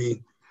will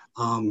be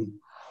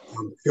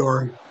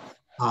pure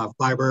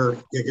fiber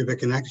gigabit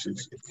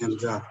connections. And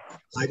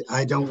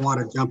I don't want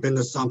to jump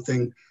into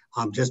something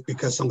just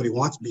because somebody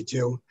wants me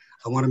to.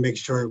 I want to make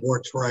sure it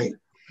works right.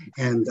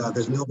 And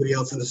there's nobody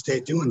else in the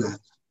state doing that.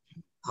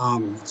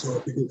 So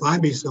if you can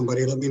find me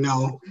somebody, let me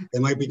know. They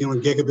might be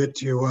doing gigabit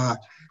to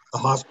the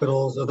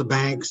hospitals or the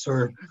banks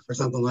or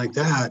something like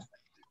that.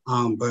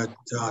 But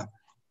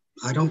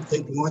I don't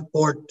think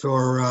Northport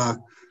or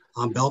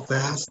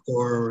Belfast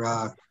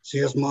or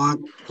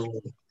Searsmont,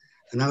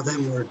 none of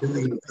them were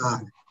doing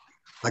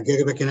a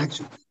gigabit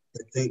connection.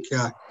 I think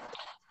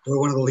we're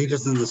one of the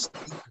leaders in the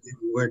state.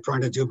 We're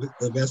trying to do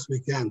the best we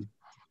can.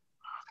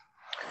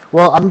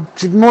 Well, I'm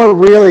more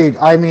really,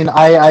 I mean,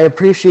 I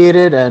appreciate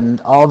it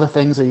and all the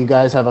things that you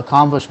guys have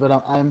accomplished, but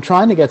I'm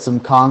trying to get some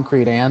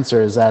concrete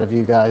answers out of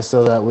you guys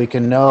so that we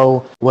can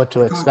know what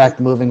to expect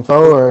moving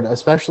forward,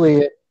 especially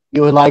if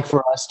you would like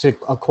for us to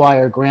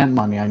acquire grant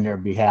money on your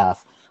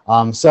behalf.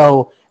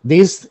 So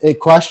these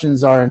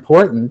questions are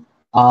important.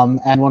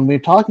 And when we're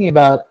talking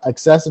about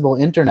accessible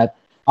internet,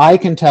 I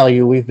can tell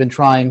you we've been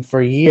trying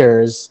for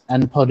years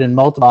and put in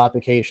multiple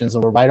applications,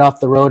 and we're right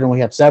off the road, and we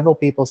have several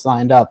people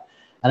signed up.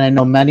 And I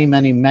know many,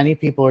 many, many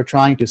people are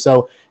trying to.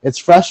 So it's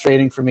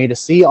frustrating for me to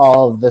see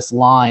all of this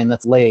line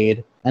that's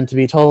laid and to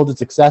be told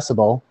it's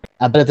accessible.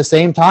 But at the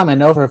same time, I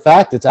know for a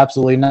fact it's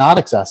absolutely not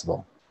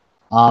accessible.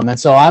 And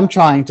so I'm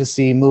trying to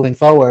see moving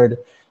forward,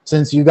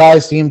 since you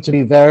guys seem to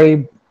be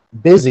very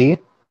busy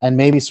and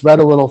maybe spread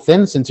a little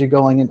thin since you're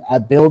going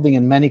at building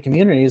in many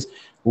communities,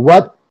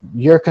 what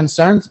your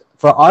concerns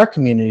for our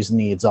community's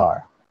needs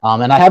are.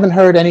 And I haven't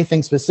heard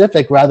anything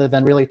specific rather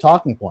than really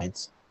talking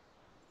points.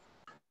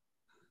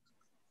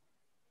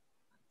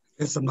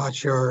 I'm not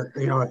sure,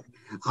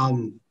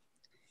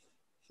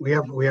 we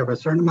have a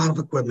certain amount of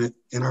equipment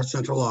in our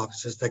central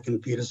offices that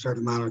can feed a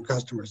certain amount of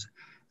customers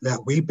that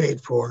we paid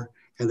for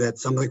and that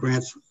some of the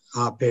grants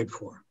paid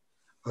for.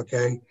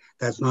 Okay,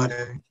 that's not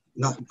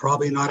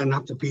probably not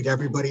enough to feed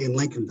everybody in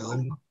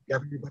Lincolnville.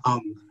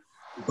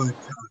 But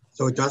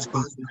so it does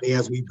cost money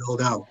as we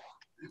build out.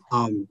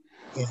 And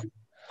I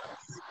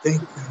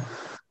think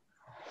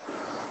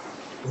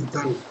we've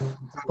done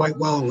quite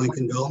well in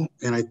Lincolnville,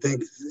 and I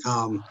think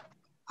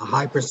a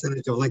high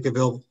percentage of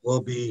Lincolnville will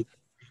be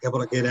able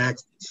to get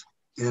access.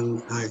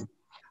 And I'm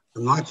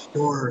not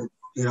sure,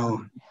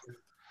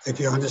 if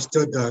you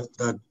understood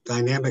the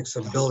dynamics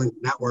of building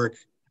a network,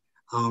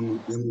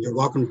 you're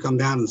welcome to come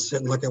down and sit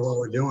and look at what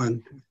we're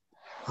doing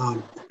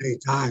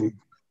anytime.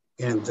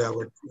 And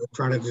we're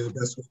trying to do the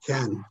best we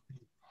can.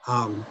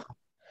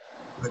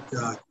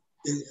 But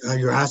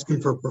you're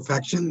asking for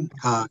perfection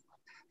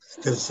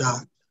because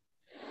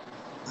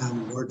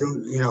we're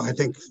doing, I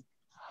think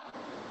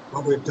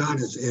what we've done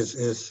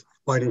is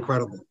quite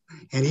incredible.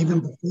 And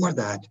even before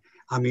that,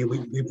 I mean,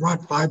 we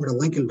brought fiber to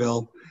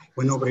Lincolnville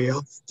when nobody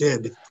else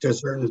did to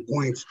certain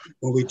points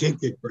where we did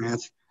get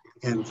grants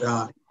and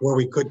where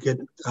we could get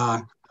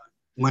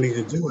money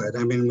to do it.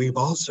 I mean, we've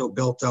also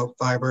built out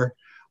fiber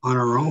on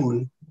our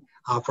own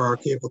for our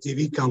cable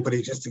TV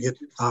company just to get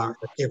our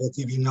cable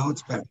TV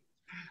nodes better.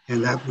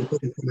 And that we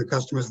put it from the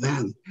customers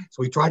then.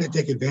 So we try to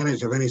take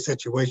advantage of any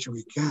situation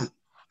we can.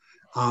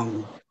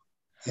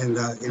 And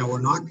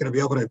we're not going to be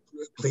able to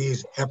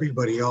please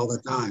everybody all the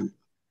time.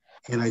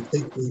 And I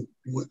think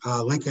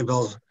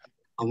Lincolnville's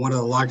on one of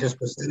the largest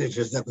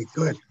percentages that we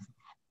could.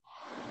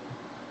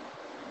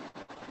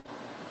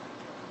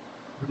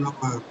 I don't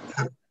know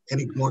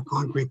any more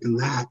concrete than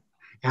that.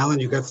 Alan,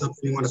 you got something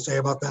you want to say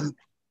about that?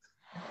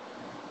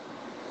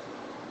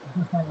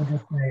 I would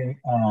just say,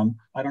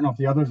 I don't know if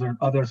the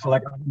other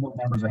select board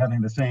members are having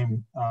the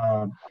same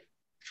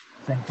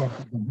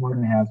questions the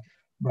board has.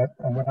 But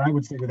what I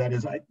would say to that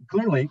is,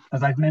 clearly,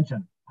 as I've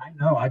mentioned, I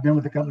know I've been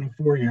with the company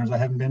 4 years. I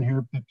haven't been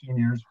here 15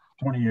 years,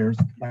 20 years,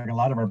 like a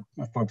lot of our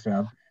folks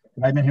have.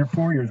 But I've been here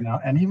 4 years now.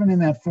 And even in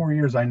that 4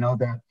 years, I know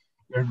that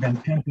there's been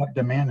pent up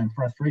demand and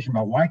frustration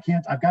about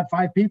I've got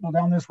 5 people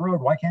down this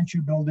road. Why can't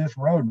you build this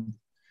road?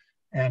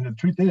 And the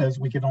truth is,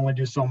 we could only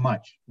do so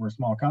much. We're a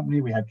small company.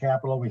 We had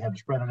capital. We had to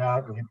spread it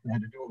out. We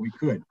had to do what we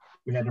could.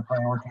 We had to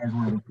prioritize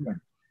where we could.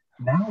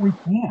 Now we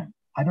can.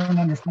 I don't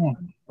understand.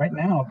 Right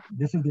now,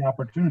 this is the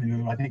opportunity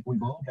that I think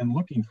we've all been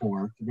looking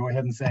for to go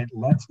ahead and say,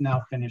 let's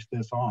now finish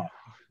this off.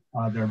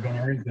 There have been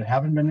areas that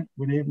haven't been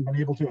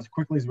able to as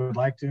quickly as we would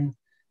like to.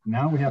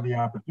 Now we have the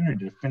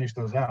opportunity to finish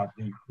those out.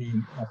 The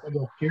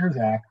Federal CARES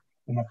Act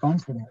and the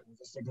funds for that was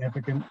a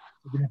significant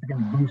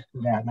boost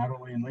to that, not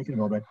only in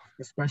Lincolnville, but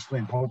especially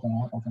in Hope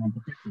and Appleton in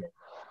particular.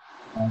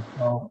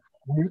 So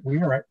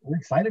we're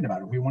excited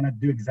about it. We want to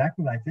do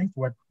exactly, I think,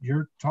 what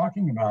you're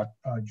talking about,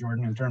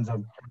 Jordan, in terms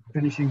of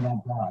finishing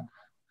that job.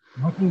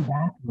 Looking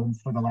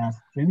backwards for the last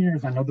 10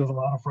 years, I know there's a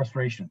lot of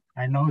frustration.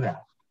 I know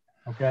that.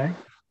 Okay.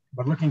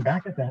 But looking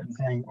back at that and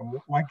saying,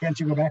 well, why can't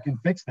you go back and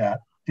fix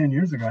that 10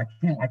 years ago? I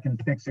can't. I can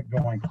fix it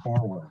going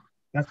forward.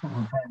 That's what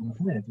we're trying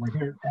to do. We're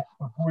here,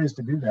 we're poised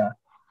to do that.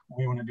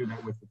 We want to do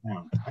that with the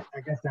town.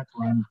 I guess that's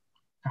where I'm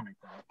coming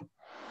from.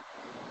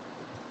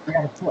 We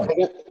got a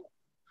choice.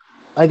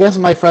 I guess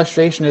my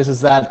frustration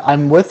is that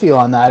I'm with you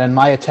on that, and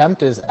my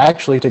attempt is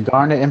actually to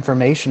garner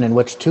information in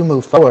which to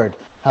move forward.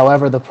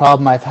 However, the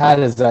problem I've had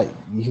is that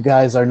you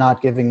guys are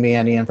not giving me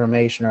any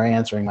information or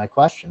answering my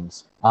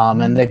questions.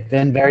 And they've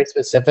been very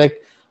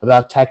specific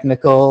about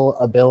technical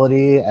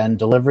ability and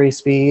delivery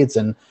speeds,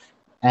 and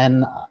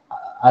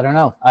I don't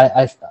know.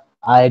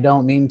 I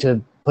don't mean to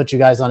put you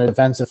guys on a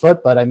defensive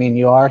foot, but I mean,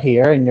 you are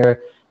here and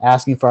you're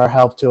asking for our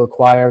help to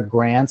acquire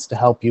grants to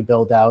help you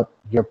build out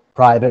your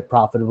private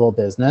profitable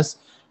business.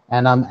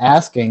 And I'm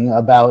asking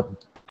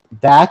about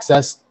the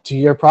access to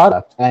your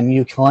product. And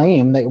you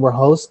claim that we're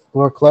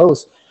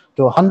close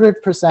to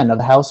 100% of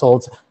the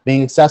households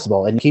being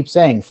accessible. And you keep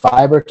saying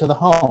fiber to the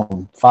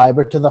home,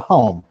 fiber to the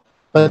home.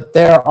 But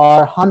there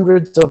are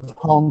hundreds of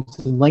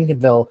homes in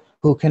Lincolnville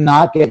who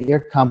cannot get your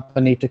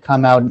company to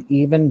come out and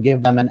even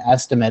give them an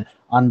estimate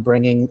on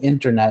bringing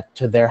internet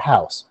to their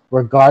house,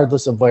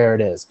 regardless of where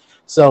it is.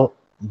 So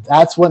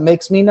that's what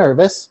makes me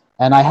nervous.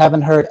 And I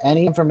haven't heard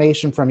any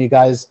information from you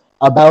guys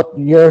about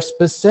your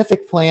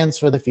specific plans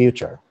for the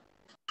future.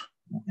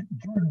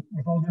 Jordan,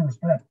 with all due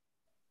respect,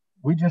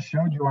 we just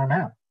showed you our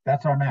map.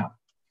 That's our map.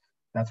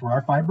 That's where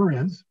our fiber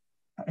is.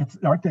 It's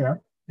right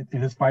there.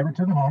 It is fiber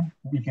to the home.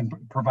 We can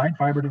provide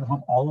fiber to the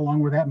home all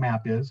along where that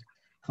map is.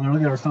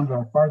 Clearly, there are some that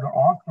are farther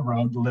off the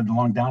road, lived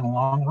down a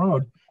long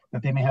road,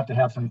 that they may have to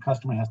have some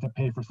customer has to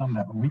pay for some of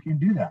that. But we can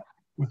do that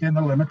within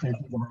the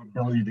limitations of our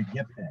ability to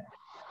get there.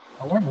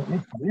 However,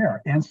 it's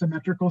there, and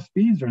symmetrical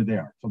speeds are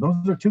there. So those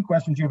are two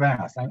questions you've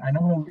asked. I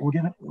know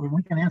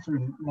we can answer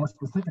more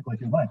specifically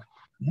if you'd like.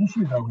 The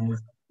issue, though,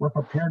 is we're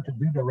prepared to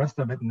do the rest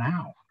of it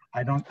now.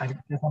 I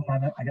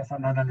guess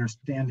I'm not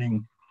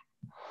understanding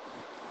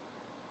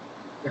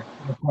the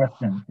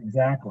question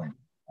exactly.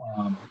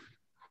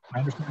 I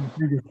understand the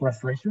previous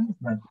frustrations,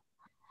 but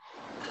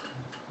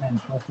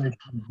and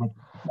frustrations with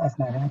us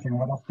not answering.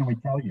 What else can we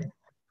tell you?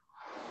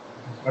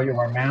 Show you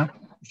our map.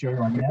 Show you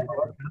our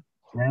network.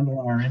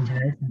 Randall and our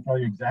engineers can tell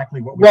you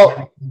exactly what we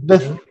can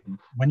do,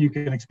 when you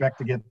can expect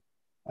to get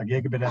a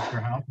gigabit at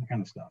your house, that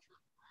kind of stuff.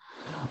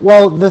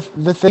 Well,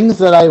 the things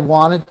that I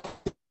wanted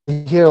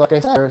to hear, like I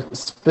said, are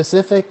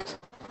specific,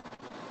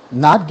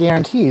 not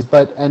guarantees,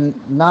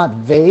 and not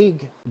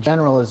vague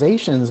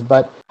generalizations,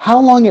 but how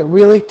long it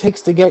really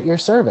takes to get your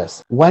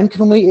service. When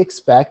can we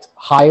expect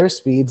higher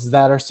speeds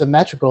that are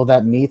symmetrical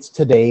that meets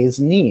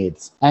today's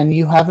needs? And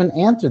you haven't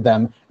answered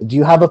them. Do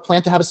you have a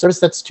plan to have a service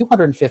that's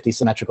 250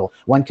 symmetrical?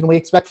 When can we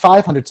expect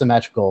 500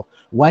 symmetrical?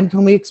 When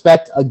can we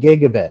expect a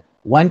gigabit?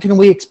 When can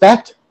we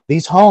expect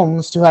these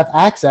homes to have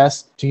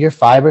access to your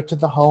fiber to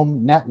the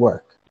home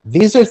network?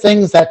 These are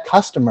things that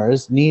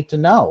customers need to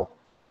know.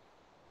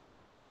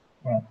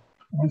 Well,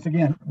 once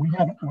again, we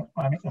haven't,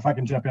 I mean, if I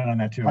can jump in on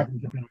that too,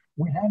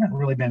 we haven't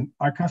really been,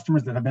 our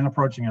customers that have been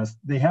approaching us,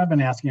 they have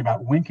been asking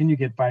about, when can you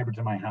get fiber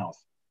to my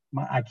house?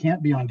 I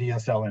can't be on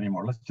DSL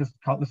anymore.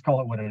 Let's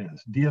call it what it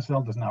is.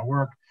 DSL does not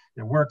work.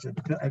 It works.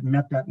 It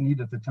met that need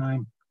at the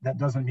time. That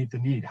doesn't meet the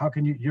need. How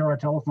can you're our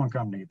telephone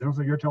company. Those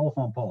are your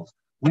telephone poles.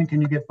 When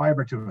can you get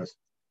fiber to us?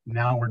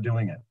 Now we're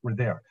doing it. We're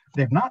there.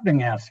 They've not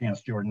been asking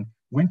us, Jordan,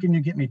 when can you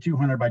get me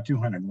 200 by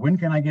 200? When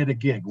can I get a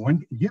gig?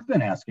 When you've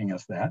been asking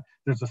us that.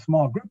 There's a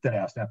small group that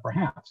asked that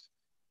perhaps.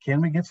 Can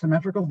we get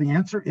symmetrical? The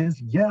answer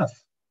is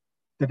yes.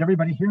 Did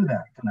everybody hear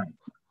that tonight?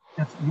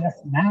 It's yes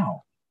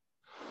now.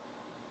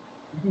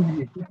 We can give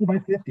you 50 by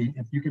 50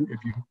 if you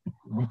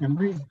within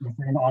reason,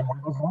 within on one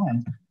of those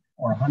lines,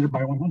 or 100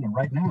 by 100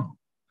 right now.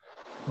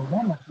 So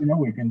that much we know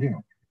we can do.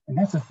 And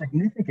that's a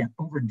significant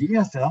over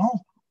DSL.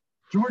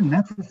 Jordan,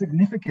 that's a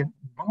significant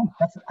bump.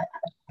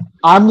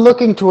 I'm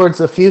looking towards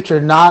the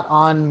future, not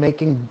on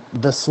making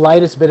the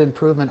slightest bit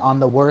improvement on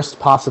the worst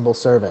possible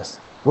service.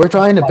 We're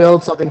trying to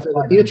build something for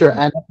the future,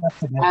 and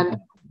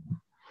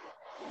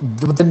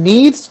the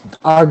needs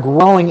are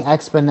growing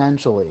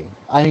exponentially.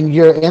 I mean,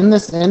 you're in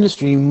this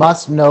industry, you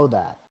must know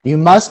that. You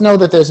must know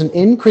that there's an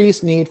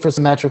increased need for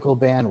symmetrical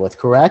bandwidth,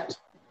 correct?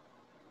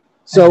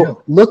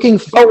 So looking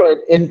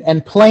forward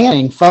and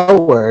planning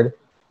forward,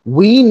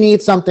 we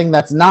need something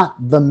that's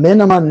not the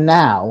minimum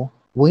now.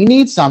 We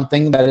need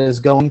something that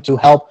is going to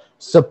help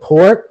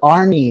support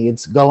our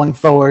needs going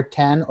forward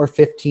 10 or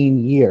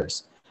 15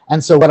 years.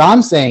 And so what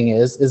I'm saying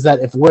is that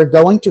if we're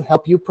going to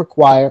help you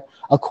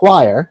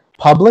acquire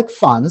public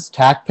funds,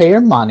 taxpayer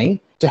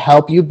money, to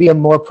help you be a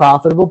more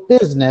profitable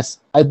business,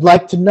 I'd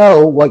like to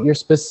know what your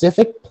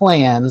specific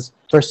plans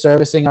for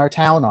servicing our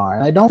town are.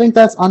 And I don't think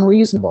that's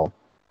unreasonable.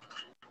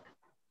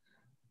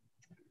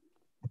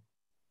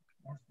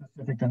 More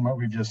specific than what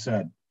we've just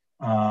said.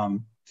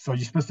 So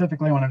you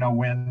specifically want to know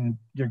when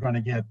you're going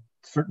to get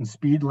certain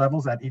speed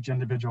levels at each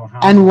individual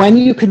house. And when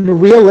you can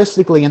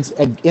realistically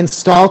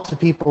install to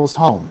people's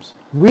homes,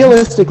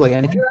 realistically,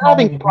 and if you're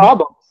having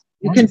problems,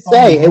 you can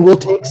say it will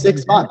take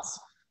 6 months.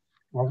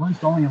 Well, we're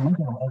installing in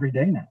Lincoln every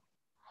day now.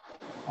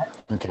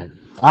 Okay.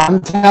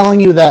 I'm telling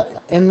you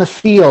that in the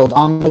field,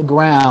 on the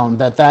ground,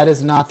 that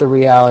is not the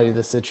reality of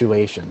the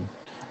situation.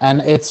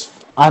 And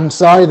I'm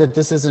sorry that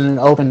this isn't an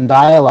open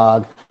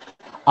dialogue.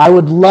 I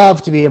would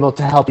love to be able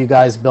to help you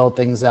guys build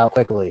things out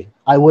quickly.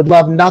 I would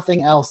love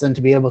nothing else than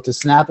to be able to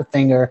snap a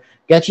finger,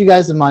 get you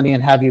guys the money,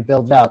 and have you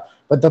build it out.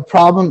 But the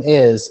problem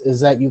is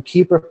that you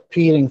keep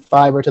repeating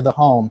fiber to the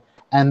home,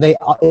 and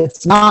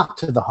it's not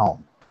to the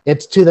home.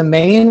 It's to the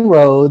main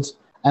roads,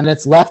 and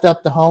it's left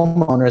up to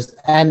homeowners,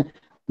 and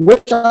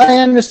which I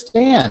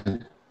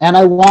understand. And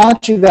I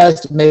want you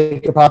guys to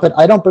make a profit.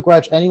 I don't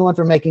begrudge anyone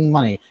for making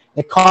money.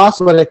 It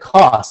costs what it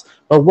costs.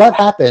 But what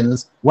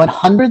happens when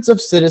hundreds of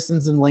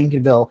citizens in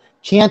Lincolnville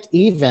can't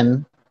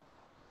even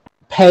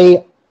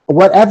pay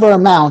whatever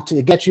amount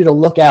to get you to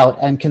look out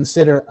and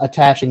consider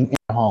attaching in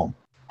your home?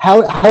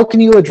 How can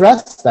you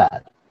address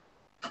that?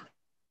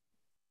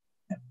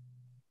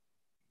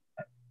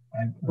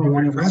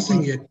 We're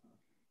addressing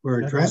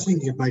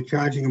it by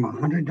charging them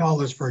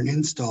 $100 for an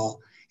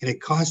install, and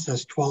it costs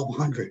us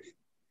 $1,200.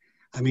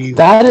 I mean,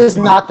 that is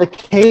not the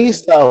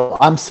case, though.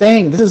 I'm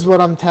saying, this is what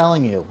I'm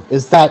telling you,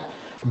 is that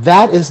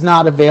is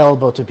not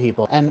available to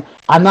people. And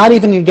I'm not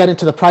even going to get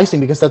into the pricing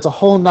because that's a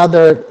whole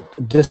nother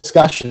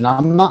discussion.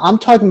 I'm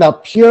talking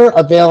about pure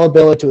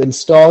availability to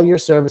install your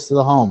service to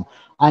the home.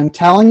 I'm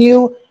telling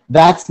you,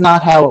 that's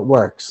not how it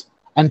works.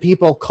 And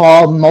people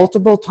call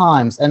multiple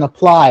times and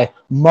apply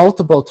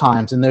multiple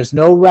times, and there's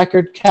no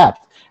record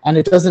kept. And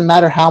it doesn't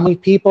matter how many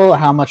people or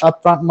how much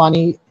upfront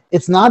money.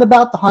 It's not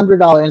about the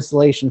 $100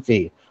 installation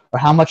fee or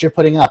how much you're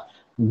putting up.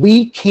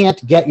 We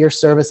can't get your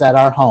service at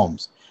our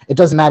homes. It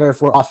doesn't matter if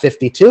we're off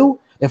 52,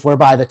 if we're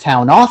by the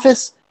town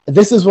office.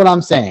 This is what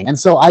I'm saying. And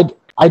so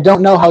I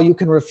don't know how you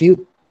can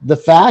refute the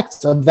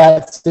facts of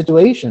that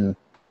situation.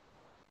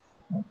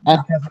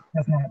 That's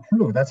not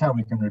true. That's how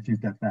we can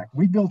refute that fact.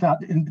 We built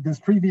out, in this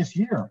previous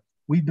year,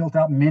 we built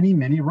out many,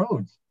 many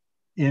roads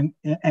and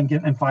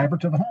fiber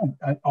to the home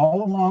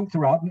all along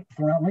throughout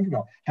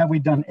Lincolnville. Have we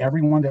done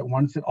everyone that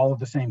wants it all at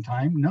the same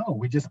time? No,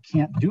 we just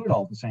can't do it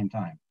all at the same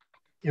time.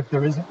 If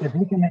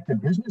we can make the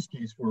business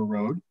case for a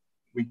road,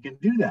 we can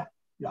do that.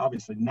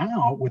 Obviously,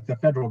 now with the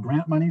federal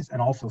grant monies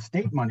and also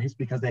state monies,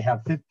 because they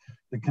have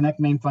the Connect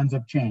Main funds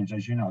have changed.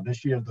 As you know,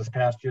 this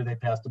past year, they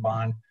passed a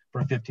bond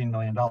for $15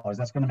 million.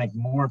 That's going to make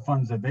more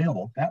funds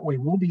available. That way,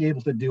 we'll be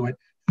able to do it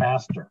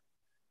faster.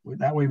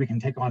 That way, we can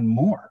take on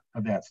more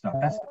of that stuff.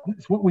 That's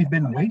what we've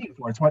been waiting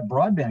for. It's what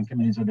broadband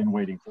committees have been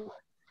waiting for.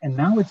 And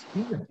now it's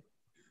here.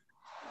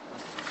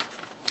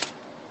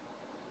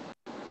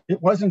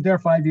 It wasn't there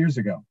 5 years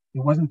ago. It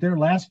wasn't there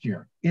last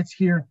year. It's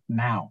here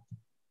now.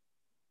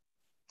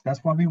 That's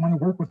why we want to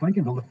work with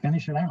Lincolnville to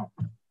finish it out.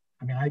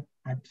 I mean,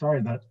 I'm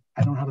sorry that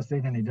I don't know how to say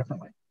it any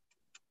differently.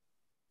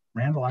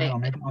 Randall, I don't know,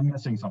 maybe I'm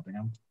missing something.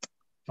 I'm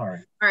sorry.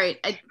 All right.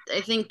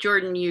 I think,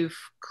 Jordan, you've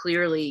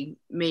clearly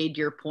made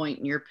your point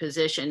and your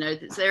position.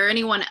 Is there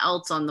anyone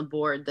else on the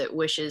board that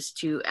wishes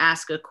to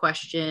ask a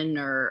question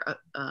or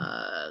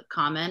a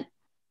comment?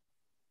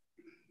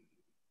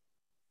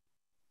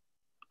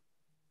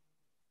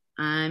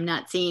 I'm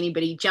not seeing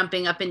anybody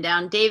jumping up and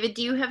down. David,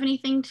 do you have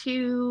anything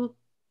to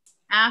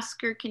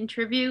ask or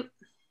contribute?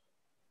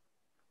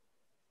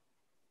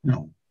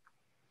 No.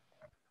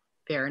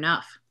 Fair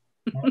enough.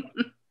 Can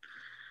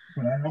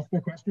I ask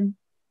a question?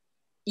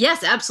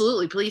 Yes,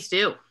 absolutely. Please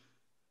do.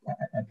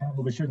 I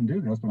probably shouldn't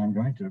do this, but I'm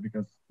going to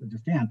because I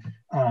just can.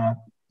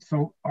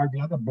 So are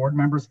the other board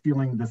members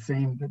feeling the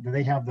same? Do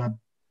they have the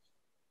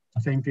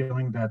same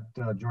feeling that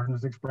Jordan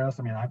has expressed?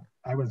 I mean, I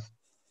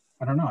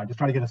don't know. I just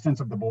try to get a sense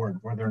of the board,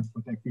 what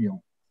they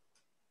feel.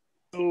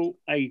 So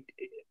I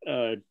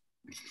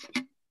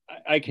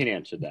can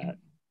answer that.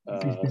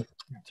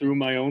 Through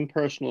my own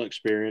personal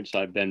experience,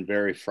 I've been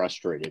very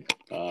frustrated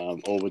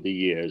over the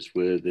years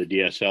with the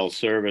DSL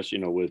service. You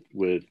know, with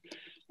the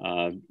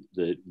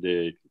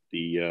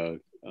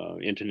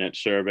internet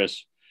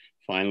service.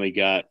 Finally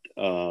got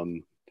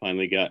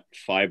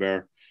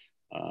fiber.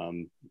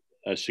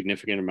 A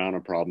significant amount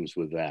of problems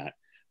with that.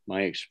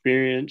 My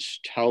experience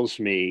tells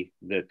me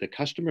that the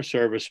customer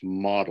service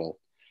model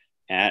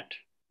at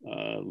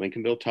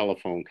Lincolnville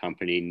Telephone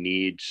Company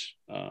needs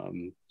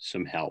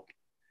some help.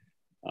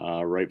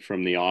 Right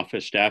from the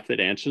office staff that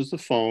answers the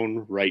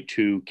phone, right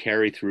to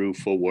carry through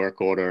for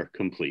work order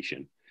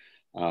completion.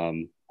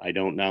 I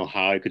don't know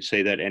how I could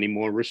say that any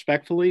more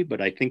respectfully, but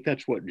I think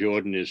that's what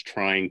Jordan is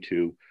trying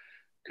to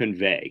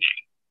convey.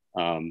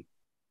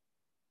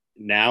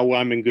 Now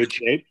I'm in good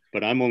shape,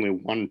 but I'm only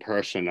one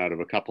person out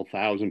of a couple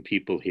thousand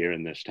people here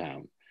in this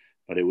town.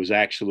 But it was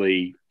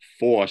actually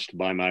forced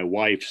by my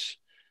wife's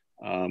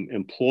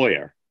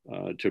employer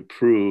to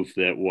prove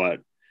that what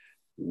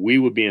we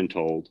were being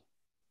told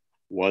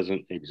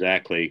wasn't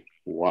exactly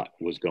what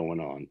was going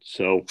on.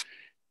 So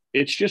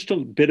It's just a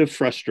bit of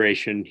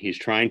frustration. He's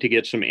trying to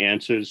get some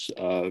answers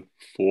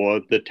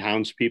for the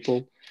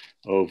townspeople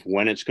of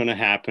when it's going to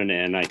happen.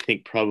 And I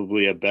think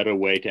probably a better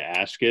way to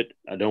ask it,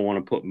 I don't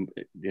want to put,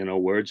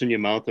 words in your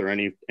mouth or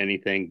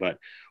anything, but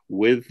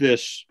with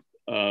this,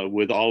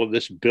 with all of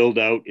this build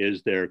out,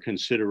 is there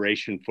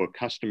consideration for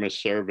customer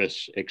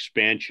service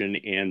expansion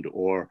and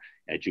or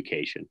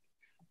education?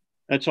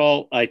 That's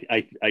all.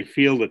 I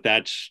feel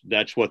that's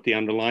what the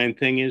underlying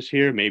thing is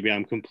here. Maybe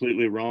I'm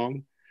completely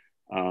wrong.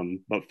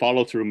 But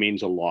follow through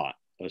means a lot,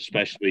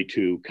 especially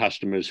to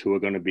customers who are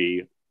going to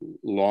be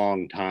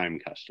long time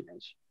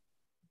customers.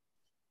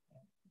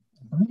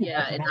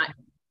 Yeah, and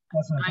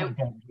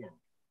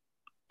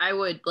I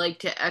would like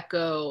to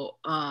echo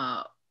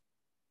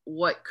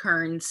what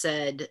Kern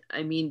said.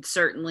 I mean,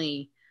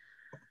 certainly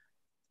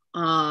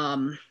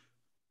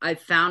I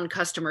found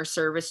customer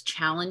service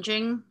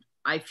challenging.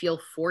 I feel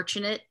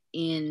fortunate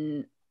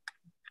in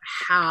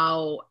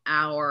how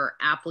our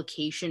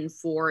application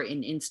for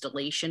an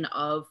installation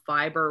of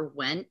fiber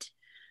went.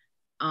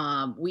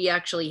 We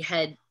actually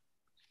had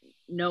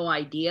no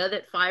idea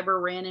that fiber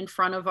ran in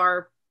front of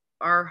our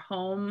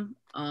home,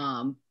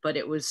 but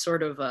it was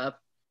sort of a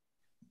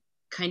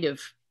kind of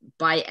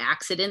by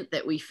accident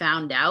that we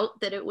found out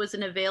that it was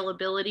an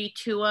availability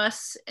to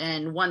us.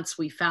 And once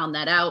we found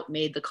that out,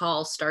 made the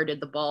call, started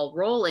the ball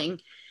rolling,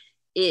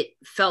 it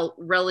felt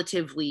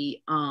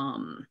relatively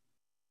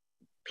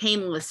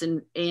painless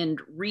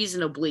and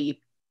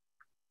reasonably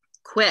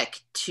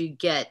quick to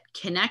get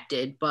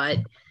connected. But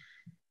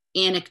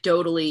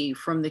anecdotally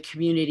from the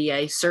community,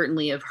 I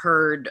certainly have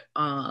heard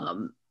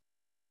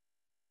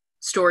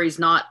stories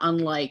not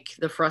unlike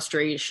the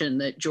frustration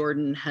that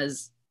Jordan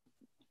has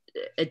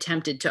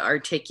attempted to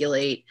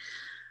articulate,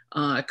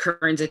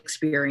 Kern's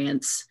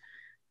experience.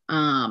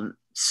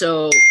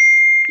 So,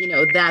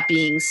 that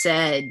being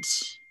said,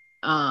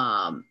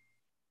 I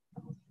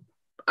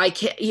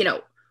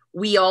can't,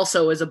 we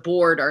also as a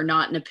board are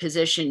not in a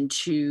position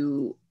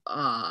to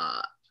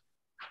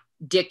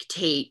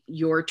dictate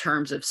your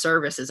terms of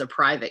service as a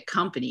private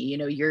company.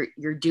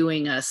 You're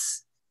doing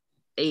us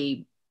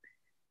a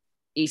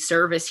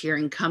service here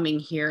and coming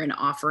here and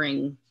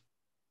offering,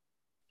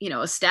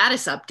 a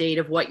status update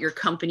of what your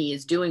company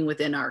is doing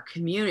within our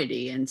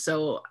community. And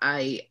so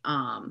I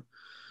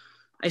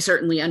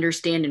certainly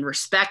understand and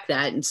respect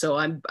that. And so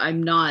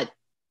I'm not,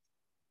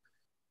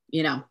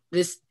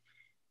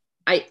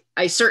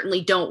 I certainly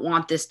don't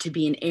want this to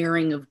be an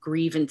airing of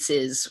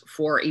grievances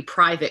for a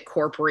private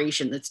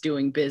corporation that's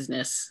doing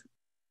business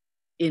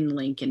in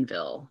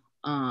Lincolnville.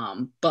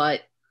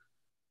 But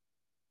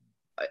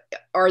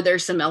are there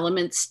some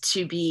elements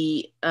to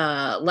be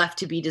left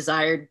to be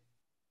desired?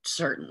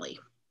 Certainly.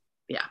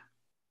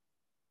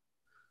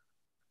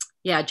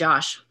 Yeah,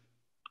 Josh.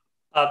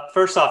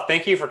 First off,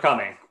 thank you for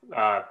coming.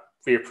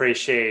 We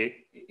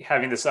appreciate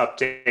having this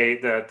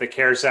update, the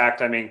CARES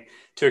Act. I mean,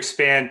 to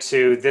expand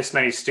to this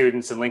many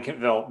students in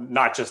Lincolnville,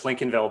 not just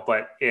Lincolnville,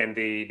 but in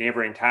the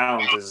neighboring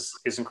towns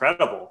is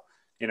incredible,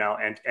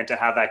 and to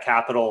have that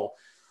capital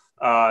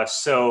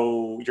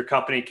so your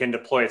company can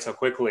deploy it so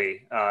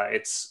quickly.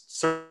 It's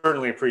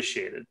certainly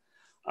appreciated.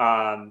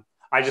 I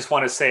just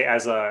want to say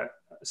as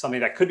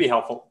something that could be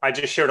helpful, I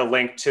just shared a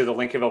link to the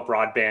Lincolnville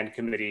Broadband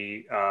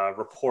Committee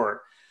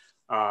report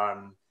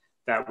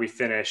that we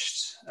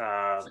finished,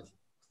 I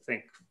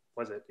think,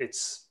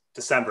 it's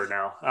December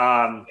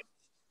now.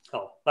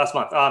 Last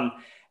month.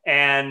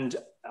 And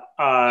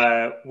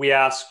we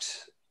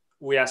asked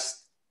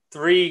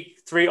three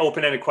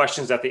open-ended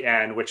questions at the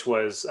end, which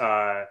was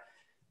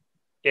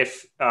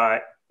if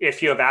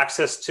you have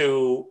access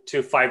to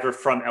fiber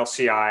from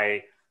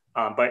LCI,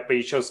 but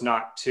you chose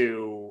not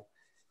to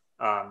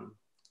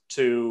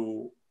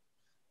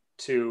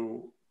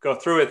go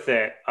through with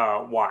it,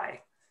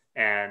 why?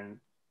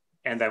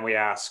 And then we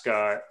ask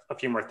a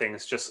few more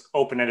things, just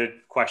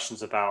open-ended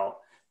questions about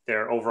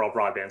their overall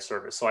broadband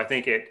service. So I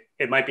think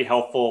it might be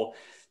helpful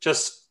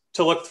just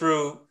to look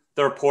through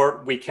the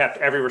report. We kept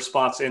every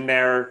response in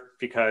there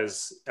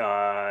because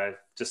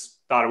just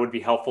thought it would be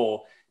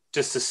helpful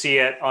just to see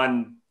it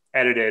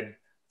unedited,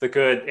 the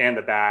good and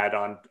the bad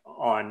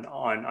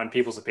on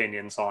people's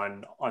opinions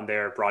on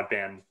their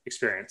broadband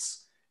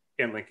experience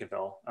in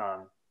Lincolnville.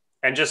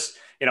 And just,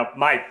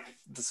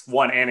 this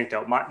one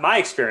anecdote, my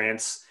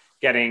experience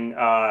getting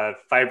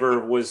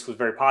fiber was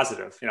very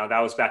positive. That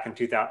was back in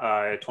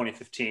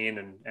 2015,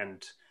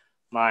 and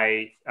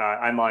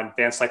I'm on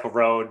Van Cycle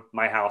Road.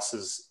 My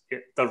house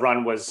the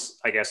run was,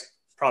 I guess,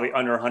 probably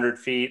under 100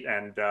 feet,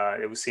 and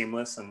it was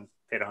seamless, and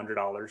paid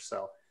 $100.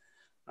 So,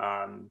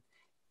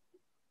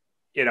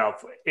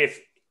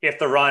 if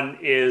the run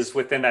is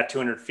within that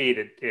 200 feet,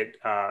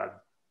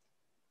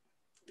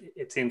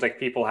 it seems like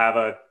people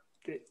have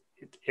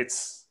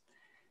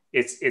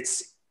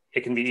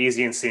it can be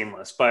easy and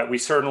seamless. But we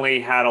certainly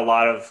had a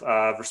lot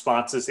of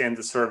responses in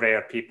the survey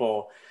of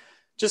people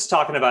just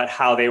talking about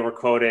how they were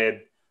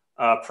quoted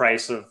a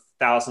price of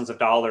thousands of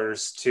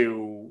dollars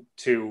to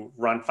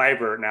run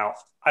fiber. Now,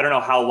 I don't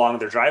know how long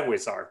their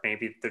driveways are.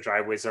 Maybe the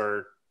driveways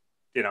are,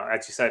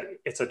 as you said,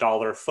 it's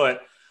 $1 a foot.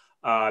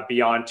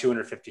 beyond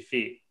 250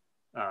 feet.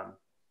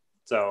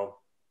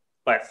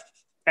 But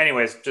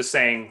anyways, just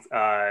saying,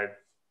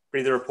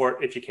 read the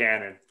report if you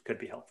can, and it could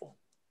be helpful.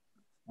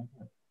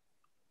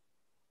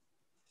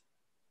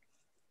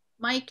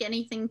 Mike,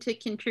 anything to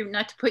contribute?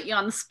 Not to put you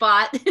on the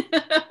spot.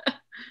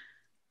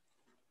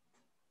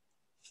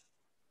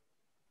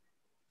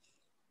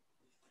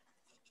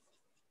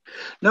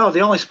 No,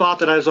 the only spot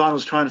that I was on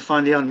was trying to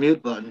find the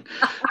unmute button.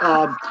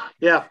 I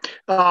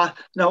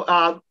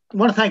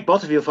want to thank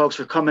both of you folks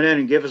for coming in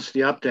and give us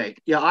the update.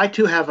 Yeah, I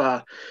too have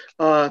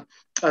a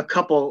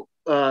couple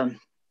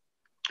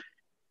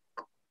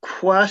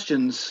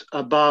questions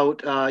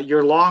about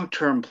your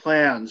long-term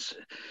plans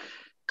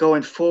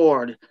going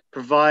forward,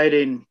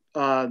 providing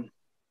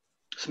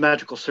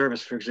symmetrical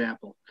service, for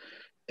example,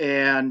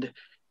 and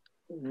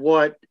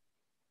what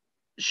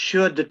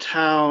should the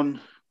town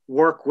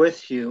work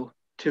with you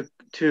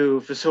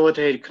to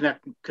facilitate a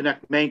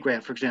connect main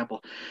grant, for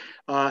example.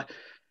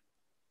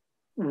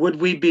 Would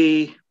we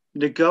be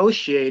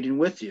negotiating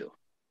with you?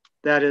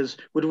 That is,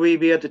 would we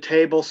be at the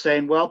table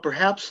saying, well,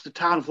 perhaps the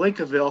town of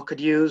Lincolnville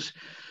could use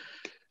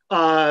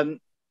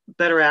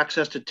better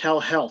access to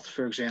telehealth,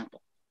 for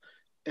example,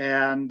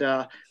 and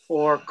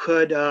or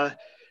could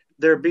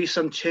there be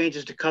some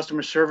changes to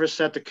customer service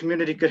that the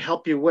community could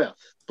help you with?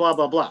 Blah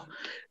blah blah.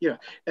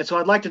 And so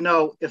I'd like to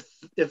know if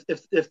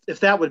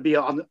that would be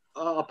on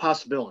a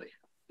possibility,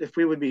 if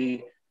we would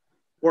be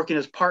working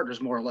as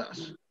partners more or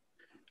less.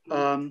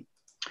 And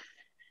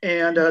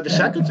the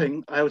second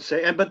thing I would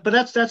say, but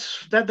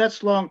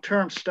that's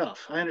long-term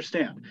stuff. I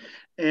understand.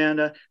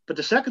 And but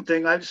the second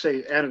thing I'd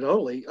say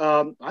anecdotally,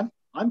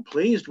 I'm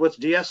pleased with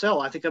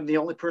DSL. I think I'm the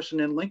only person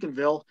in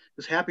Lincolnville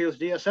who's happy with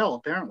DSL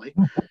apparently,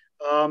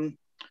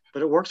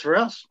 but it works for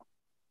us.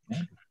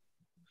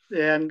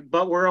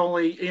 But we're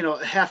only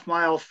a half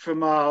mile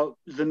from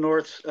the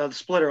north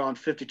splitter on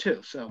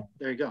 52. So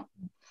there you go.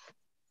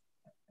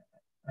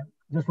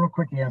 Just real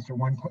quick answer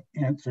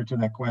to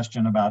that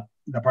question about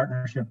the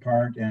partnership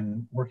part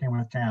and working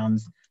with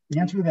towns. The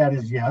answer to that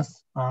is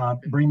yes.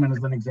 Bremen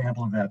is an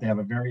example of that. They have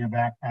a very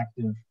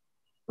active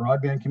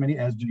broadband committee,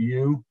 as do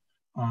you,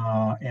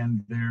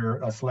 and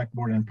their select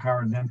board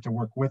empowered them to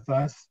work with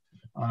us.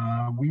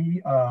 A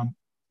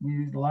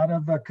lot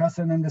of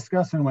cussing and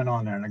discussing went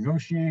on there,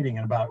 negotiating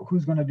about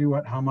who's going to do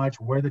what, how much,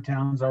 where the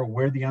towns are,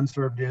 where the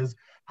unserved is,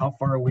 how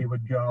far we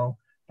would go.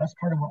 That's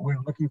part of what we're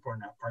looking for in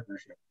that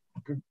partnership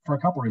for a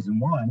couple of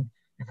reasons. One,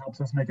 it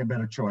helps us make a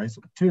better choice.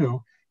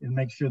 Two, it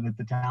makes sure that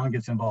the town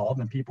gets involved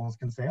and people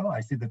can say, oh, I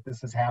see that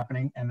this is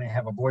happening, and they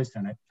have a voice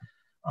in it.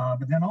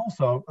 But then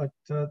also,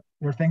 there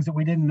are things that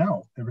we didn't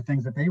know. There were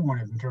things that they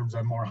wanted in terms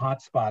of more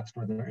hot spots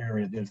for their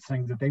area. There's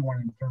things that they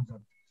wanted in terms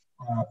of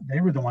they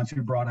were the ones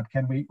who brought up,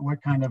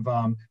 what kind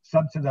of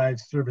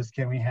subsidized service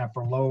can we have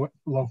for low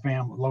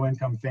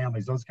income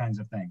families, those kinds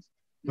of things.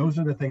 Those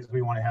are the things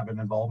we want to have an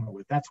involvement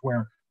with. That's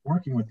where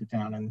working with the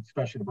town, and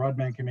especially the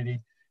broadband committee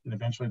and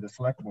eventually the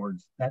select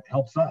boards, that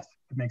helps us.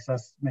 It makes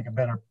us make a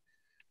better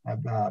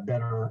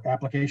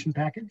application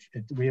package.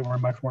 We are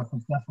much more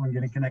successful in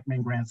getting Connect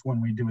Main grants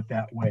when we do it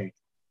that way.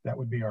 That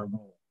would be our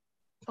goal.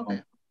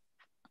 Okay,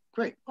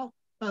 great. Well,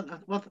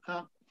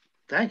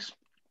 thanks.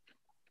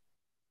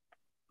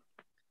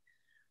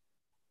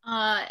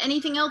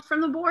 Anything else from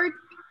the board?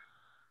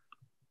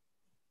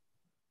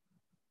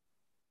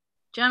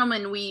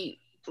 Gentlemen, we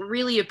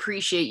really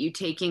appreciate you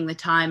taking the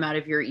time out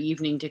of your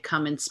evening to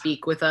come and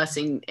speak with us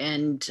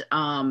and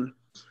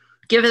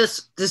give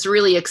us this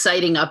really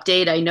exciting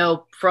update. I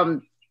know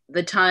from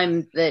the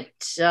time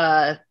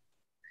that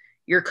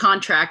your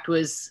contract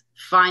was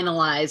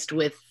finalized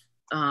with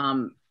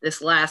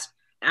this last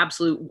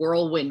absolute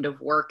whirlwind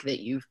of work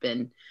that you've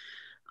been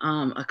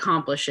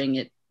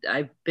accomplishing,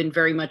 I've been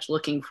very much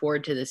looking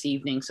forward to this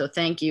evening. So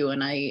thank you.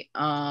 And I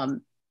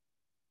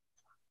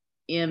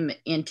am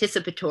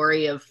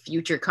anticipatory of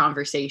future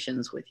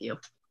conversations with you.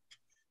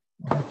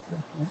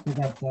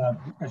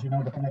 As you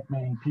know, the Connect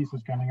Main piece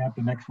is coming up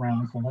the next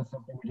round. So that's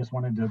something we just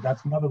wanted to,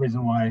 that's another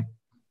reason why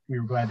we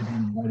were glad to be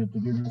invited to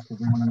do this, because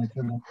we want to make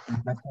sure that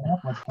that's coming up.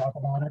 Let's talk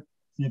about it.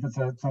 See if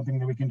it's something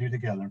that we can do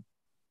together.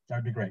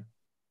 That'd be great.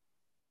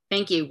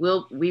 Thank you.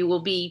 We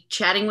will be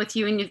chatting with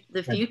you in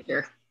the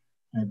future.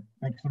 Good.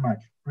 Thanks so much.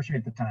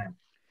 Appreciate the time.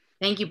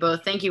 Thank you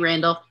both. Thank you,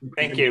 Randall.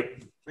 Thank you.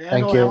 Randall,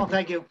 thank you. Alan,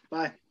 thank you.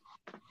 Bye.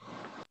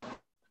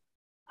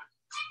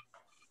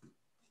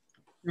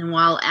 And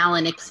while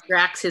Alan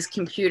extracts his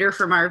computer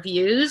from our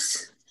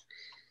views,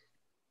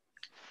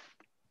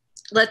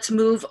 let's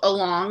move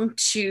along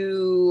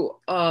to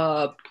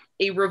a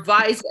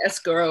revised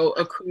escrow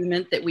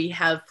agreement that we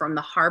have from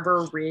the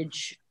Harbor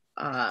Ridge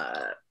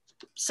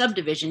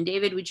subdivision.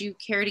 David, would you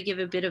care to give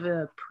a bit of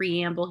a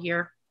preamble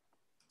here?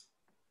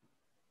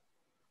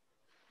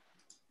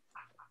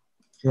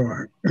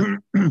 Sure.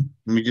 Let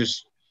me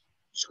just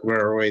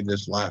square away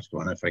this last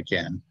one if I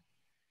can.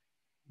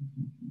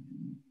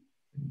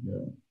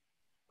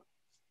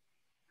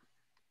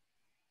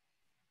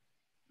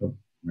 Oh,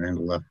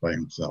 Randall left by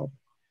himself.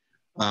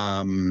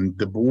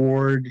 The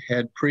board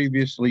had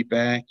previously,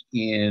 back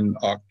in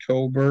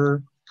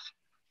October,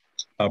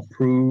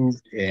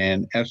 approved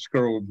an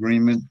escrow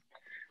agreement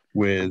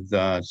with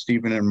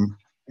Stephen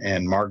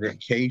and Margaret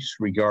Case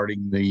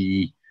regarding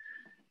the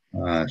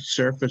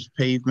surface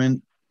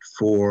pavement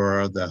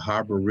for the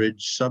Harbor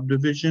Ridge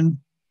subdivision.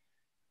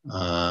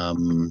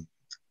 And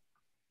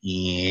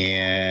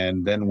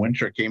then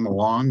winter came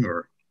along,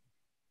 or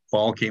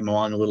fall came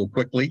along a little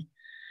quickly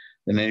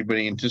than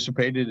anybody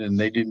anticipated, and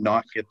they did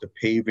not get the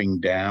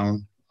paving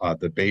down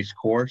the base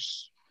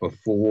course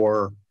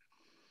before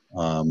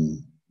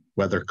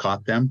weather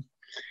caught them.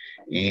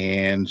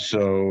 And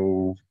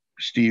so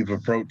Steve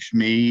approached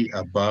me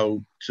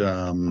about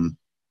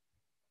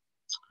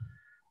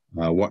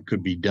what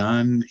could be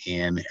done,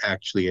 and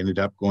actually ended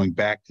up going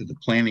back to the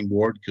planning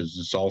board, because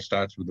this all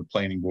starts with the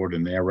planning board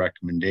and their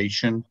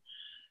recommendation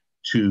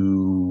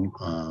to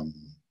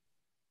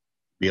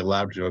be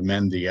allowed to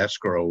amend the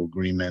escrow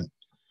agreement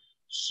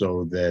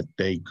so that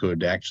they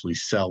could actually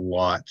sell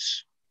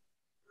lots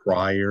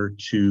prior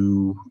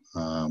to,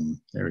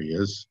 there he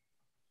is,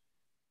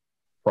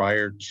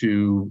 prior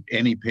to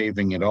any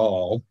paving at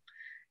all,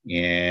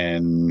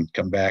 and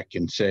come back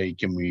and say,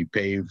 can we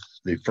pave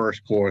the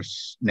first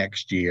course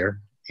next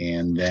year,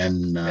 and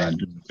then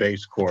do the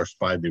base course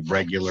by the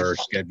regular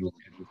schedule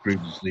we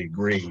previously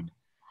agreed.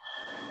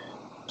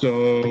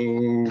 So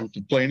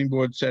the planning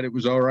board said it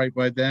was all right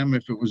by them.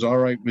 If it was all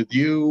right with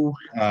you,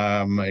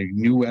 a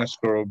new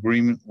escrow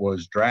agreement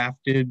was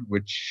drafted,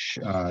 which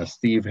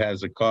Steve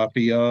has a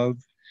copy of,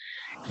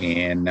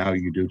 and now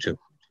you do too.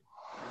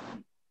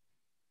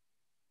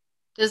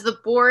 Does the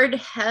board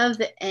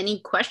have any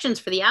questions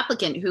for the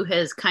applicant who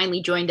has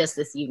kindly joined us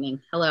this evening?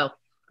 Hello.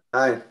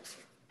 Hi.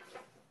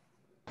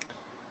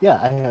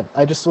 Yeah,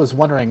 I just was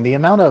wondering, the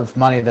amount of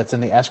money that's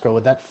in the escrow,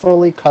 would that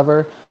fully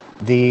cover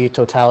the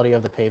totality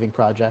of the paving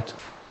project?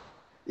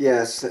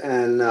 Yes,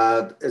 and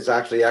it's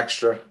actually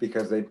extra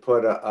because they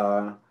put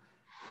an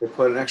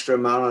extra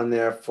amount on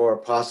there for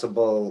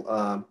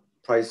possible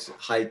price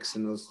hikes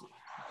in those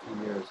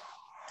few years.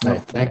 All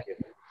right, thank you.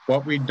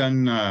 What we've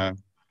done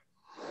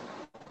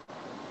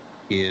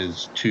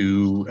is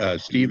to,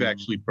 Steve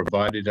actually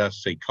provided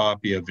us a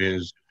copy of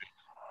his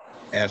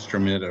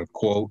estimate, a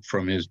quote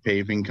from his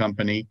paving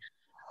company.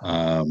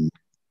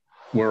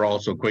 We're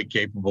also quite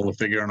capable of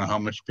figuring out how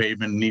much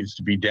pavement needs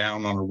to be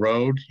down on a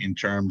road in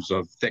terms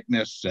of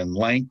thickness and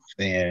length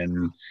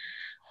and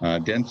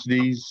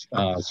densities.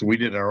 So we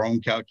did our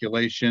own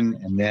calculation,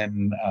 and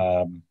then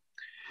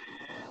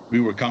we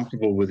were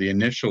comfortable with the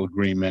initial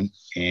agreement.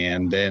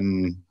 And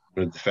then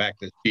with the fact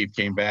that Steve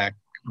came back,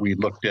 we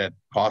looked at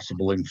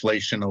possible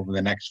inflation over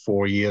the next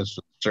 4 years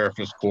for the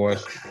surface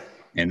course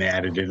and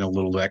added in a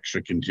little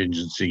extra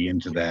contingency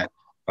into that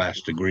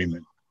last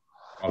agreement.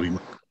 Probably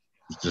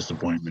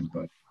disappointment,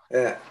 but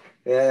yeah,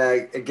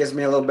 it gives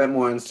me a little bit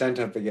more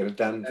incentive to get it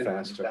done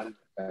faster.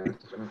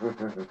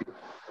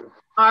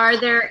 Are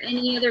there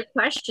any other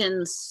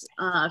questions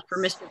for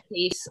Mr.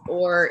 Case?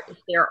 Or if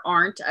there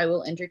aren't, I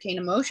will entertain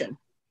a motion.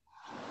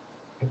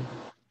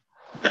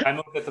 I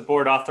move that the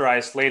board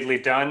authorize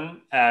Laidley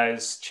Dunn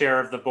as chair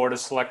of the Board of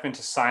Selectmen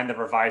to sign the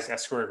revised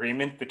escrow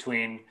agreement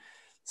between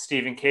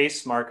Stephen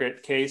Case,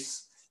 Margaret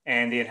Case,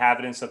 and the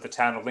inhabitants of the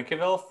town of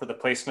Lincolnville for the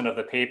placement of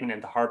the pavement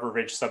in the Harbor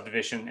Ridge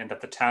subdivision, and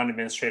that the town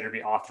administrator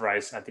be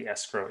authorized as the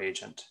escrow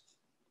agent.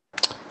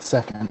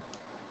 Second.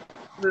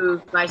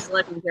 Moved by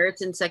Selectman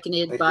Gerritsen,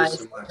 seconded by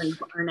Selectman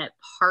Barnett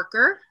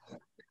Parker.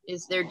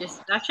 Is there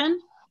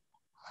discussion?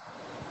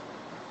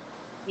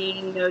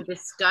 Seeing no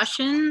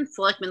discussion,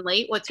 Selectman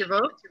Late, what's your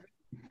vote?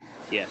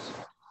 Yes.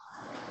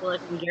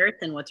 Selectman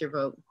Gerritsen, what's your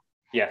vote?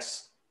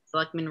 Yes.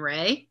 Selectman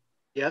Ray?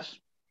 Yes.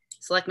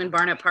 Selectman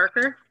Barnett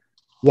Parker?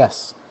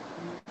 Yes.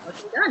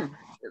 Motion done.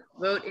 The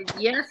vote is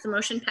yes, the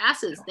motion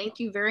passes. Thank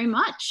you very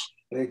much.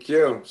 Thank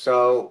you.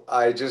 So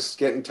I just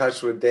get in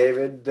touch with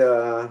David.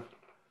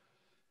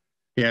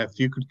 yeah, if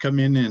you could come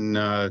in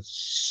and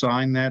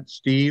sign that,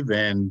 Steve,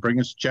 and bring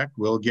us a check,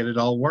 we'll get it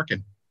all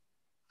working.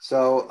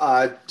 So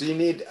do you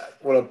need,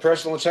 will a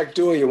personal check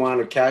do, or you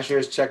want a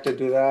cashier's check to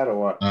do that, or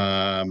what?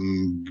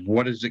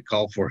 What does it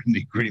call for in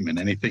the agreement?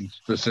 Anything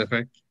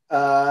specific?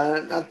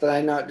 Not that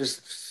I know,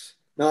 just,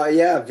 no,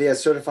 yeah, via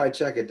certified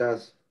check, it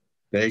does.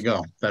 There you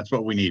go. That's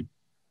what we need.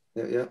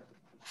 Yeah.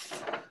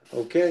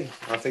 Okay,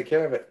 I'll take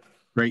care of it.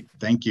 Great.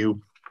 Thank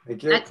you.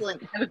 Thank you.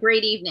 Excellent. Have a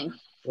great evening.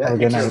 Yeah, Have a Thank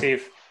good you, night.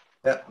 Steve.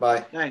 yeah,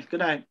 bye. Nice.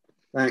 Good night.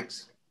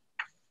 Thanks.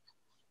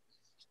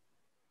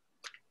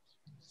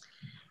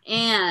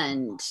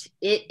 And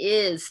it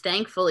is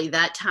thankfully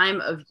that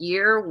time of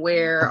year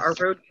where our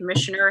road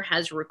commissioner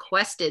has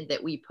requested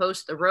that we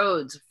post the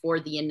roads for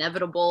the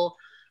inevitable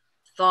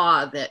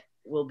thaw that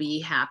will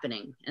be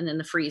happening, and then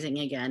the freezing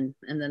again,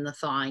 and then the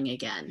thawing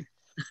again.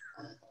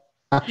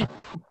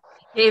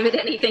 David,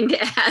 anything to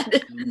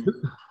add?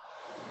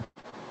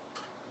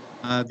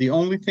 The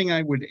only thing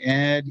I would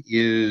add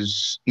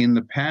is, in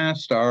the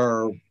past,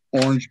 our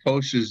orange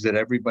posters that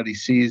everybody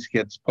sees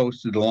gets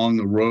posted along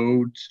the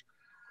roads.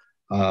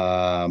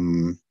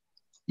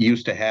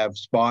 Used to have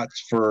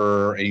spots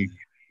for a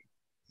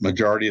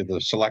majority of the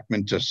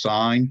selectmen to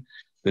sign.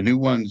 The new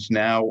ones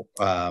now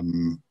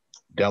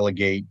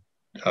delegate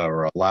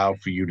or allow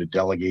for you to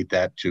delegate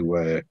that to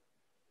a, I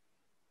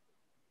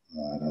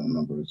don't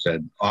remember what it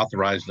said,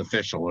 authorized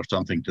official or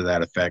something to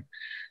that effect.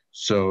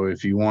 So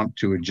if you want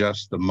to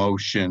adjust the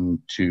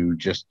motion to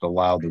just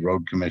allow the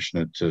road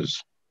commissioner to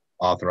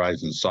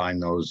authorize and sign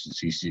those, and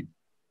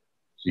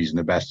he's in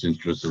the best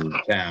interest of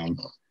the town,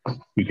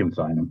 he can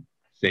sign them.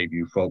 Save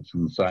you folks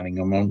from signing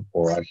them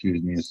or us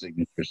using your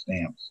signature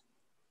stamps,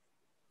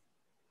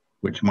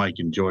 which Mike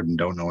and Jordan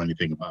don't know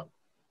anything about.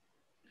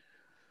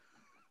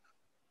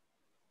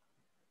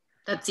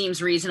 That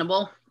seems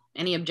reasonable.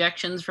 Any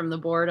objections from the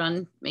board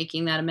on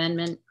making that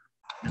amendment?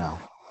 No.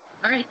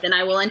 All right, then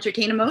I will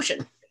entertain a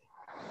motion.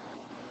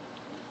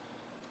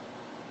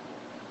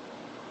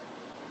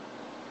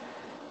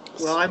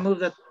 Well, I move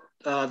that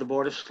the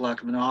Board of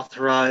Selectmen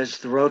authorize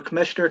the road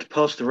commissioner to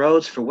post the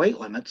roads for weight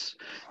limits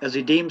as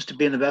he deems to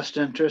be in the best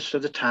interest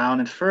of the town,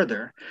 and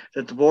further,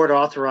 that the board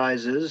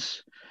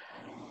authorizes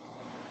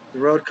the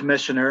road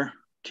commissioner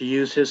to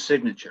use his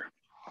signature.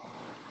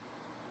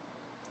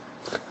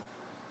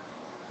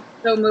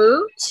 So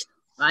moved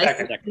by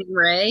Second. Selectman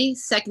Ray,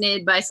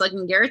 seconded by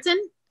Selectman Garrettson.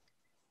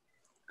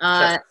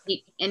 I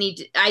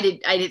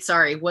did,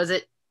 sorry, was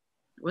it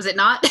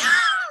not?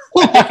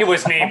 I think it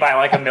was me by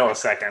like a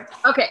millisecond.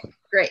 Okay,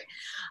 great.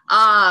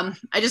 I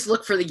just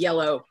look for the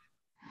yellow.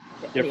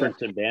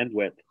 Difference in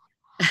bandwidth.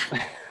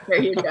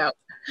 There you go.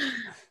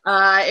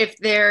 If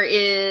there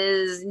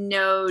is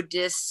no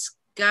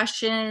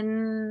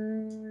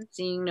discussion,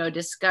 seeing no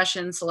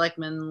discussion,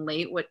 Selectman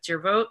Late, what's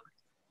your vote?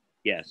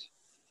 Yes.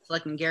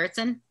 Selectman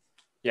Garrettson?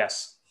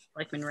 Yes.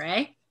 Selectman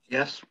Ray?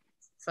 Yes.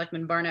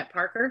 Selectman Barnett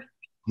Parker?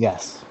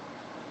 Yes.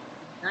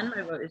 None.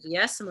 My vote is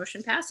yes. The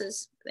motion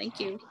passes. Thank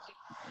you.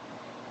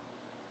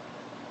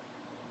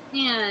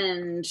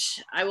 And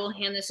I will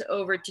hand this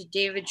over to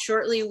David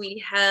shortly.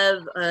 We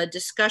have a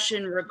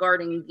discussion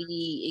regarding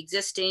the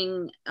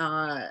existing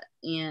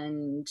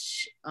and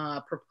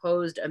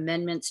proposed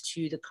amendments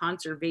to the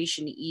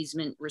conservation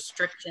easement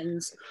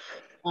restrictions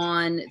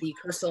on the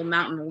Coastal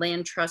Mountain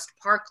Land Trust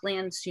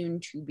parkland, soon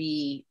to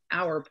be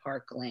our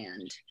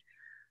parkland.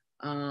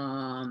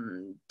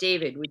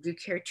 David, would you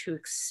care to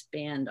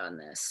expand on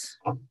this?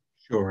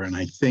 Sure, and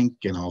I think,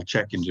 and I'll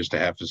check in just a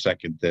half a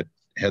second, that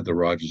Heather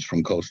Rogers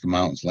from Coastal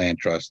Mountains Land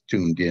Trust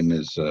tuned in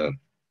as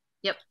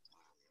Yep.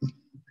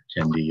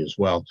 attendee as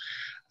well.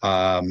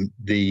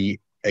 The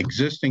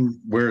existing,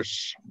 we're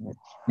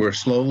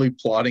slowly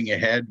plotting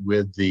ahead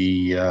with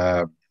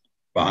the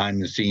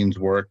behind the scenes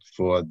work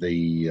for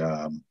the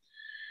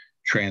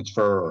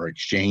transfer or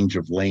exchange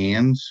of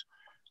lands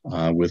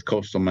with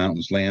Coastal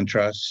Mountains Land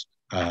Trust.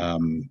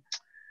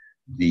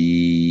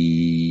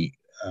 The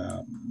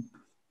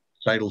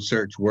title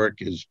search work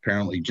has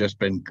apparently just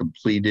been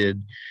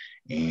completed,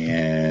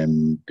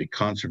 and the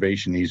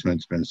conservation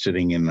easement's been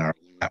sitting in our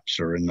laps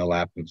or in the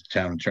lap of the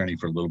town attorney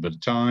for a little bit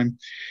of time.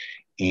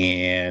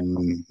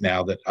 And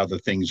now that other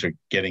things are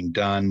getting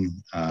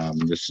done,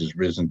 this has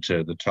risen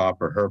to the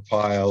top of her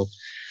pile.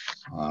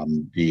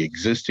 The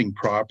existing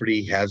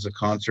property has a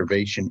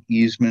conservation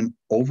easement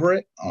over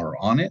it or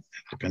on it,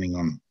 depending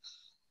on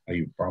how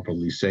you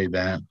properly say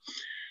that,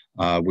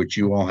 which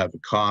you all have a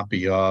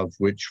copy of,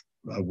 which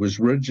was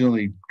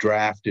originally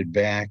drafted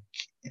back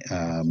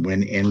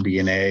when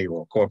NBNA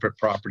or Corporate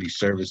Property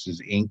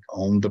Services Inc.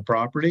 owned the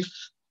property.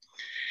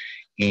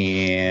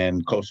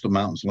 And Coastal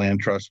Mountains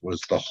Land Trust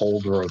was the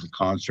holder of the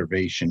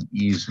conservation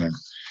easement.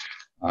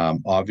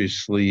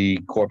 Obviously,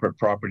 Corporate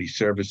Property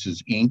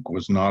Services Inc.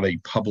 was not a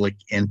public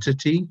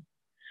entity.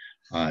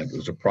 It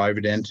was a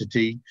private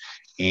entity.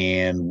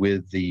 And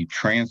with the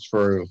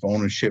transfer of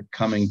ownership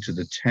coming to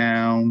the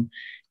town,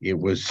 it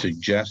was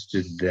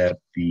suggested that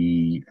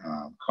the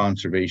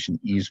conservation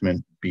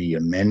easement be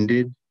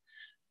amended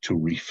to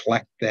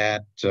reflect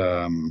that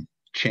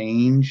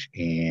change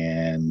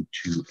and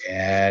to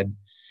add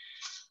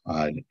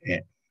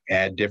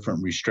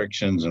different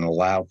restrictions and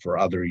allow for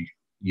other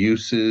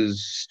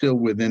uses still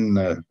within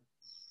the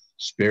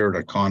spirit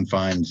or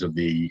confines of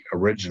the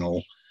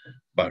original,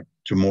 but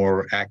to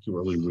more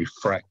accurately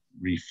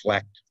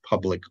reflect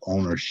public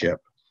ownership.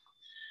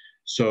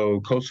 So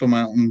Coastal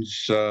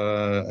Mountains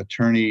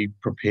attorney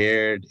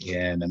prepared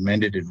an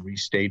amended and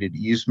restated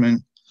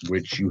easement,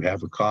 which you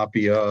have a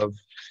copy of.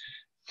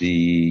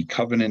 The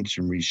covenants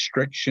and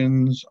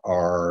restrictions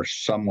are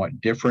somewhat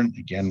different,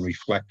 again,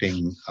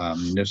 reflecting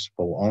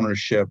municipal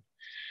ownership.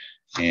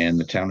 And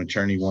the town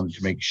attorney wanted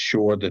to make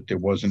sure that there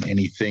wasn't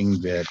anything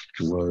that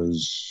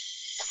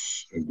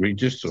was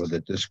egregious or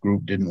that this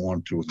group didn't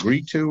want to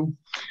agree to.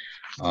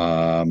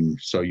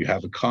 So you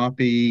have a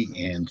copy,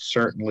 and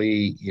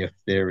certainly if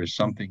there is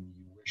something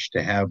you wish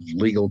to have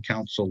legal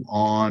counsel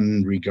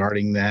on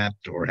regarding that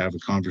or have a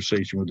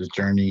conversation with the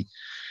attorney,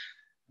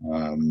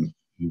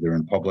 either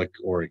in public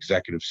or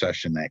executive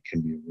session, that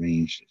can be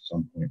arranged at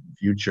some point in the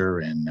future.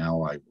 And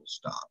now I will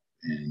stop,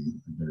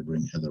 and I'm going to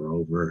bring Heather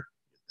over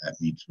if that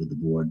meets with the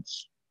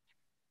board's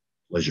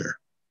pleasure.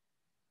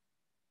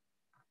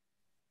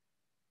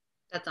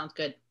 That sounds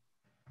good.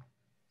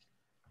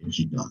 And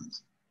she's done.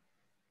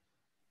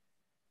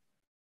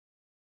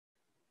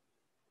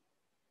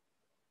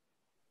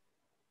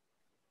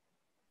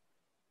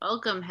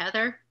 Welcome,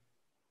 Heather.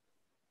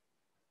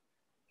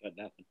 Got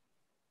nothing.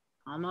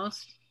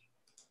 Almost.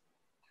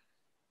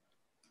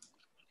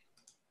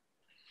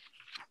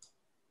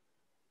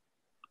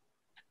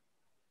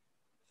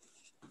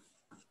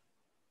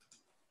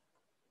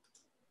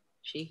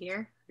 She here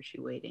or is she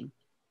waiting?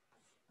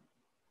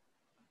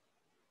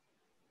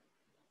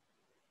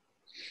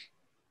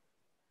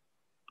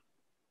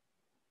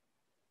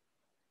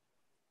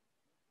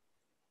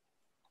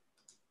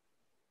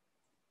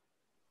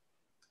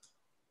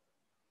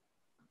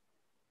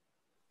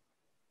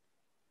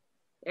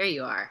 There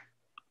you are.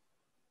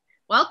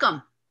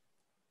 Welcome.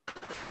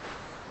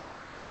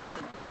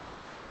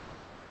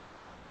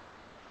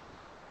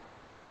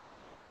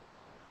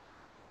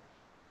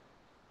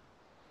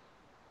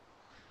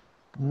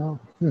 Well,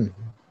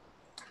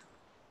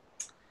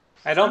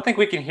 I don't think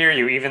we can hear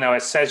you, even though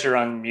it says you're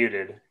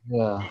unmuted.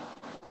 yeah.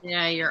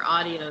 Yeah, your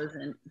audio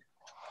isn't.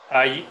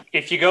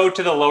 If you go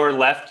to the lower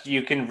left,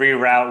 you can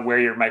reroute where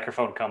your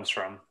microphone comes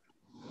from.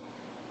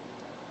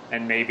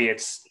 And maybe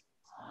it's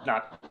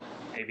not,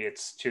 maybe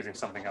it's choosing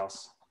something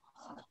else.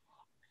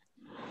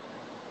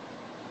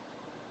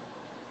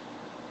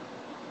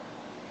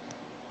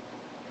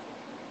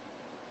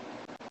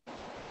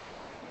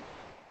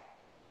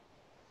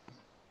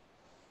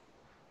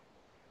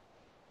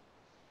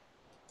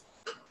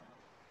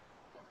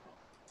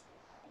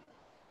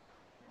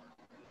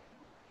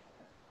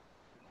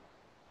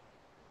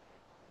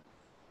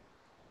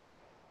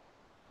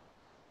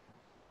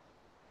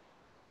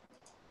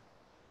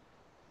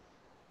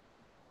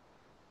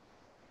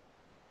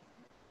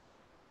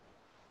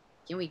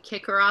 Can we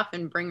kick her off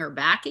and bring her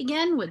back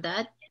again? Would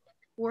that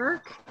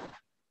work?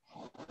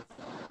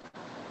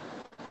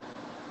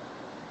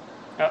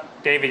 Oh,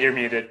 David, you're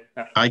muted.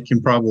 Oh. I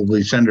can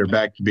probably send her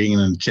back to being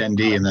an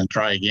attendee and then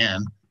try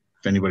again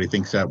if anybody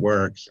thinks that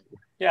works.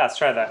 Yeah, let's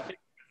try that.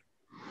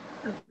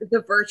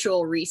 The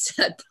virtual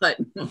reset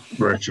button.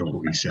 Virtual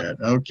reset.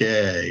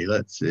 Okay,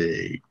 let's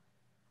see.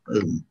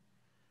 Boom.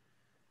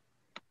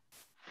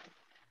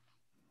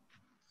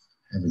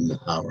 Having the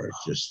power is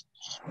just.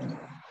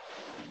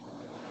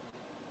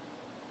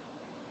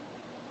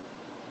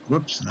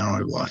 Whoops, now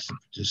I've lost the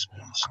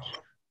participants.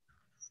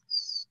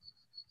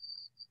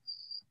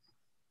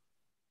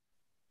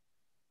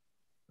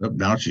 Oh,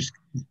 now she's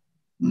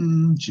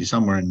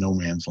somewhere in no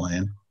man's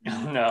land.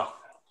 No.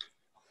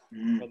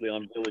 Probably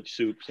on Village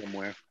Soup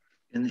somewhere.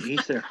 In the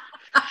ether.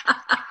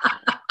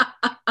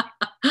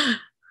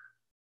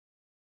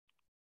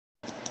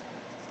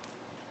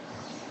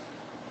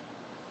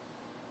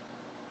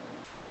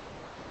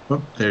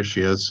 Oh, there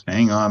she is.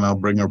 Hang on, I'll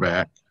bring her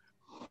back.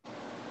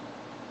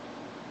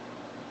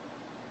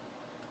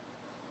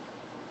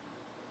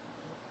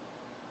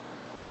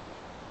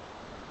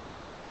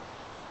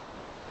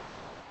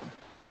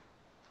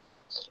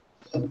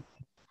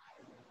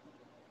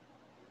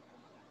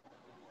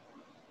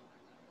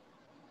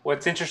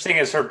 What's interesting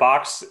is her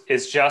box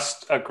is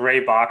just a gray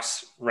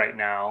box right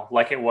now,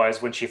 like it was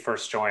when she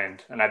first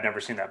joined. And I've never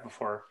seen that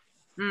before.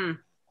 I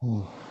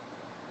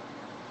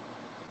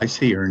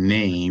see her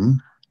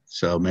name,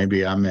 so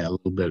maybe I'm a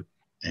little bit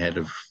ahead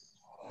of.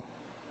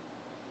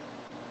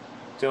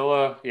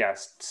 Still,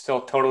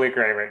 still totally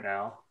gray right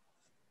now.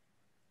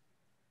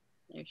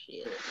 There she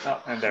is.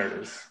 Oh, and there it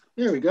is.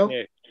 There we go.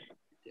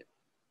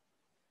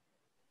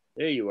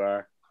 There you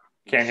are.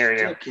 Can't hear you.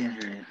 Still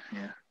can't hear you.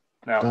 Yeah.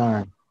 No.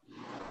 Darn.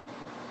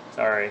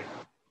 Sorry.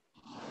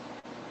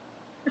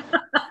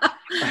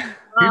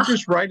 You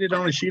just write it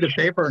on a sheet of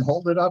paper and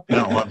hold it up?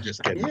 No, I'm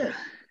just kidding. Yeah.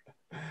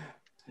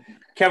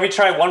 Can we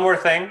try one more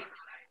thing?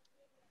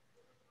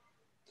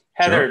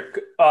 Heather,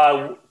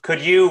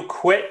 could you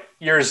quit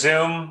your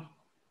Zoom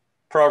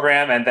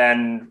program and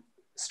then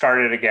start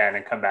it again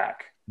and come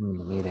back?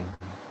 Meeting.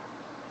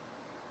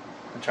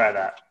 And try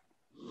that.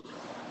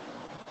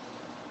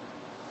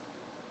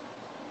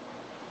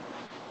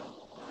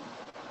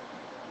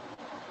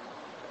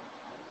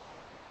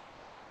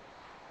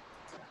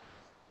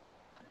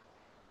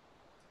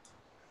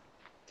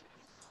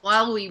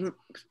 While we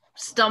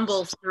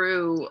stumble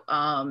through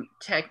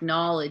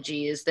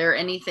technology, is there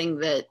anything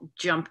that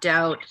jumped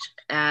out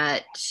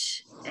at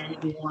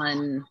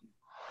anyone,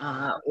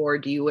 or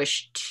do you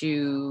wish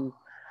to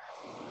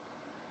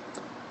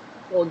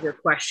hold your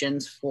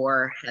questions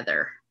for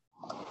Heather?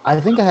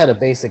 I think I had a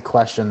basic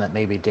question that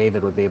maybe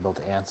David would be able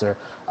to answer.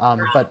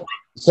 But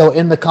so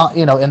in the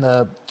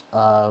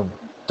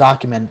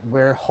document,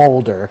 we're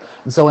holder,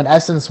 and so in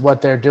essence,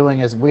 what they're doing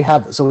is we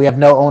have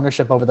no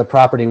ownership over the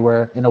property.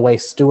 We're in a way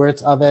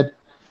stewards of it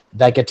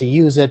that get to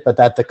use it, but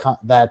that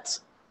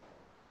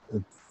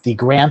the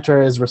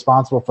grantor is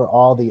responsible for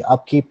all the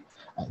upkeep.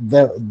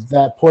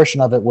 That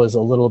portion of it was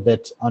a little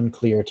bit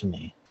unclear to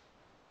me.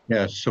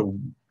 Yeah. So,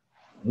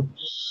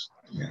 oops.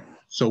 Yeah.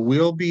 So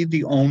we'll be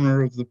the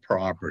owner of the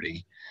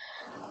property.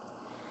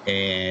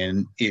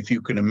 And if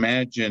you can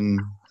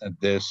imagine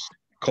this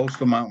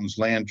Coastal Mountains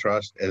Land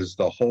Trust as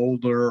the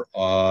holder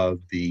of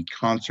the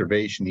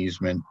conservation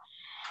easement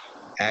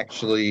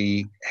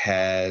actually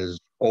has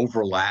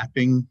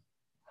overlapping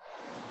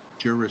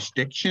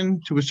jurisdiction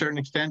to a certain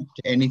extent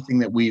to anything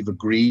that we've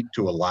agreed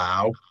to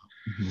allow.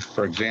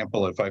 For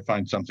example, if I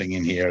find something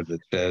in here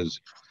that says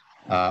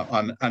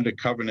under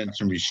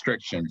covenants and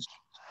restrictions,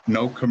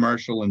 no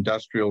commercial,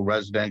 industrial,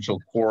 residential,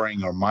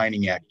 quarrying, or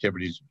mining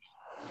activities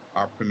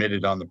are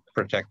permitted on the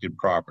protected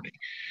property.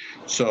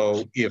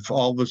 So if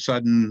all of a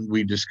sudden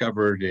we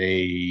discovered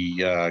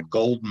a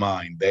gold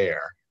mine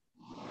there,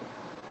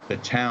 the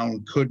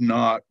town could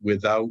not,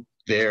 without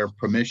their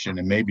permission,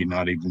 and maybe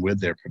not even with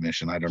their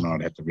permission, I don't know,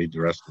 I'd have to read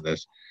the rest of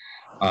this,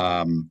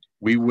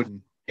 we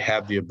wouldn't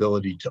have the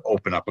ability to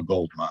open up a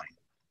gold mine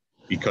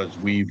because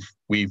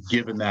we've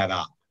given that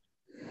up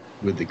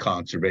with the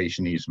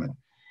conservation easement,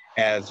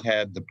 as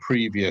had the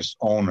previous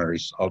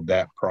owners of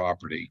that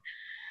property.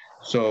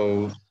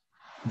 So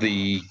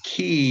the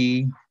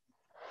key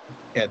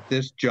at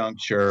this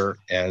juncture,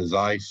 as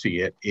I see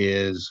it,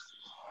 is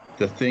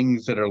the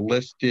things that are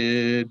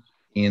listed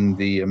in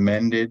the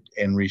amended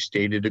and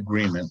restated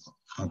agreement.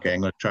 Okay,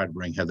 I'm going to try to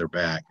bring Heather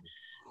back.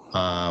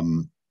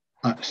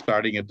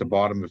 Starting at the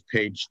bottom of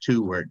page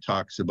 2, where it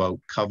talks about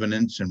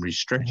covenants and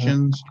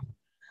restrictions.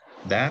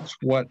 That's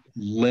what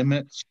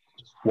limits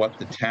what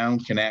the town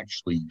can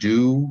actually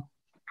do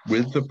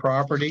with the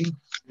property.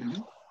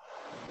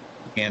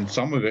 And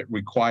some of it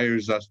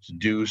requires us to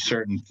do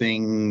certain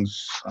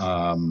things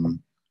to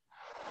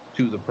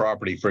the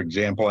property. For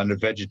example, under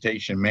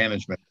vegetation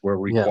management, we're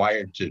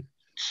required to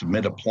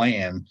submit a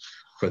plan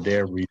for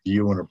their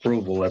review and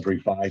approval every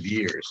 5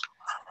 years.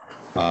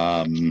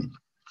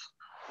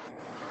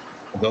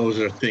 Those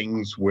are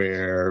things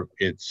where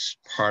it's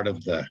part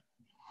of the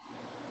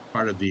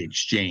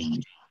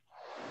exchange.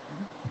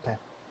 Okay.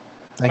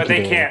 But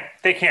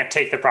they can't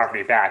take the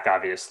property back,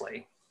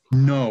 obviously.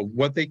 No,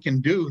 what they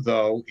can do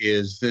though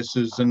is this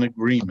is an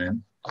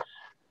agreement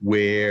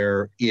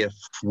where if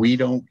we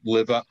don't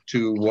live up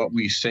to what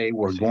we say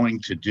we're going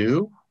to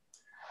do,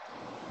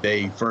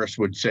 they first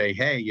would say,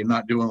 hey, you're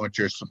not doing what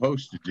you're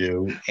supposed to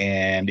do.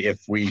 And if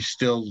we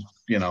still,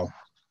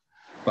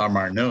 thumb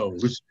our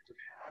nose,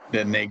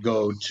 then they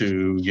go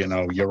to,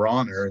 Your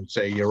Honor, and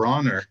say, Your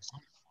Honor,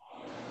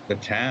 the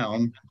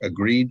town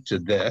agreed to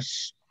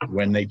this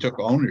when they took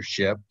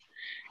ownership,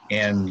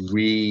 and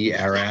we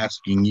are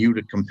asking you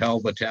to compel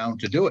the town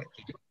to do it.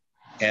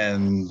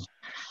 And,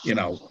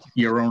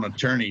 your own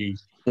attorney,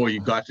 before you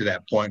got to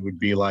that point, would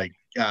be like,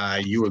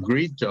 you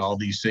agreed to all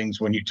these things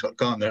when you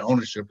took on the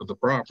ownership of the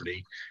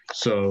property,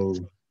 so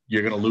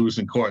you're going to lose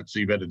in court, so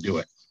you better do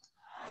it.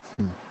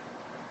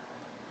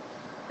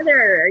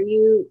 Heather,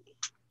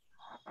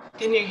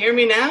 can you hear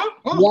me now?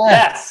 Oh,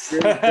 yes.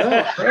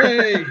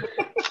 Hey.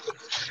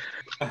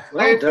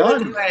 Well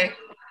done.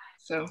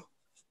 So,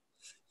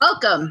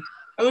 welcome.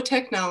 Oh,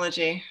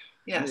 technology.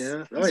 Yes.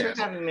 Yeah. Thanks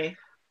for having me.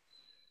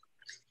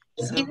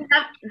 So.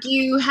 Do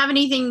you have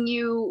anything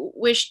you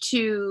wish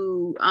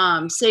to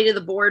say to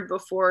the board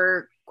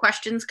before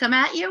questions come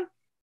at you?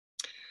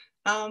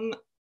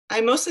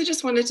 I mostly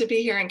just wanted to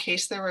be here in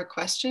case there were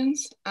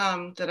questions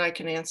that I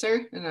can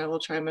answer, and I will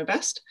try my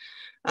best.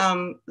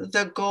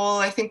 The goal,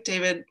 I think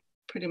David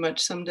pretty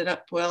much summed it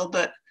up well,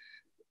 but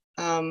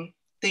the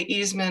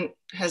easement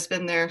has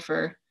been there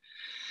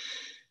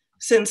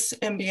since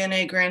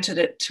MBNA granted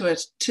it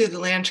to the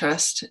land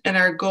trust, and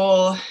our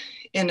goal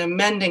in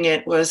amending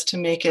it was to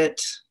make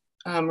it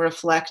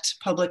reflect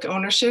public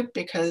ownership,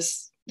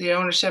 because the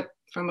ownership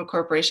from a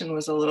corporation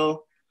was a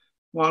little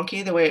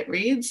wonky the way it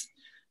reads,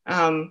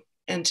 and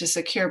to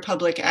secure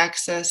public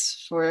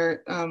access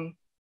for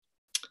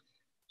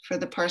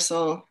the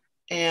parcel.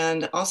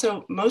 And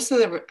also most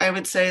of I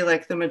would say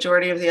like the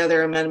majority of the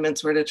other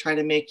amendments were to try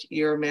to make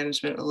your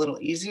management a little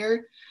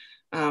easier.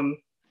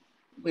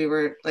 We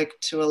were like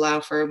to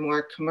allow for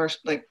more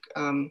commercial, like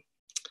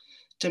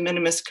de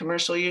minimis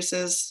commercial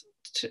uses,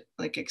 to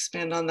like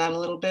expand on that a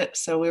little bit.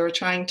 So we were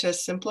trying to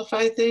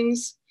simplify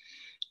things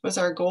was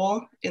our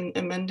goal in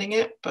amending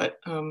it, but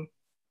I'm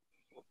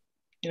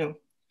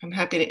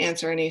happy to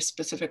answer any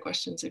specific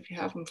questions if you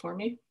have them for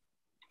me.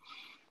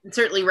 And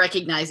certainly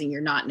recognizing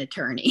you're not an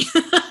attorney.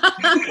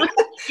 I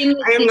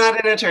am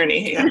not an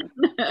attorney. Yeah.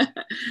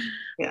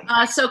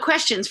 Yeah. So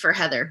questions for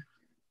Heather.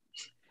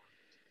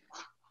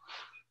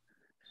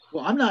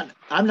 Well, I'm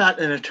not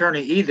an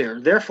attorney either.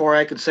 Therefore,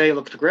 I could say it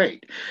looks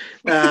great.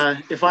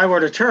 If I were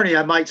an attorney,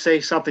 I might say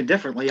something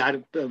differently.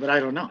 But I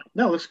don't know.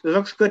 No, it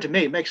looks good to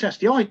me. It makes sense.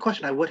 The only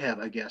question I would have,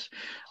 I guess,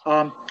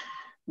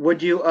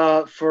 would you,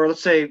 for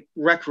let's say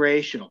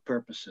recreational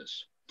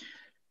purposes,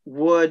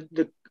 we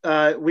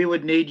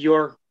would need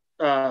your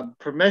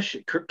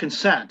permission,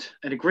 consent,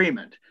 and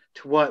agreement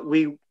to what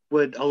we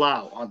would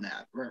allow on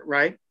that,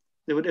 right?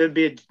 It would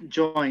be a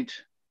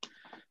joint.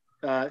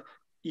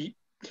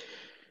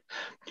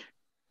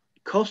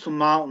 Coastal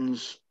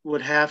Mountains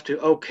would have to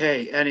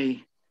okay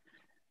any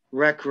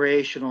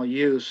recreational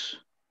use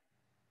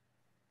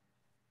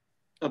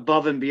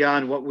above and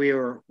beyond what we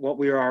are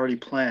already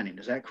planning.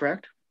 Is that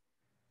correct?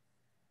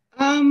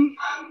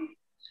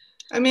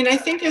 I mean, I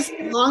think as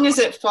long as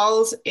it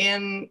falls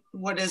in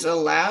what is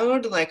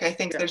allowed, like I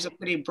think there's a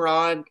pretty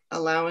broad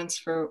allowance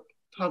for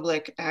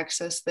public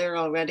access there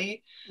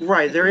already.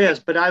 Right, there is,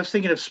 but I was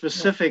thinking of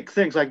specific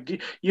things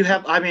like you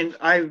have. I mean,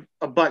 I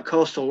abut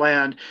coastal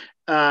land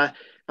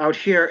out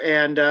here,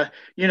 and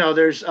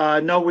there's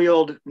no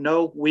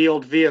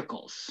wheeled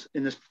vehicles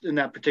in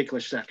that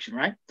particular section,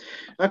 right?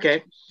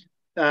 Okay.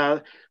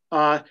 Do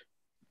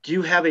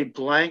you have a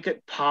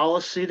blanket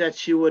policy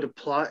that you would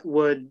apply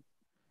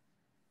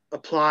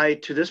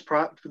to this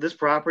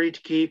property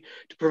to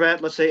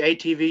prevent, let's say,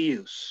 ATV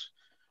use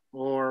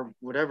or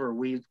whatever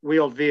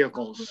wheeled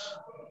vehicles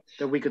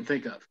that we could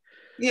think of?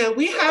 Yeah,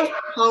 we have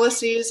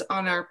policies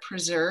on our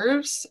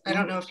preserves. I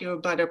don't know if you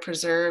abut a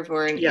preserve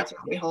or an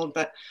easement we hold,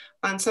 but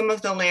on some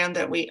of the land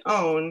that we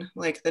own,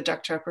 like the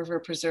Duck Trap River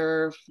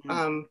Preserve,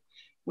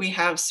 we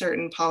have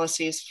certain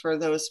policies for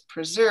those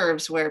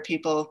preserves where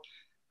people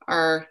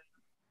are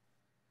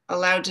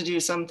allowed to do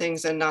some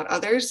things and not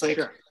others, like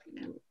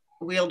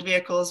wheeled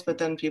vehicles, but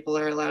then people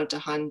are allowed to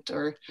hunt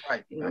or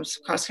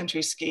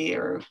cross-country ski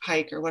or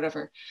hike or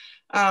whatever.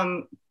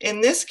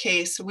 In this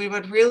case, we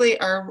would really,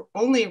 our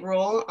only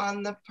role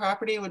on the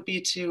property would be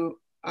to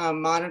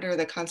monitor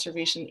the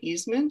conservation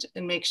easement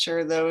and make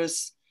sure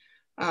those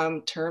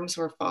terms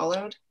were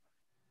followed.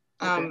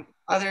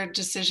 Other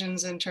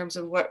decisions in terms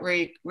of what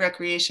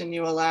recreation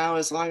you allow,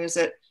 as long as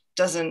it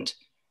doesn't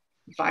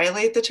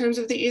violate the terms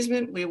of the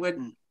easement, we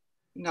would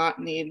not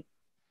need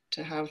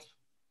to have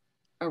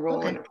a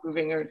role in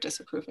approving or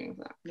disapproving of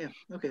that. Yeah,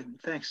 okay,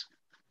 thanks.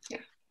 Yeah.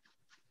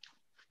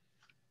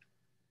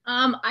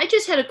 I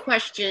just had a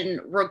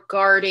question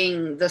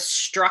regarding the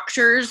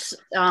structures,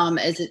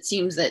 as it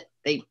seems that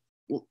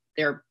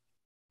they're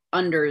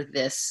under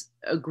this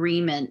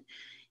agreement,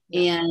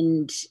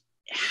 and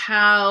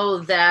how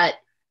that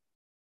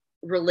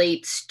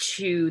relates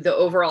to the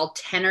overall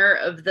tenor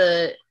of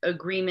the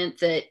agreement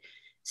that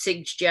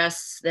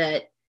suggests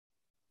that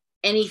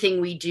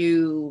anything we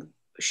do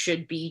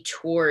should be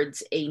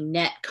towards a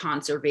net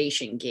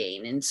conservation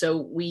gain. And so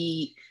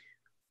we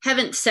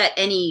haven't set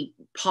any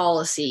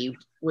policy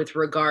with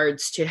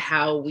regards to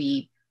how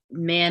we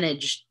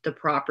manage the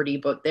property,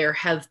 but there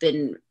have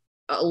been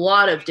a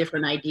lot of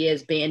different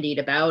ideas bandied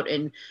about,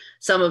 and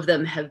some of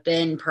them have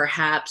been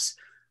perhaps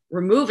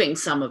removing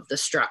some of the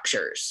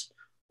structures,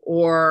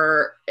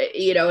 or,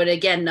 and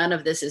again, none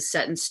of this is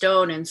set in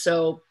stone. And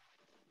so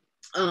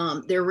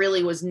there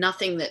really was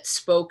nothing that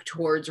spoke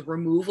towards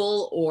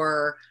removal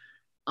or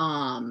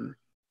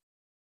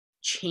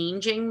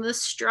changing the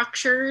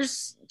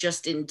structures,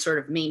 just in sort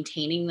of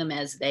maintaining them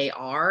as they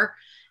are.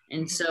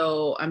 And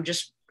so I'm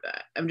just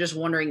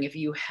wondering if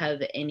you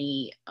have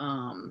any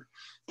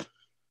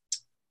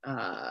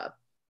I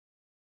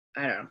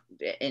don't know,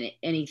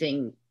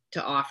 anything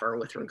to offer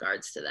with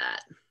regards to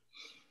that.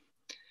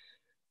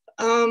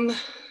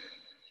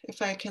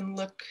 If I can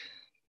look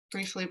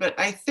briefly, but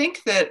I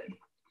think that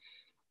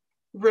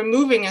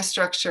removing a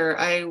structure,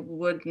 I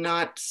would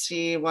not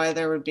see why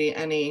there would be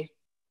any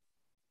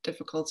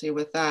difficulty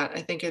with that.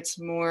 I think it's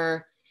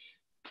more,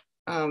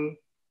 I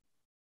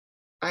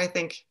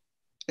think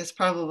it's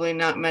probably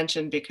not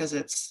mentioned because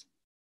it's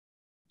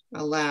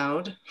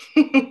allowed.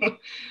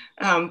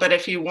 But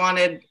if you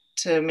wanted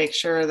to make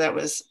sure that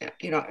was,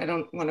 I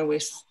don't want to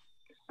waste,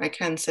 I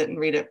can sit and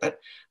read it, but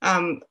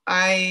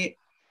I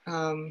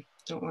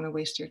don't want to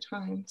waste your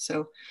time.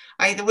 So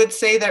I would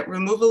say that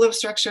removal of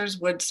structures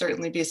would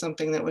certainly be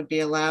something that would be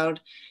allowed.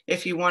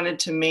 If you wanted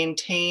to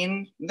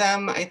maintain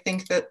them, I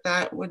think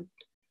that would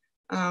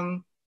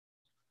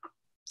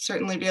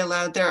certainly be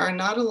allowed. There are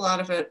not a lot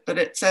of it, but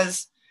it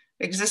says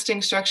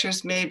existing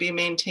structures may be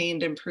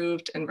maintained,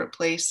 improved, and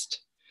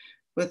replaced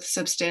with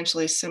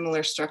substantially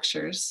similar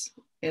structures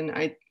in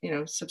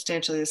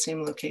substantially the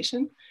same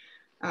location.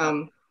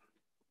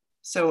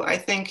 So I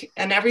think,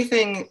 and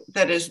everything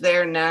that is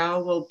there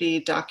now will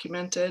be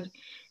documented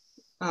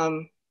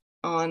on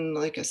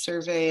like a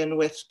survey and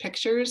with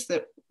pictures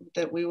that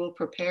we will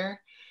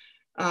prepare.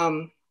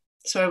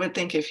 So I would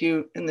think if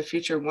you in the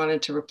future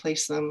wanted to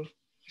replace them,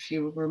 if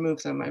you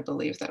remove them, I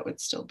believe that would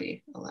still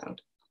be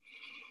allowed.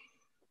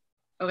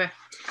 Okay.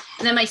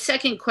 And then my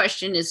second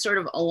question is sort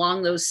of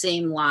along those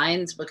same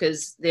lines,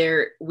 because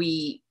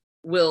we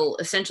will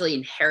essentially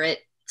inherit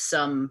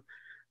some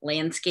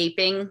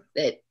landscaping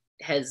that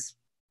has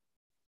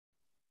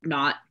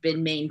not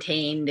been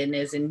maintained and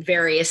is in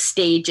various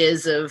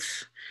stages of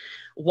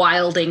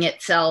wilding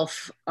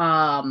itself,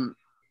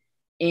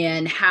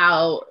 and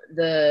how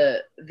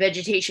the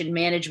vegetation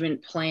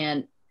management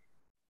plan,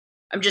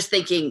 I'm just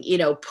thinking,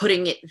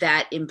 putting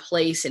that in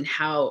place and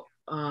how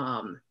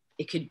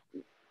it could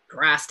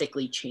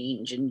drastically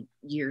change in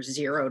years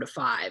 0 to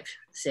 5,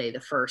 say the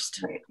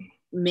first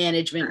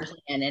management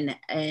plan,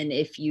 and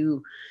if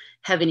you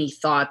have any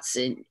thoughts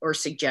or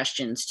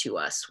suggestions to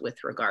us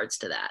with regards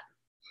to that.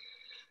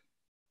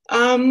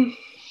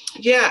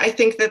 Yeah, I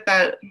think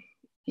that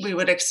we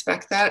would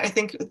expect that. I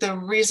think the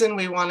reason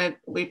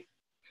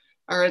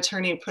our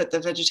attorney put the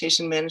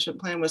vegetation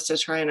management plan was to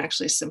try and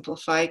actually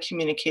simplify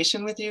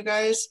communication with you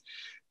guys.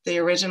 The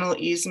original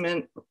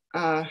easement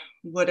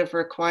would have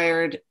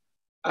required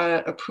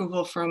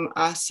approval from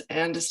us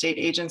and a state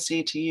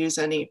agency to use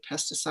any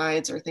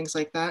pesticides or things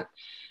like that.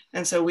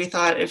 And so we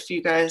thought if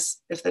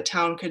the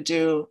town could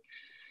do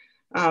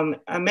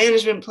a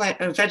management plan,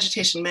 a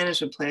vegetation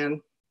management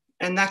plan,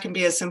 and that can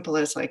be as simple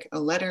as like a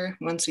letter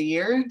once a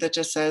year that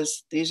just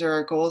says, these are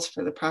our goals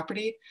for the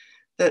property,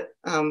 that,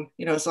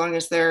 as long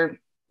as they're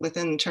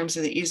within terms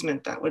of the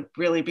easement, that would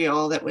really be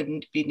all that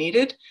would be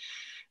needed.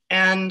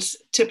 And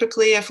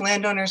typically if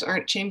landowners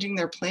aren't changing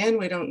their plan,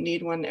 we don't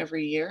need one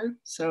every year.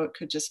 So it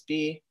could just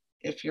be,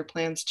 if your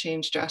plans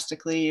change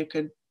drastically, you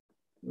could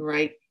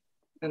write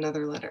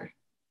another letter.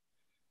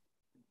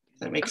 Does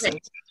that make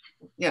sense?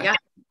 Yeah.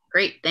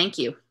 Great. Thank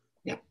you.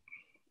 Yep.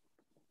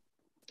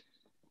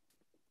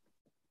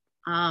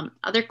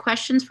 Other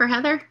questions for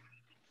Heather?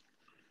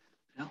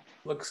 No.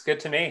 Looks good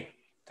to me.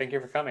 Thank you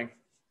for coming.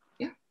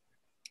 Yeah.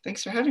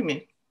 Thanks for having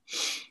me.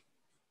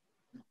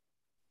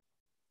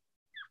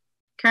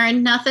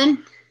 Karen,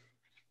 nothing?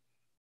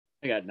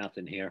 I got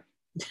nothing here.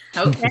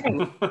 Okay.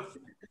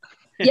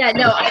 Yeah,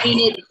 no, I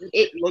mean,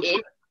 it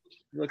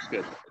looks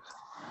good.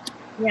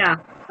 Yeah.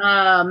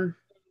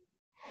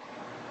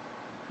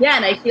 Yeah,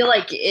 and I feel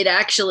like it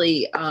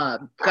actually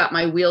got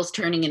my wheels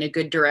turning in a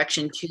good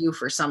direction too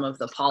for some of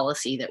the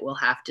policy that we'll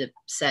have to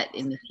set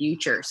in the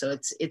future. So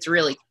it's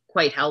really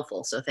quite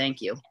helpful. So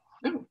thank you.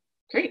 Oh,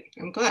 great.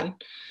 I'm glad.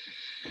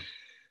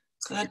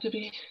 Glad to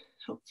be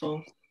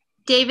helpful.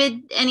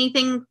 David,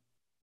 anything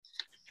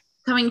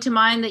coming to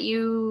mind that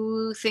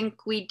you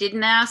think we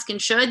didn't ask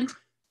and should?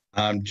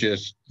 I'm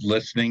just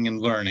listening and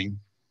learning.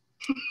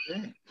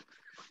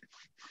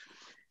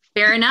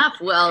 Fair enough.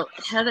 Well,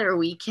 Heather,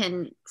 we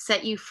can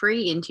set you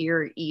free into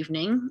your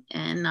evening,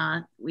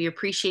 and we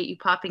appreciate you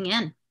popping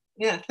in.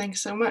 Yeah,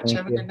 thanks so much.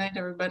 Have a good night,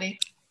 everybody.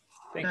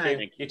 Thank you.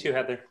 Thank you too,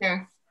 Heather.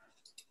 Yeah.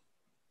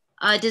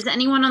 Does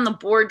anyone on the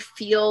board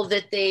feel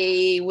that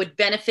they would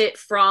benefit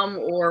from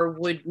or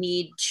would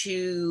need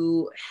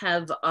to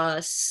have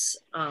us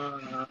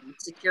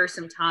secure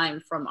some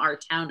time from our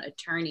town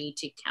attorney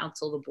to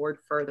counsel the board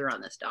further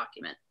on this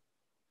document?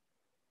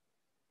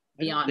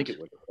 Beyond.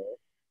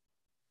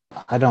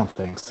 I don't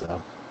think so.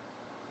 All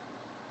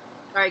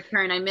right,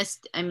 Karen, I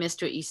missed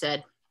what you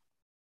said.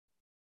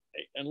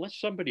 Unless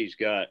somebody's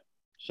got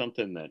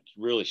something that's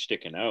really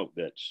sticking out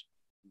that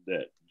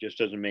just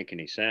doesn't make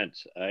any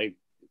sense,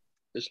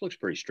 this looks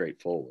pretty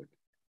straightforward.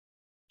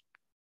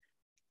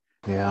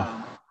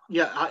 Yeah.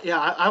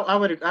 I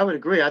would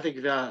agree. I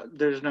think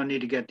there's no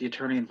need to get the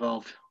attorney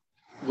involved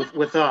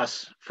with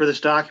us for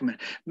this document.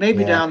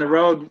 Maybe down the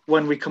road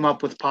when we come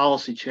up with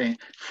policy change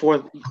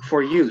for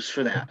use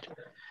for that,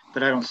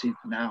 but I don't see it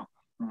now.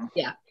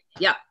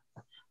 Yep.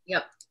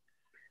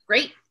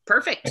 Great.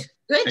 Perfect.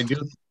 Good.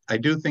 I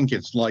do think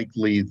it's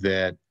likely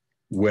that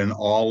when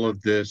all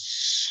of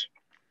this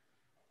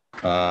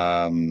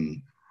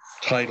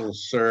title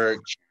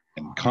search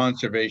and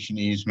conservation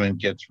easement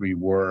gets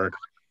reworked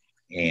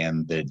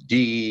and the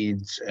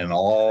deeds and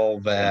all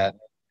that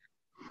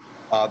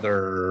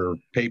other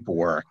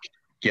paperwork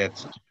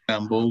gets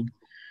assembled,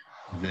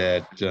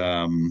 that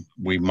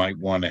we might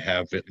want to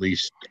have at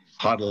least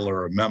a huddle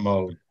or a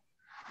memo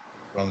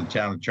from the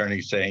town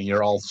attorney saying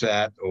you're all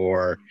set,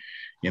 or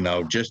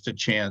just a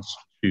chance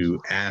to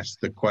ask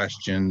the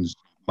questions.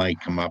 Might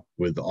come up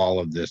with all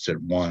of this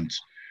at once.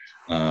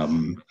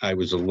 I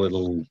was a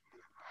little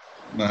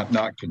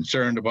not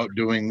concerned about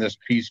doing this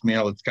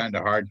piecemeal. It's kind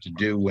of hard to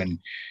do when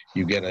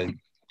you get a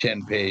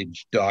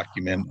 10-page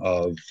document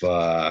of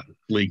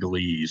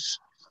legalese.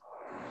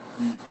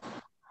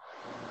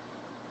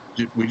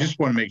 We just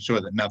want to make sure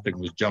that nothing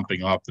was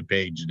jumping off the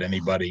page at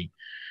anybody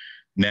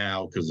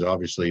now, because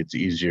obviously it's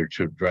easier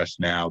to address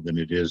now than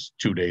it is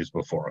 2 days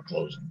before a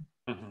closing.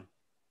 Mm-hmm.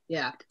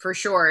 Yeah, for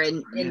sure.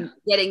 And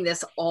getting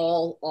this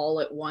all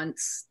at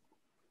once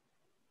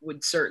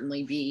would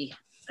certainly be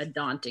a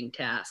daunting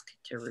task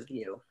to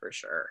review, for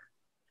sure.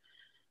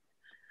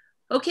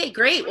 Okay,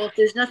 great. Well, if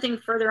there's nothing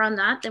further on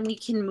that, then we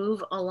can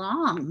move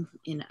along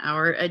in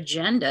our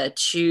agenda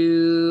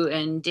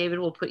and David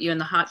will put you in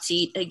the hot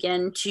seat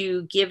again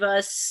to give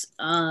us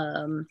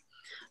a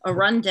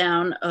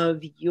rundown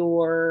of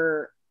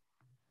your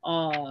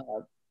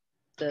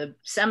the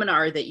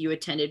seminar that you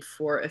attended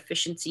for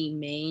Efficiency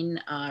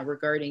Maine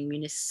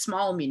regarding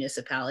small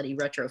municipality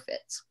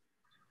retrofits.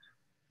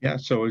 Yeah,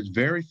 so I was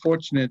very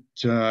fortunate.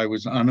 I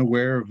was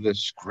unaware of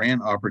this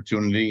grant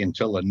opportunity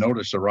until a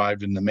notice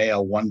arrived in the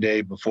mail one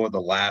day before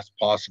the last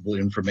possible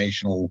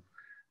informational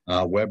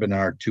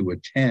webinar to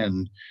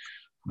attend.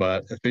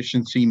 But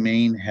Efficiency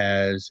Maine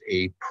has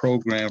a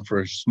program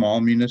for small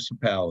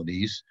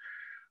municipalities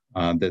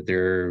that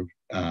they're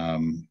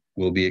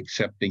will be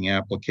accepting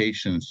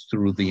applications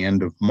through the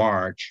end of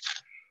March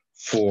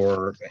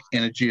for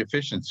energy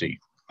efficiency.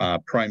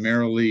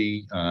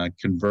 Primarily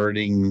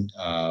converting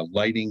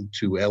lighting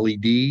to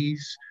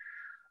LEDs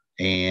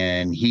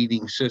and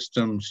heating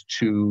systems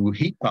to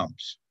heat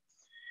pumps.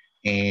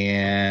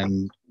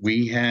 And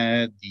we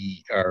had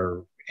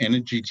our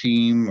energy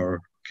team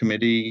or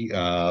committee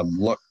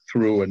look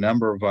through a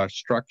number of our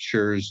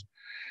structures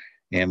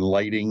and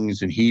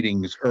lightings and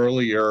heatings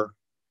earlier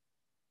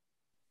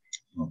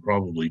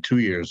probably 2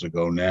 years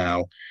ago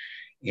now,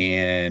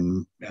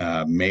 and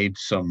made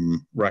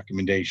some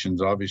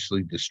recommendations.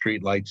 Obviously, the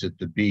street lights at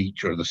the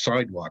beach, or the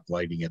sidewalk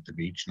lighting at the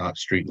beach, not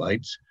street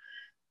lights,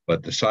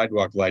 but the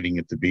sidewalk lighting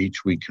at the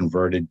beach, we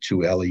converted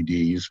to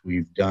LEDs.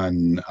 We've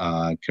done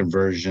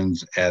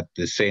conversions at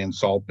the Sand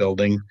Salt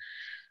building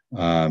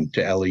to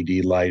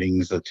LED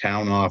lightings. The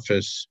town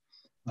office,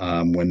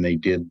 when they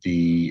did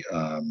the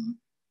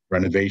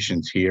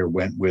renovations here,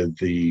 went with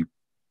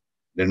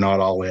they're not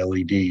all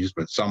LEDs,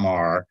 but some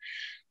are,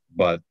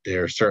 but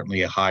they're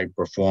certainly a high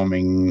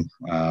performing,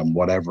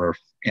 whatever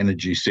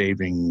energy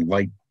saving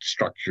light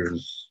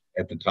structures.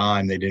 At the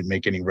time, they didn't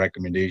make any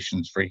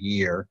recommendations for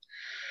here.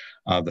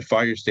 The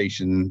fire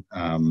station,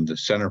 the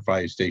center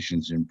fire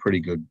station's in pretty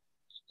good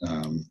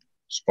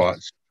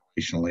spots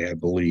situationally, I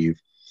believe.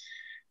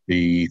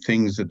 The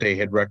things that they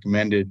had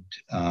recommended,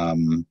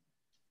 and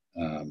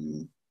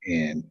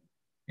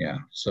yeah,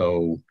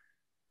 so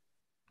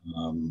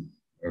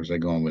where was I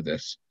going with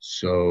this?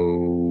 So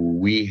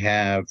we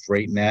have,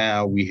 right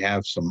now, we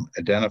have some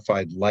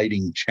identified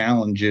lighting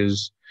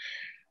challenges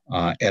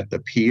at the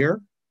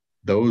pier.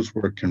 Those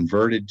were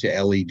converted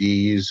to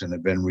LEDs and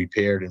have been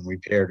repaired and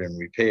repaired and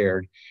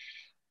repaired.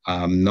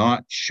 I'm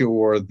not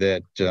sure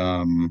that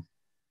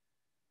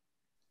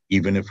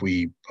even if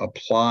we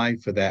apply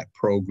for that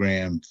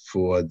program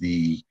for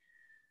the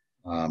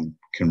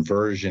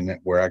conversion, that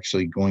we're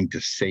actually going to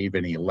save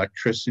any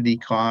electricity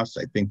costs.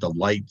 I think the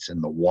lights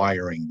and the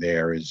wiring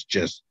there is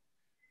just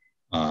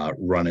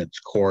run its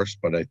course,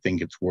 but I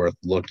think it's worth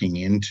looking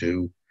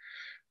into.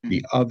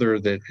 The other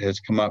that has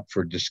come up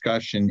for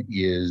discussion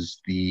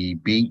is the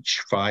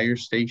beach fire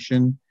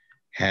station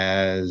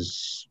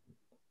has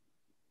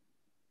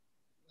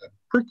a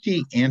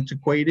pretty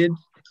antiquated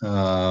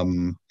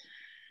hot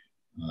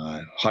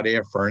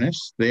air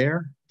furnace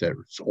there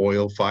that's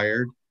oil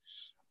fired.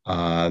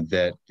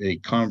 That a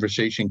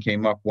conversation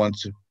came up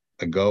once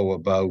ago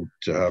about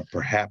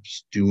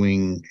perhaps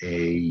doing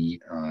a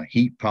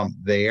heat pump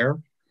there,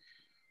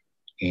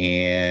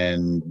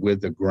 and with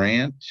the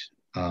grant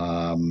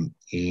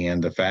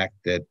and the fact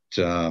that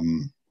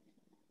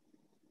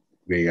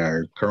we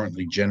are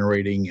currently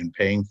generating and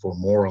paying for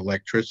more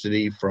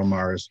electricity from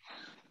our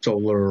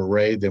solar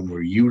array than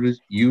we're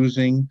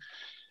using.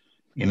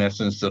 In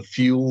essence, the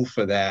fuel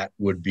for that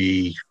would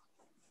be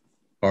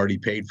already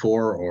paid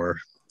for or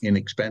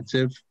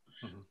inexpensive.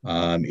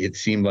 It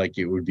seemed like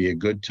it would be a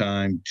good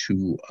time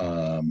to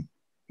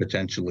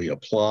potentially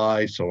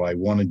apply. So I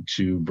wanted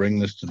to bring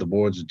this to the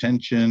board's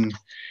attention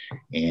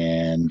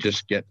and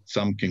just get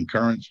some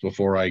concurrence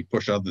before I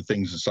push other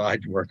things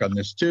aside to work on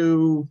this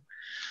too,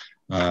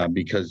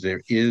 because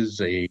there is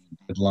a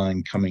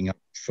deadline coming up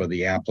for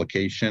the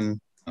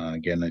application.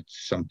 Again,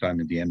 it's sometime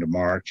at the end of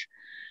March.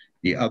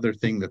 The other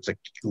thing that's a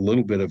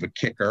little bit of a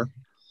kicker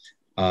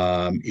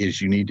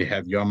is you need to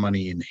have your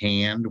money in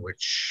hand,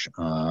 which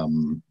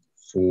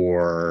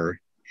for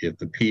at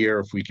the pier,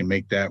 if we can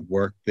make that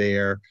work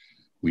there,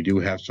 we do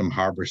have some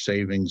harbor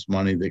savings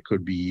money that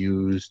could be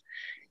used.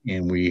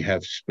 And we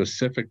have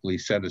specifically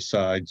set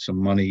aside some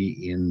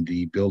money in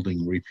the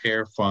building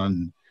repair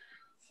fund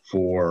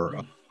for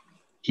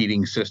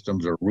heating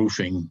systems or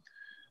roofing,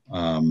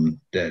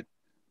 that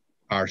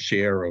our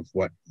share of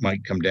what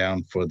might come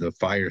down for the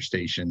fire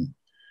station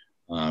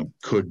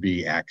could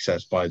be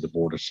accessed by the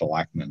Board of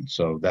Selectmen.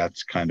 So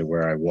that's kind of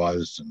where I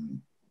was, and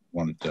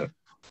wanted to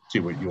see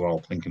what you all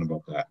thinking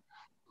about that.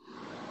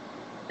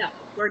 Yeah,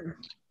 Gordon.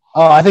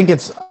 Oh, I think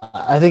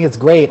it's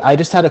great. I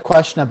just had a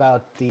question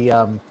about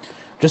the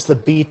just the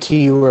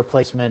BTU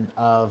replacement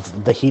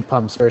of the heat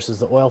pumps versus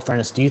the oil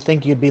furnace. Do you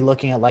think you'd be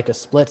looking at like a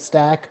split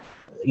stack?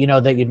 You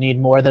know, that you'd need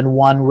more than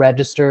one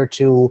register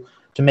to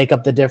make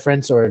up the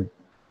difference, or?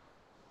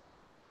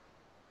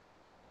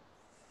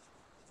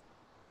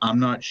 I'm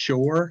not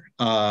sure.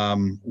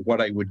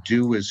 What I would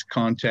do is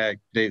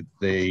contact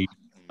the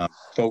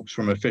folks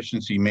from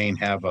Efficiency Maine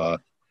have a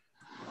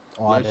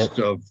list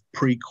of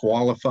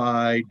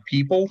pre-qualified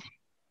people,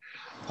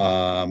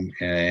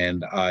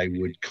 and I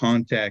would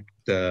contact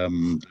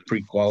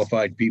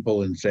pre-qualified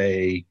people and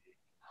say,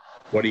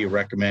 what do you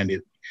recommend?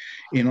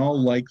 In all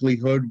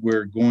likelihood,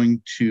 we're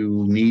going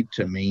to need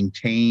to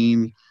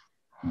maintain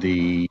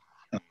the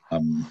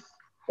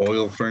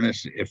oil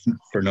furnace, if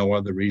for no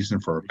other reason,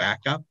 for a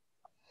backup.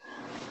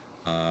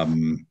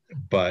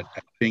 But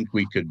I think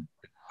we could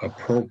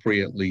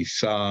appropriately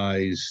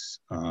size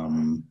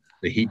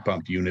the heat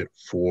pump unit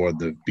for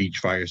the beach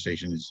fire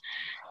station.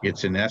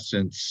 It's in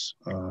essence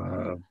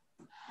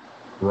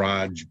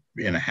garage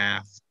and a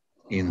half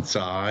in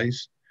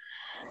size.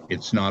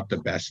 It's not the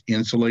best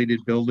insulated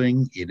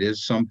building. It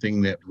is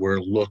something that we're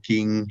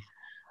looking.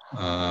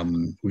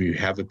 We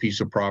have a piece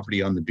of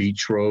property on the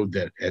beach road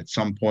that at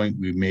some point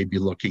we may be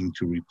looking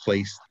to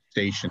replace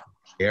the station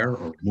there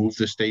or move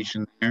the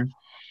station there.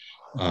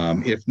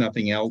 If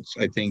nothing else,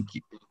 I think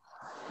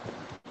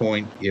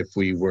if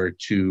we were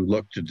to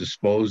look to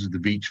dispose of the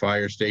beach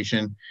fire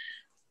station,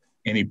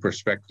 any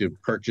prospective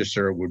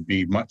purchaser would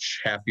be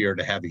much happier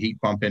to have a heat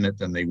pump in it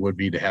than they would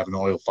be to have an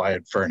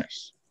oil-fired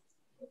furnace.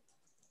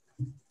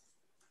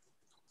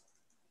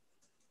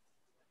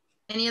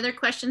 Any other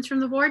questions from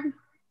the board?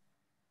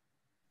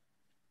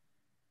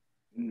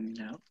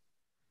 No.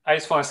 I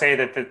just want to say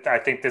that I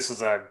think this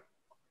is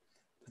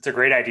it's a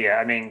great idea.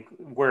 I mean,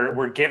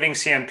 we're giving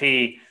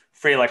CMP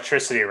free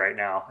electricity right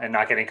now and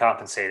not getting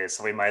compensated,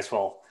 so we might as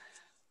well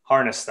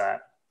harness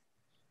that.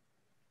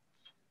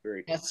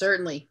 Very Yeah,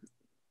 certainly.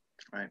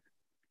 Right.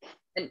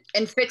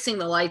 And fixing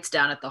the lights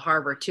down at the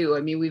harbor too. I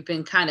mean, we've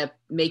been kind of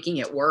making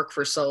it work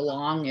for so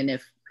long, and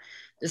if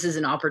this is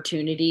an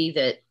opportunity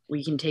that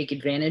we can take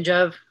advantage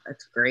of,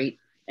 that's great.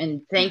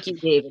 And thank you,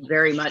 David,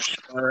 very much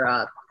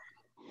for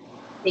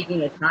taking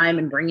the time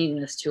and bringing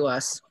this to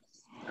us.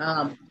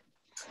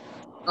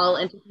 I'll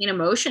entertain a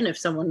motion if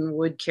someone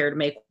would care to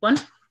make one.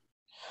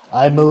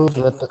 I move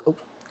that the, oh,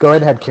 go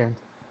right ahead, Karen.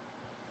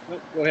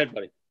 No, go ahead,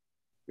 buddy.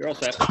 You're all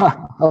set.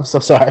 I'm so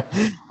sorry.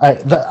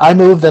 I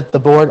move that the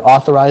board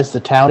authorize the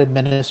town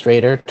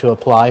administrator to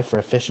apply for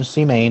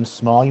Efficiency Maine's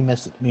small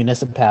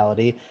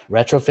municipality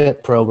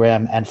retrofit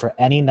program and for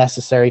any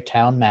necessary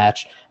town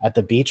match at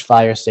the beach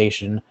fire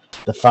station.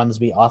 The funds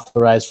be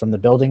authorized from the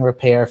building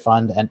repair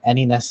fund and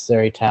any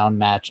necessary town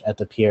match at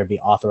the pier be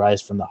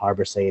authorized from the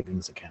harbor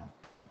savings account.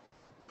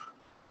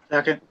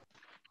 Second.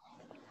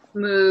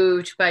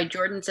 Moved by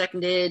Jordan,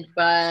 seconded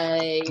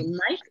by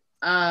Mike.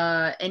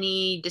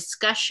 Any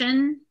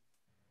discussion?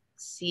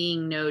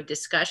 Seeing no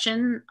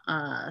discussion.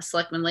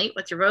 Selectman Late,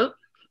 what's your vote?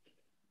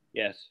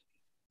 Yes.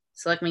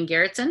 Selectman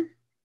Garrettson?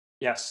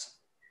 Yes.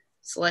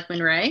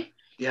 Selectman Ray?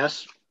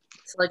 Yes.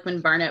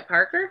 Selectman Barnett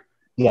Parker?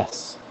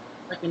 Yes.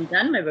 Selectman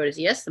Dunn, my vote is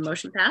yes. The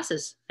motion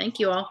passes. Thank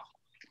you all.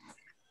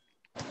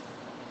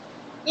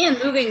 And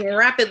moving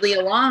rapidly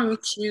along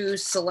to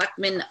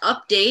Selectmen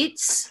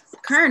updates.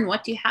 Kern,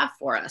 what do you have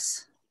for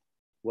us?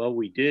 Well,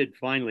 we did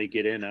finally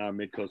get in our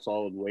Midcoast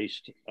Solid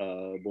Waste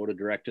Board of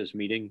Directors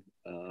meeting,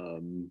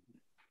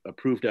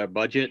 approved our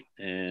budget,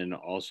 and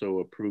also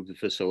approved the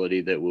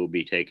facility that we'll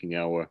be taking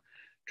our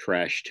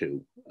trash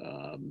to.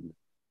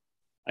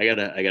 I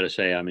gotta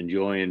say, I'm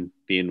enjoying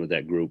being with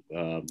that group.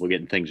 We're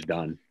getting things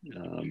done,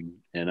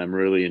 and I'm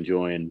really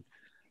enjoying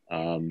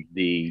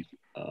the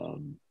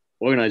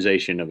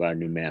organization of our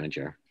new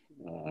manager.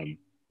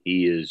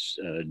 He is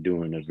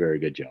doing a very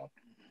good job.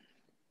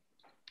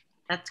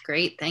 That's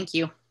great. Thank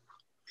you.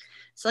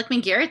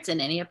 Selectman Garrettson,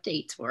 any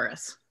updates for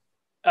us?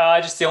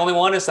 Just the only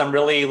one is I'm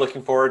really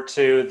looking forward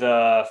to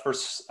the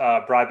first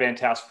broadband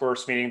task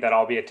force meeting that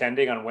I'll be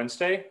attending on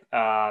Wednesday.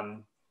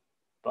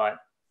 But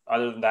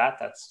other than that,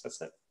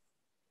 that's it.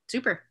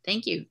 Super.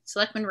 Thank you.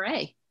 Selectman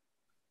Ray.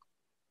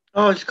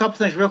 Oh, just a couple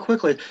things real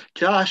quickly.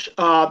 Josh,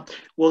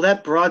 will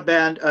that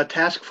broadband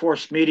task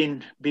force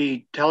meeting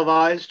be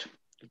televised?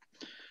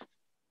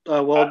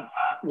 Will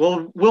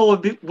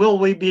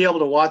we be able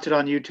to watch it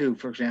on YouTube,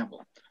 for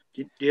example?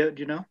 Do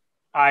you know?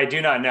 I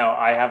do not know.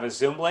 I have a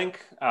Zoom link,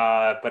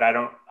 but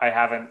I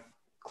haven't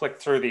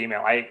clicked through the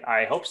email.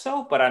 I hope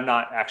so, but I'm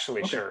not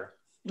actually sure.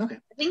 Okay.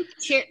 I think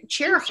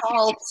Chair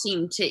Hall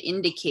seemed to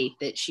indicate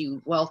that she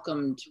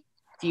welcomed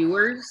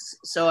viewers.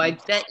 So I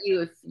bet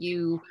you if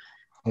you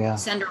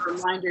send a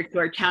reminder to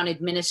our town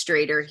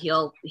administrator,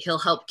 he'll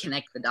help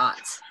connect the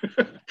dots.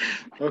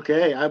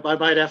 Okay, I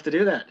might have to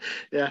do that.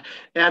 Yeah.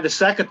 And the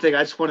second thing,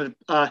 I just wanted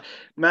to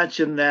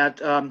mention that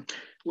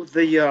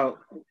the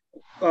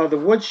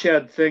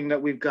woodshed thing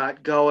that we've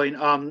got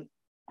going,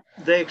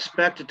 they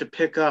expect it to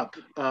pick up,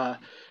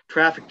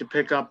 traffic to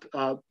pick up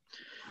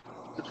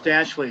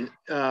substantially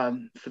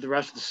for the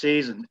rest of the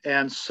season.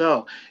 And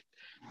so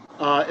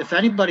if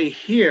anybody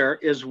here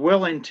is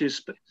willing to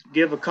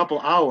give a couple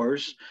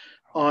hours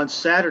on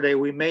Saturday,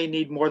 we may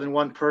need more than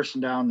one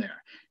person down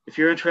there. If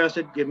you're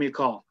interested, give me a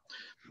call.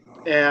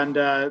 And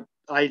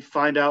I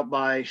find out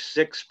by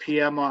 6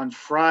 p.m. on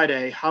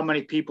Friday how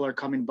many people are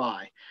coming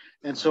by.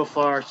 And so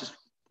far, it's just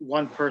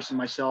one person,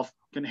 myself,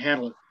 can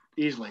handle it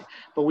easily.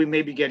 But we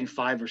may be getting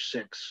 5 or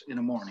 6 in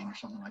the morning or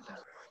something like that.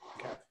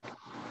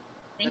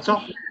 That's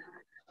all.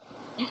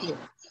 Thank you.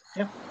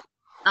 Yeah.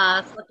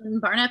 Selectman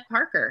Barnett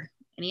Parker,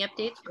 any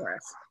updates for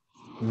us?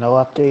 No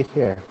update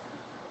here.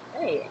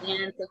 Okay,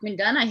 and Selectman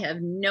Dunn, I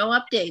have no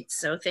updates,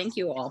 so thank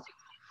you all.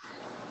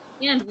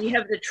 And we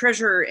have the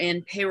treasurer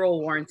and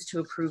payroll warrants to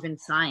approve and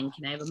sign.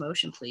 Can I have a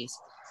motion, please?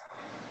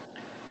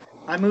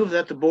 I move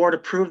that the board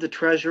approve the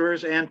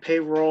treasurer's and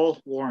payroll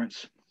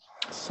warrants.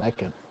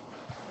 Second.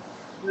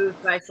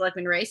 Moved by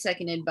Selectman Ray,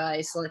 seconded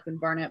by Selectman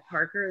Barnett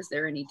Parker. Is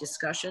there any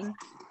discussion?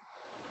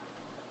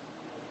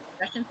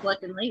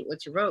 Selectman Late,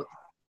 what's your vote?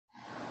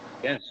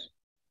 Yes.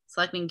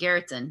 Selectman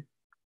Garrettson?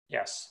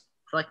 Yes.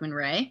 Selectman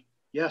Ray?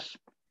 Yes.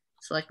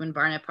 Selectman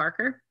Barnett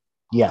Parker?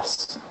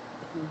 Yes.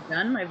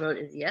 Done. My vote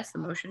is yes. The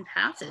motion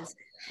passes.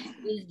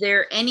 Is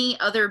there any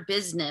other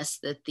business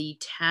that the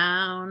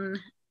town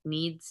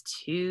needs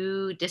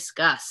to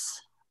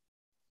discuss?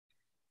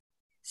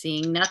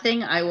 Seeing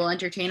nothing, I will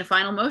entertain a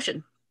final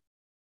motion.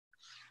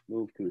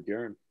 Move to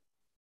adjourn.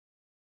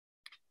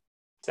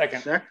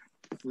 Second.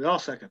 We all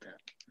second that.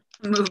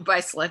 Moved by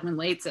Selectman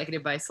Late,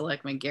 seconded by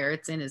Selectman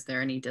Garrettson. Is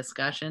there any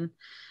discussion?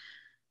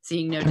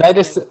 Seeing no. I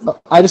just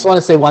want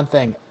to say one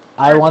thing.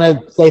 I want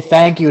to say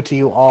thank you to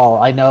you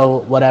all. I know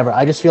whatever.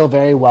 I just feel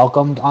very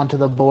welcomed onto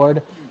the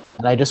board.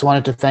 And I just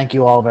wanted to thank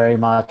you all very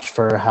much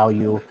for how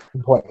you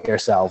support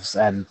yourselves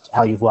and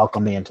how you've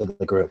welcomed me into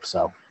the group.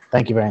 So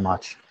thank you very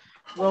much.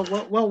 Well,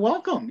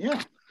 welcome. Yeah.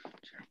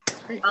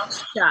 Great. Oh,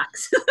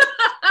 shucks.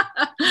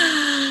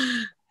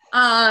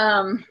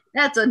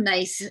 That's a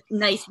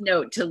nice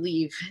note to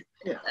leave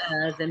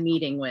the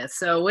meeting with.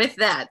 So with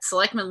that,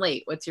 Selectman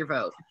Late, what's your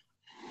vote?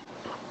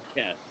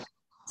 Yes.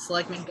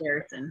 Selectman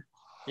Garrison.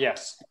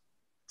 Yes.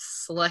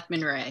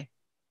 Selectman Ray.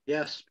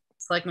 Yes.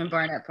 Selectman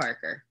Barnett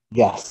Parker.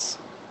 Yes.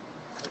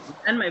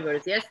 And my vote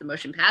is yes. The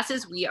motion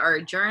passes. We are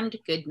adjourned.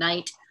 Good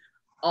night,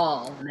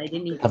 all. And I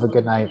didn't even Have a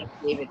good night.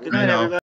 David. Good night, everybody.